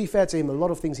to be fair to him, a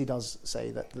lot of things he does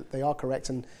say that they are correct.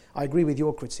 And I agree with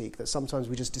your critique that sometimes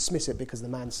we just dismiss it because the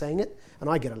man's saying it, and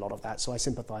I get a lot of that. So I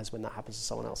sympathise when that happens to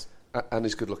someone else. And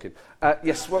he's good looking.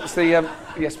 Yes. What was the?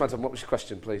 Yes, madam. What was your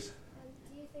question, please?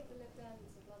 Do you think the Lib Dems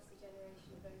have lost a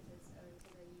generation of voters owing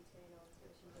to the U-turn on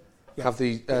tuition fees? Yeah. Have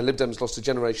the Lib Dems lost a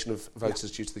generation of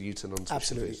voters due to the U-turn on tuition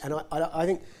Absolutely. fees? And I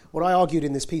think what I argued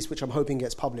in this piece, which I'm hoping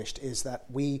gets published, is that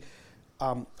we.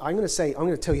 I'm going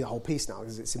to tell you the whole piece now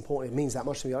because it's important. It means that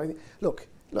much to me. I think, look.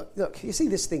 You see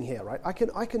this thing here, right? I can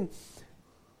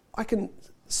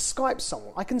Skype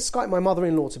someone. I can Skype my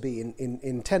mother-in-law to be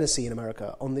in Tennessee in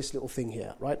America on this little thing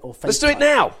here, right? Or FaceTime. Let's do it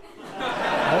now.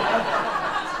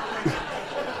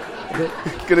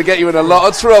 Going to get you in a lot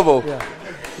of trouble. Yeah.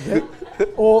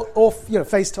 Or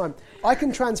FaceTime. I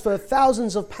can transfer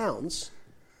thousands of pounds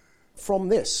from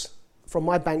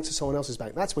my bank to someone else's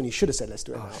bank. That's when you should have said, "Let's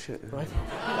do it now." Shit. Right?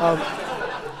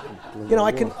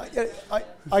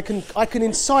 I can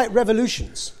incite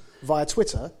revolutions via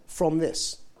Twitter from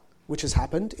this, which has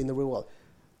happened in the real world.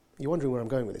 You're wondering where I'm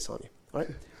going with this, aren't you? Right?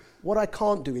 What I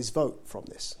can't do is vote from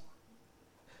this.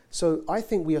 So I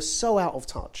think we are so out of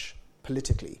touch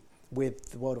politically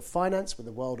with the world of finance, with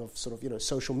the world of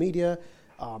social media.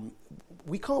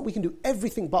 We can do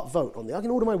everything but vote on this. I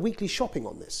can order my weekly shopping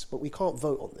on this, but we can't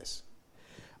vote on this.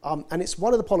 And it's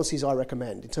one of the policies I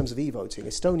recommend in terms of e-voting.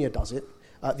 Estonia does it.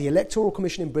 The Electoral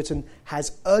Commission in Britain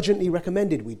has urgently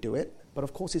recommended we do it, but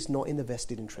of course it's not in the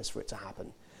vested interest for it to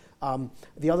happen.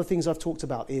 The other things I've talked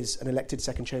about is an elected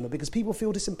second chamber because people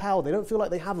feel disempowered. They don't feel like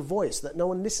they have a voice, that no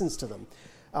one listens to them.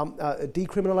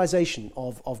 Decriminalisation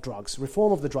of drugs,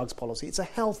 reform of the drugs policy. It's a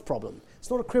health problem.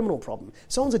 It's not a criminal problem.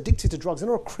 If someone's addicted to drugs, they're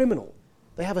not a criminal.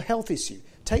 They have a health issue.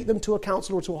 Take them to a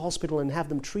counsellor or to a hospital and have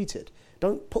them treated.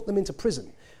 Don't put them into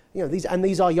prison.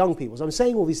 These are young people. So I'm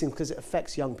saying all these things because it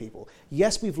affects young people.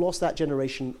 Yes, we've lost that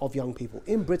generation of young people.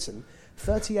 In Britain,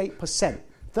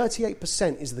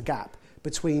 38% is the gap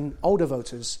between older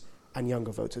voters and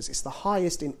younger voters. It's the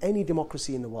highest in any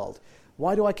democracy in the world.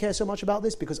 Why do I care so much about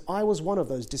this? Because I was one of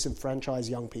those disenfranchised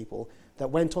young people that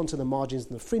went onto the margins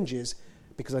and the fringes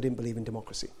because I didn't believe in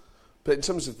democracy. But in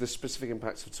terms of the specific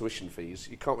impacts of tuition fees,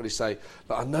 you can't really say,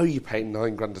 like, I know you're paying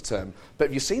 $9,000 a term, but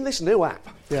have you seen this new app?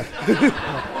 Yeah.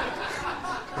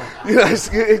 You know,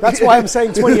 That's why I'm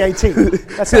saying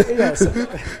 2018. That's it, yes.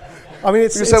 I mean, you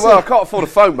say, well, I can't afford a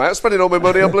phone, mate. I'm spending all my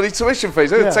money on bloody tuition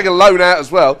fees. I'm going to take a loan out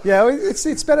as well. Yeah,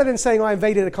 it's better than saying I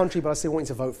invaded a country, but I still want you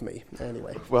to vote for me.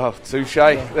 Anyway. Well, touche.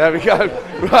 Yeah. There we go.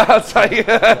 Right, I'll take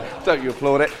don't you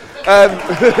applaud it.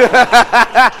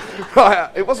 Right,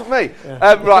 it wasn't me.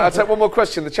 Yeah. Right, I'll take one more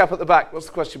question. The chap at the back. What's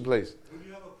the question, please? Would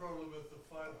you have a problem if the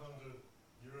 500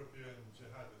 European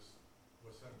jihadists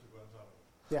were sent to Guantanamo?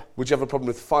 Yeah. Would you have a problem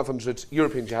if 500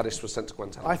 European jihadists were sent to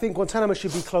Guantanamo? I think Guantanamo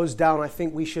should be closed down. I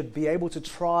think we should be able to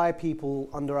try people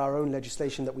under our own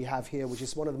legislation that we have here, which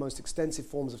is one of the most extensive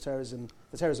forms of terrorism,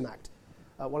 the Terrorism Act,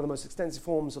 one of the most extensive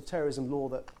forms of terrorism law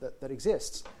that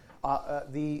exists.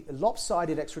 The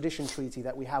lopsided extradition treaty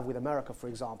that we have with America, for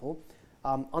example,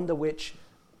 under which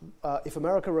if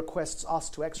America requests us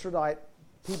to extradite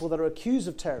people that are accused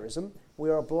of terrorism, we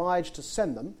are obliged to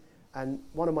send them. And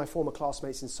one of my former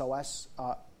classmates in SOAS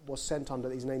was sent under,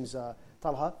 his name's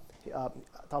Talha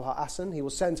Hassan. He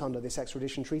was sent under this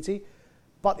extradition treaty,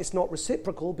 but it's not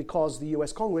reciprocal because the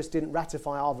US Congress didn't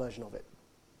ratify our version of it.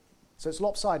 So it's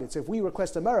lopsided. So if we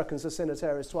request Americans to send a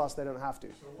terrorist to us, they don't have to.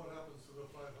 So what happens to the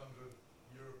 500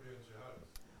 European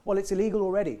jihadists? Well, it's illegal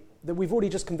already. We've already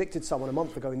just convicted someone a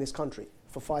month ago in this country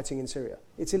for fighting in Syria.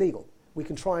 It's illegal. We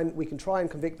can try and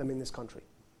convict them in this country.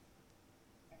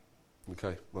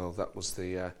 Okay, well, that was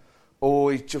the... Oh,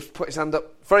 he just put his hand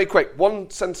up. Very quick.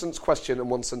 One sentence question and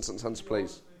one sentence answer,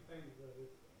 please. I think that if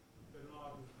Bin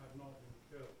Laden had not been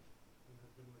killed and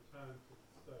had been returned to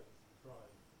the States and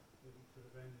tried, that it could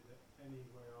have ended it any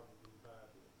way other than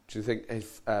badly. Do you think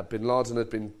if Bin Laden had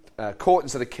been caught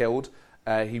instead of killed,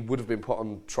 he would have been put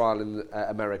on trial in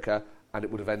America and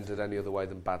it would have ended any other way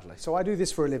than badly? So I do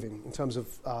this for a living in terms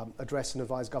of address and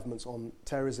advise governments on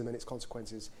terrorism and its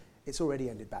consequences. It's already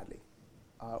ended badly.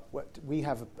 We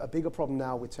have a bigger problem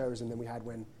now with terrorism than we had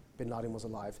when Bin Laden was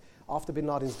alive. After Bin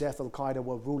Laden's death, Al-Qaeda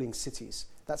were ruling cities.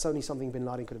 That's only something Bin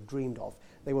Laden could have dreamed of.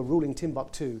 They were ruling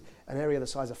Timbuktu, an area the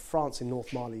size of France in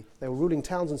North Mali. They were ruling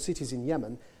towns and cities in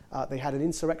Yemen. They had an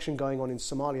insurrection going on in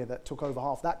Somalia that took over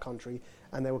half that country,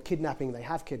 and they were kidnapping, they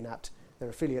have kidnapped, their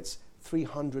affiliates,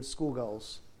 300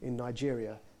 schoolgirls in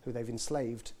Nigeria who they've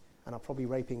enslaved and are probably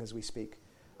raping as we speak.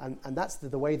 And that's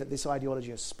the way that this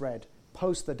ideology has spread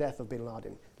post the death of Bin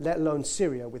Laden, let alone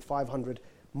Syria with 500,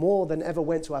 more than ever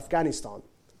went to Afghanistan.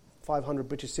 500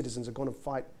 British citizens are going to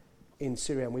fight in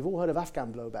Syria, and we've all heard of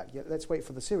Afghan blowback. Yet let's wait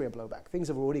for the Syria blowback. Things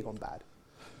have already gone bad.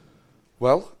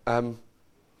 Well, I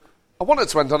wanted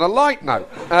to end on a light note.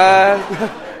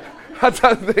 I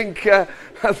think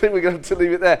we're going to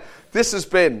leave it there. This has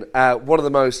been one of the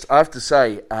most, I have to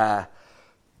say,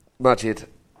 Maajid,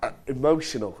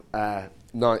 emotional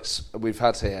nights we've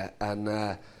had here,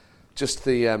 and just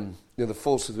the the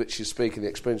force with which you speak and the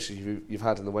experiences you've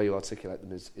had and the way you articulate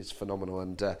them is phenomenal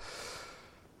and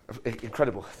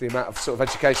incredible. The amount of sort of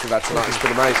education we've had tonight has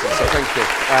been amazing. So thank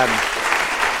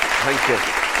you.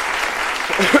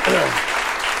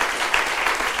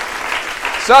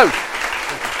 So.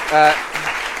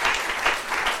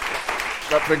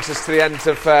 That brings us to the end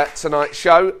of tonight's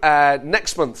show.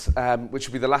 Next month, which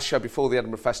will be the last show before the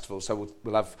Edinburgh Festival, so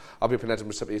I'll be up in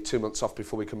Edinburgh for 2 months off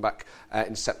before we come back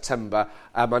in September.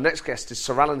 My next guest is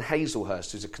Sir Alan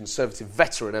Hazelhurst, who's a Conservative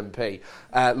veteran MP,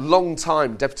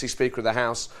 long-time Deputy Speaker of the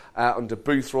House under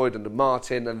Boothroyd, under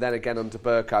Martin, and then again under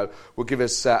Bercow. Will give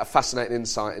us a fascinating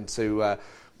insight into,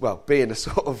 being a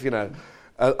sort of,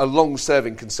 a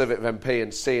long-serving Conservative MP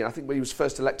and seeing, I think when he was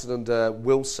first elected under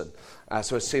Wilson,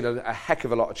 so has seen a heck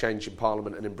of a lot of change in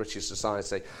Parliament and in British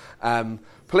society.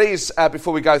 Please,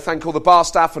 before we go, thank all the bar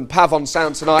staff and Pav on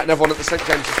sound tonight and everyone at the St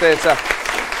James's Theatre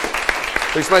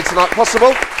who's made tonight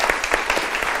possible.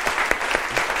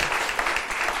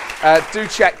 Do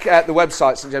check the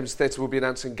website. St James's Theatre will be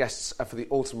announcing guests for the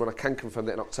autumn run. I can confirm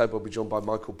that in October we'll be joined by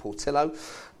Michael Portillo,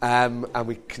 and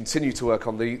we continue to work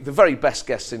on the very best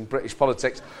guests in British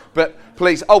politics. But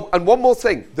please, and one more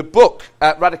thing, the book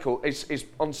Radical is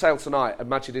on sale tonight, and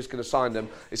Maajid is going to sign them.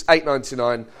 It's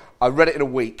 $8.99. I read it in a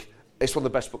week. It's one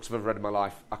of the best books I've ever read in my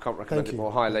life. I can't recommend it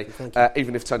more highly,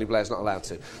 even if Tony Blair's not allowed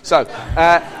to. So,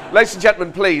 ladies and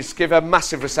gentlemen, please give a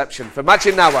massive reception for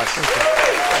Maajid Nawaz.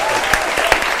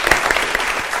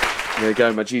 There you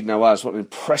go, Maajid Nawaz. What an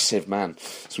impressive man.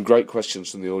 Some great questions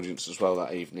from the audience as well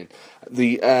that evening.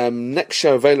 The next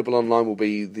show available online will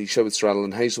be the show with Sir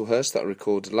Alan Hazelhurst that I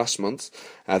recorded last month.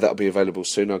 That'll be available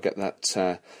soon. I'll get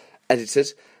that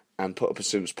edited. and put up as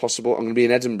soon as possible. I'm going to be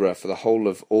in Edinburgh for the whole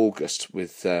of August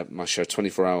with my show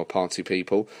 24-Hour Party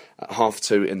People at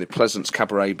 2:30 in the Pleasance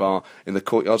Cabaret Bar in the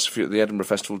Courtyard. So if you're at the Edinburgh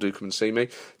Festival, do come and see me.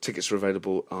 Tickets are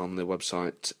available on the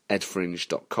website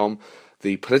edfringe.com.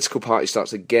 The political party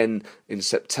starts again in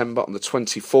September on the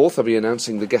 24th. I'll be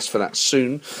announcing the guest for that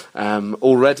soon.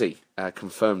 Already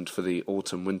confirmed for the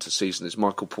autumn-winter season is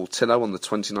Michael Portillo on the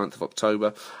 29th of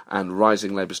October and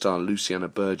rising Labour star Luciana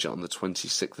Berger on the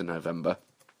 26th of November.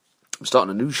 I'm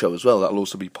starting a new show as well. That'll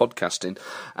also be podcasting.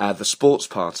 The Sports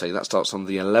Party, that starts on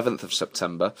the 11th of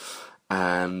September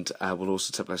and will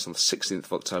also take place on the 16th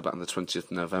of October and the 20th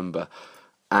of November.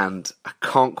 And I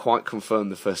can't quite confirm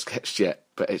the first guest yet,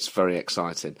 but it's very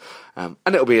exciting. And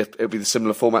it'll be the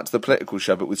similar format to the political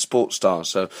show, but with sports stars.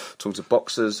 So talking to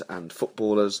boxers and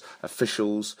footballers,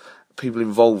 officials, people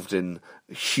involved in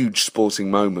huge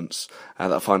sporting moments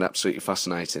that I find absolutely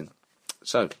fascinating.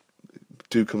 So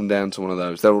do come down to one of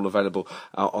those. They're all available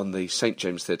on the St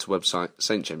James Theatre website,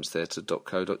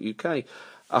 stjamestheatre.co.uk.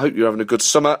 I hope you're having a good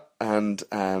summer, and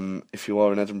if you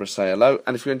are in Edinburgh, say hello.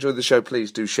 And if you enjoyed the show,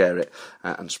 please do share it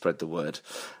and spread the word.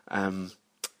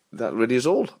 That really is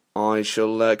all. I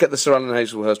shall get the Sir Alan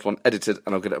Hazelhurst one edited,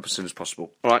 and I'll get it up as soon as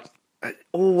possible. All right.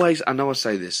 Always, I know I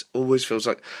say this, always feels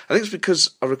like... I think it's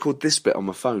because I record this bit on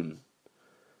my phone.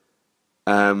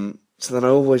 So then I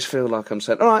always feel like I'm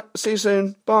saying, all right, see you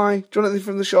soon, bye. Do you want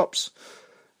anything from the shops?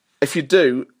 If you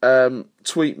do,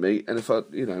 tweet me, and if I,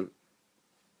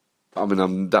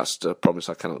 that's a promise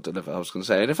I cannot deliver, I was going to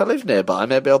say. And if I live nearby,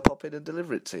 maybe I'll pop in and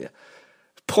deliver it to you.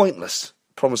 Pointless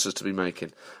promises to be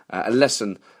making. A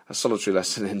solitary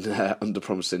lesson in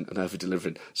under-promising and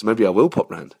over-delivering. So maybe I will pop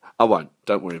round. I won't.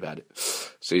 Don't worry about it.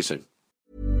 See you soon.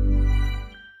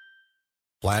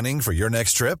 Planning for your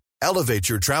next trip? Elevate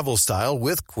your travel style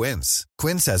with Quince.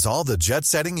 Quince has all the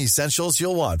jet-setting essentials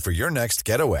you'll want for your next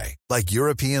getaway, like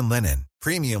European linen,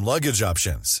 premium luggage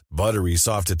options, buttery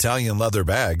soft Italian leather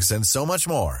bags, and so much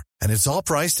more. And it's all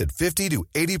priced at 50 to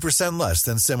 80% less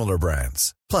than similar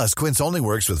brands. Plus, Quince only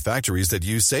works with factories that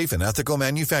use safe and ethical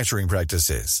manufacturing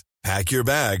practices. Pack your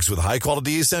bags with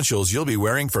high-quality essentials you'll be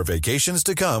wearing for vacations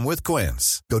to come with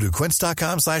Quince. Go to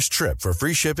quince.com/trip for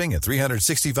free shipping and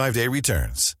 365-day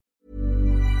returns.